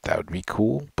know. That would be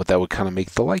cool, but that would kind of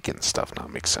make the lichen stuff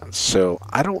not make sense. So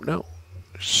I don't know.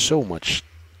 So much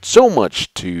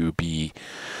to be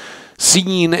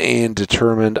seen and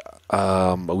determined.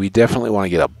 We definitely want to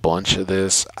get a bunch of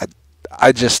this.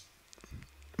 I just,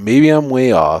 maybe I'm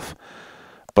way off,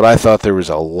 but I thought there was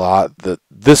a lot that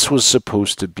this was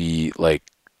supposed to be like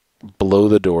blow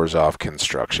the doors off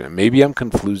construction. Maybe I'm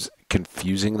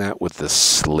confusing that with the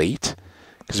slate,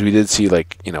 because we did see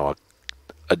like, you know,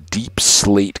 a deep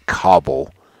slate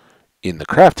cobble in the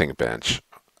crafting bench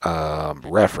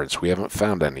reference. We haven't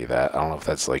found any of that. I don't know if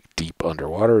that's like deep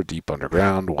underwater or deep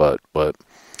underground, but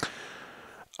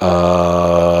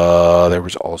there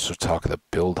was also talk of the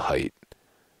build height.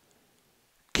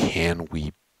 Can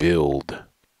we build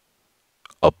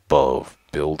above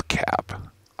build cap?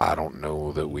 I don't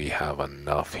know that we have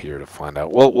enough here to find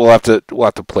out. Well, we'll have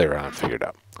to play around and figure it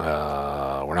out.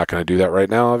 We're not going to do that right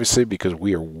now, obviously, because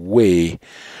we are way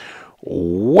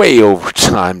over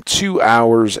time. 2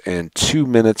 hours and 2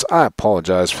 minutes. I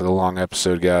apologize for the long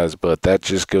episode, guys, but that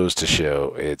just goes to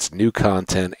show it's new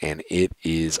content and it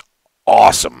is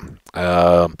awesome.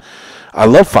 I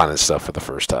love finding stuff for the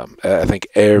first time. I think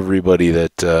everybody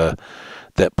that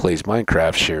plays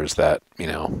Minecraft shares that, you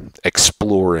know,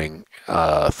 exploring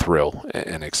thrill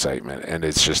and excitement, and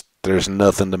it's just, there's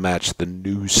nothing to match the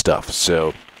new stuff.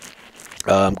 So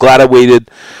I'm glad I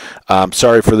waited. I'm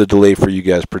sorry for the delay for you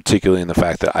guys, particularly in the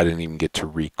fact that I didn't even get to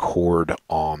record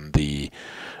on the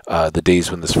days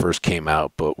when this first came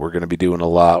out, but we're going to be doing a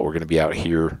lot. We're going to be out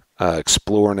here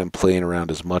exploring and playing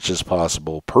around as much as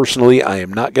possible. Personally, I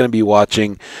am not going to be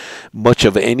watching much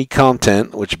of any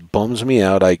content, which bums me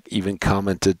out. I even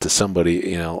commented to somebody,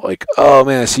 you know, like, oh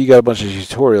man, I see you got a bunch of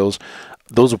tutorials.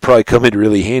 Those will probably come in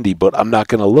really handy, but I'm not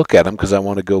going to look at them because I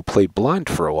want to go play blind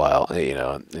for a while, you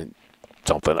know, and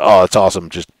something. Oh, it's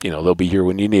awesome. Just, you know, they'll be here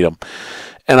when you need them.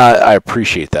 And I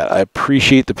appreciate that. I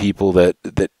appreciate the people that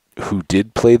who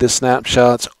did play the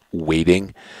snapshots,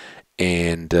 waiting,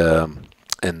 and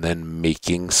then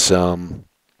making some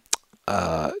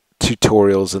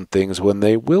tutorials and things when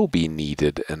they will be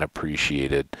needed and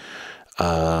appreciated.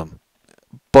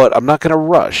 But I'm not going to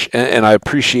rush, and I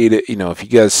appreciate it. You know, if you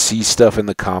guys see stuff in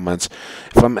the comments,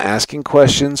 if I'm asking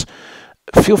questions,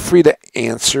 feel free to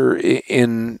answer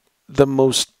in the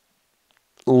most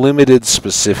limited,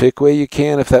 specific way you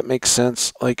can, if that makes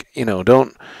sense. Like, you know,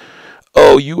 don't,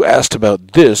 oh, you asked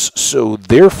about this, so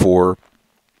therefore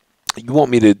you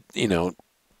want me to, you know,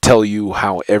 tell you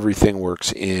how everything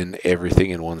works in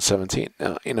everything in 1.17.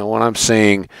 Now, you know, when I'm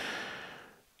saying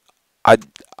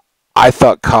I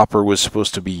thought copper was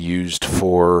supposed to be used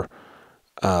for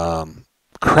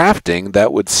crafting,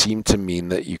 that would seem to mean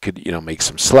that you could, you know, make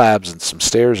some slabs and some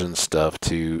stairs and stuff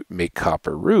to make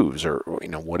copper roofs, or you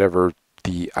know, whatever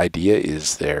the idea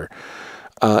is there.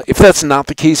 If that's not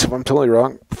the case, if I'm totally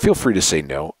wrong, feel free to say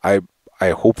no. I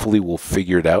hopefully will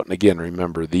figure it out. And again,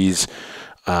 remember, these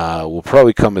will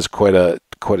probably come as quite a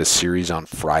series on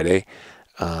Friday.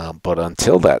 But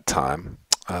until that time,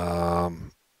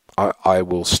 I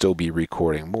will still be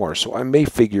recording more. So I may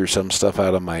figure some stuff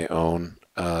out on my own.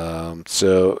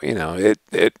 So, you know,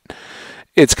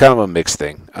 it's kind of a mixed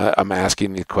thing. I'm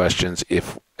asking the questions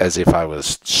as if I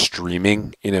was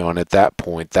streaming, you know, and at that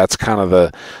point, it's kind of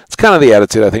the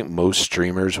attitude I think most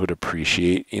streamers would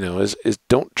appreciate, you know, is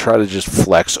don't try to just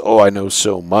flex. Oh, I know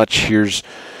so much. Here's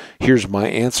my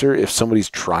answer. If somebody's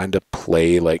trying to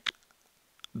play, like,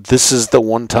 this is the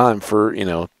one time for, you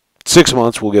know, 6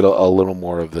 months we'll get a little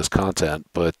more of this content,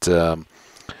 but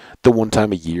the one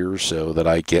time a year or so that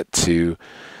I get to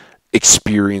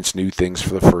experience new things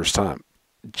for the first time.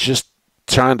 Just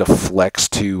trying to flex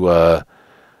to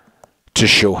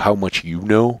show how much you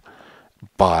know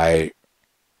by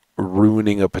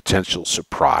ruining a potential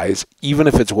surprise, even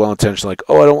if it's well intentioned, like,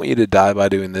 oh, I don't want you to die by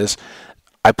doing this.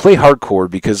 I play hardcore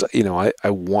because, I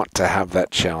want to have that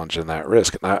challenge and that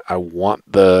risk. And I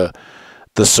want the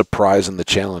surprise and the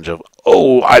challenge of,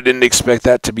 oh, I didn't expect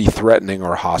that to be threatening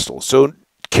or hostile. So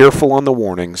careful on the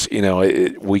warnings.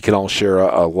 We can all share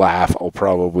a laugh. I'll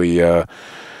probably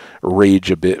rage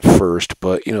a bit first,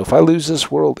 but if I lose this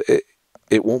world,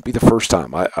 it won't be the first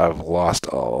time. I've lost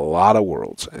a lot of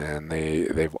worlds, and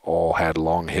they've all had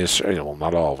long history. Well,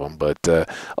 not all of them, but a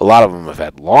lot of them have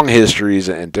had long histories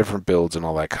and different builds and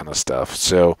all that kind of stuff.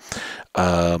 So,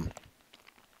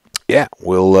 yeah,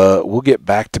 we'll get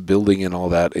back to building and all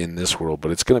that in this world, but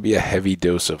it's going to be a heavy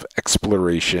dose of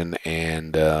exploration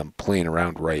and playing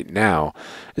around right now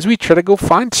as we try to go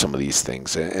find some of these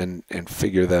things and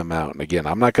figure them out. And again,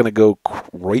 I'm not going to go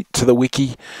right to the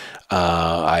wiki.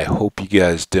 I hope you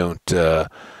guys don't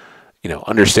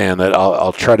understand that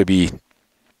I'll try to be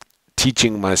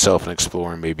teaching myself and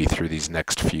exploring maybe through these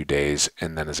next few days,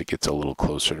 and then as it gets a little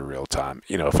closer to real time,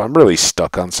 if I'm really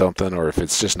stuck on something or if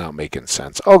it's just not making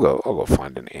sense, I'll go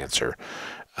find an answer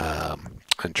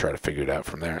and try to figure it out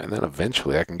from there, and then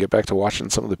eventually I can get back to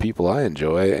watching some of the people I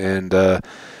enjoy and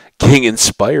getting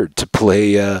inspired to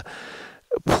play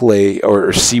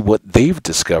or see what they've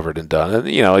discovered and done. And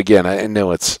again, I know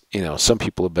it's some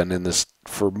people have been in this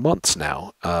for months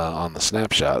now on the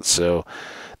snapshot, so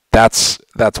that's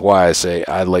why I say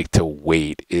I like to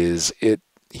wait. Is it,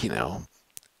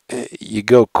 you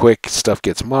go quick, stuff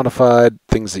gets modified,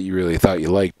 things that you really thought you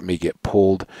liked may get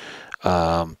pulled,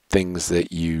 things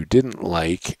that you didn't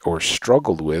like or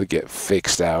struggled with get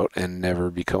fixed out and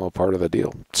never become a part of the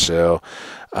deal. So,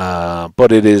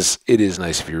 but it is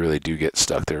nice if you really do get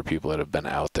stuck. There are people that have been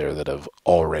out there that have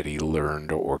already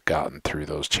learned or gotten through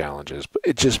those challenges, but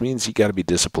it just means you got to be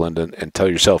disciplined and tell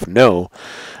yourself, no,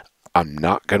 I'm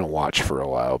not going to watch for a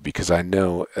while because I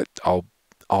know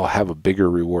I'll have a bigger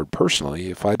reward personally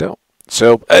if I don't.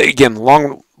 So again,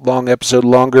 long episode,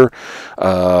 longer,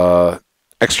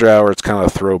 extra hour. It's kind of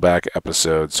a throwback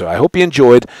episode. So I hope you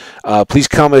enjoyed. Please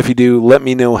comment if you do. Let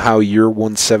me know how your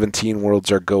 117 worlds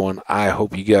are going. I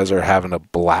hope you guys are having a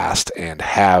blast and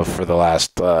have for the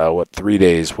last 3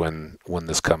 days when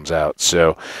this comes out.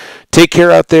 So take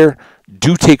care out there.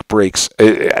 Do take breaks.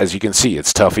 As you can see,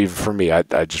 it's tough even for me.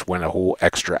 I just went a whole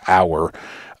extra hour.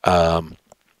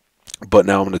 But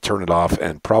now I'm going to turn it off,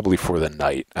 and probably for the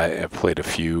night. I've played a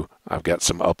few. I've got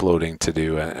some uploading to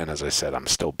do, and as I said, I'm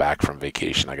still back from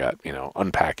vacation. I got,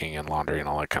 unpacking and laundry and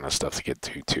all that kind of stuff to get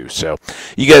to, too. So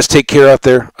you guys take care out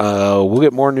there. We'll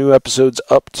get more new episodes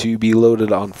up to be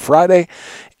loaded on Friday,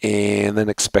 and then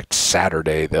expect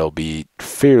Saturday. They'll be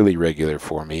fairly regular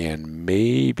for me, and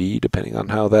maybe, depending on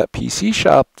how that PC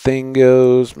shop thing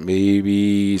goes,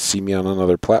 maybe see me on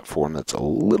another platform that's a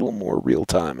little more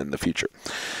real-time in the future.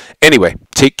 Anyway,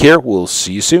 take care. We'll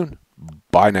see you soon.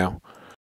 Bye now.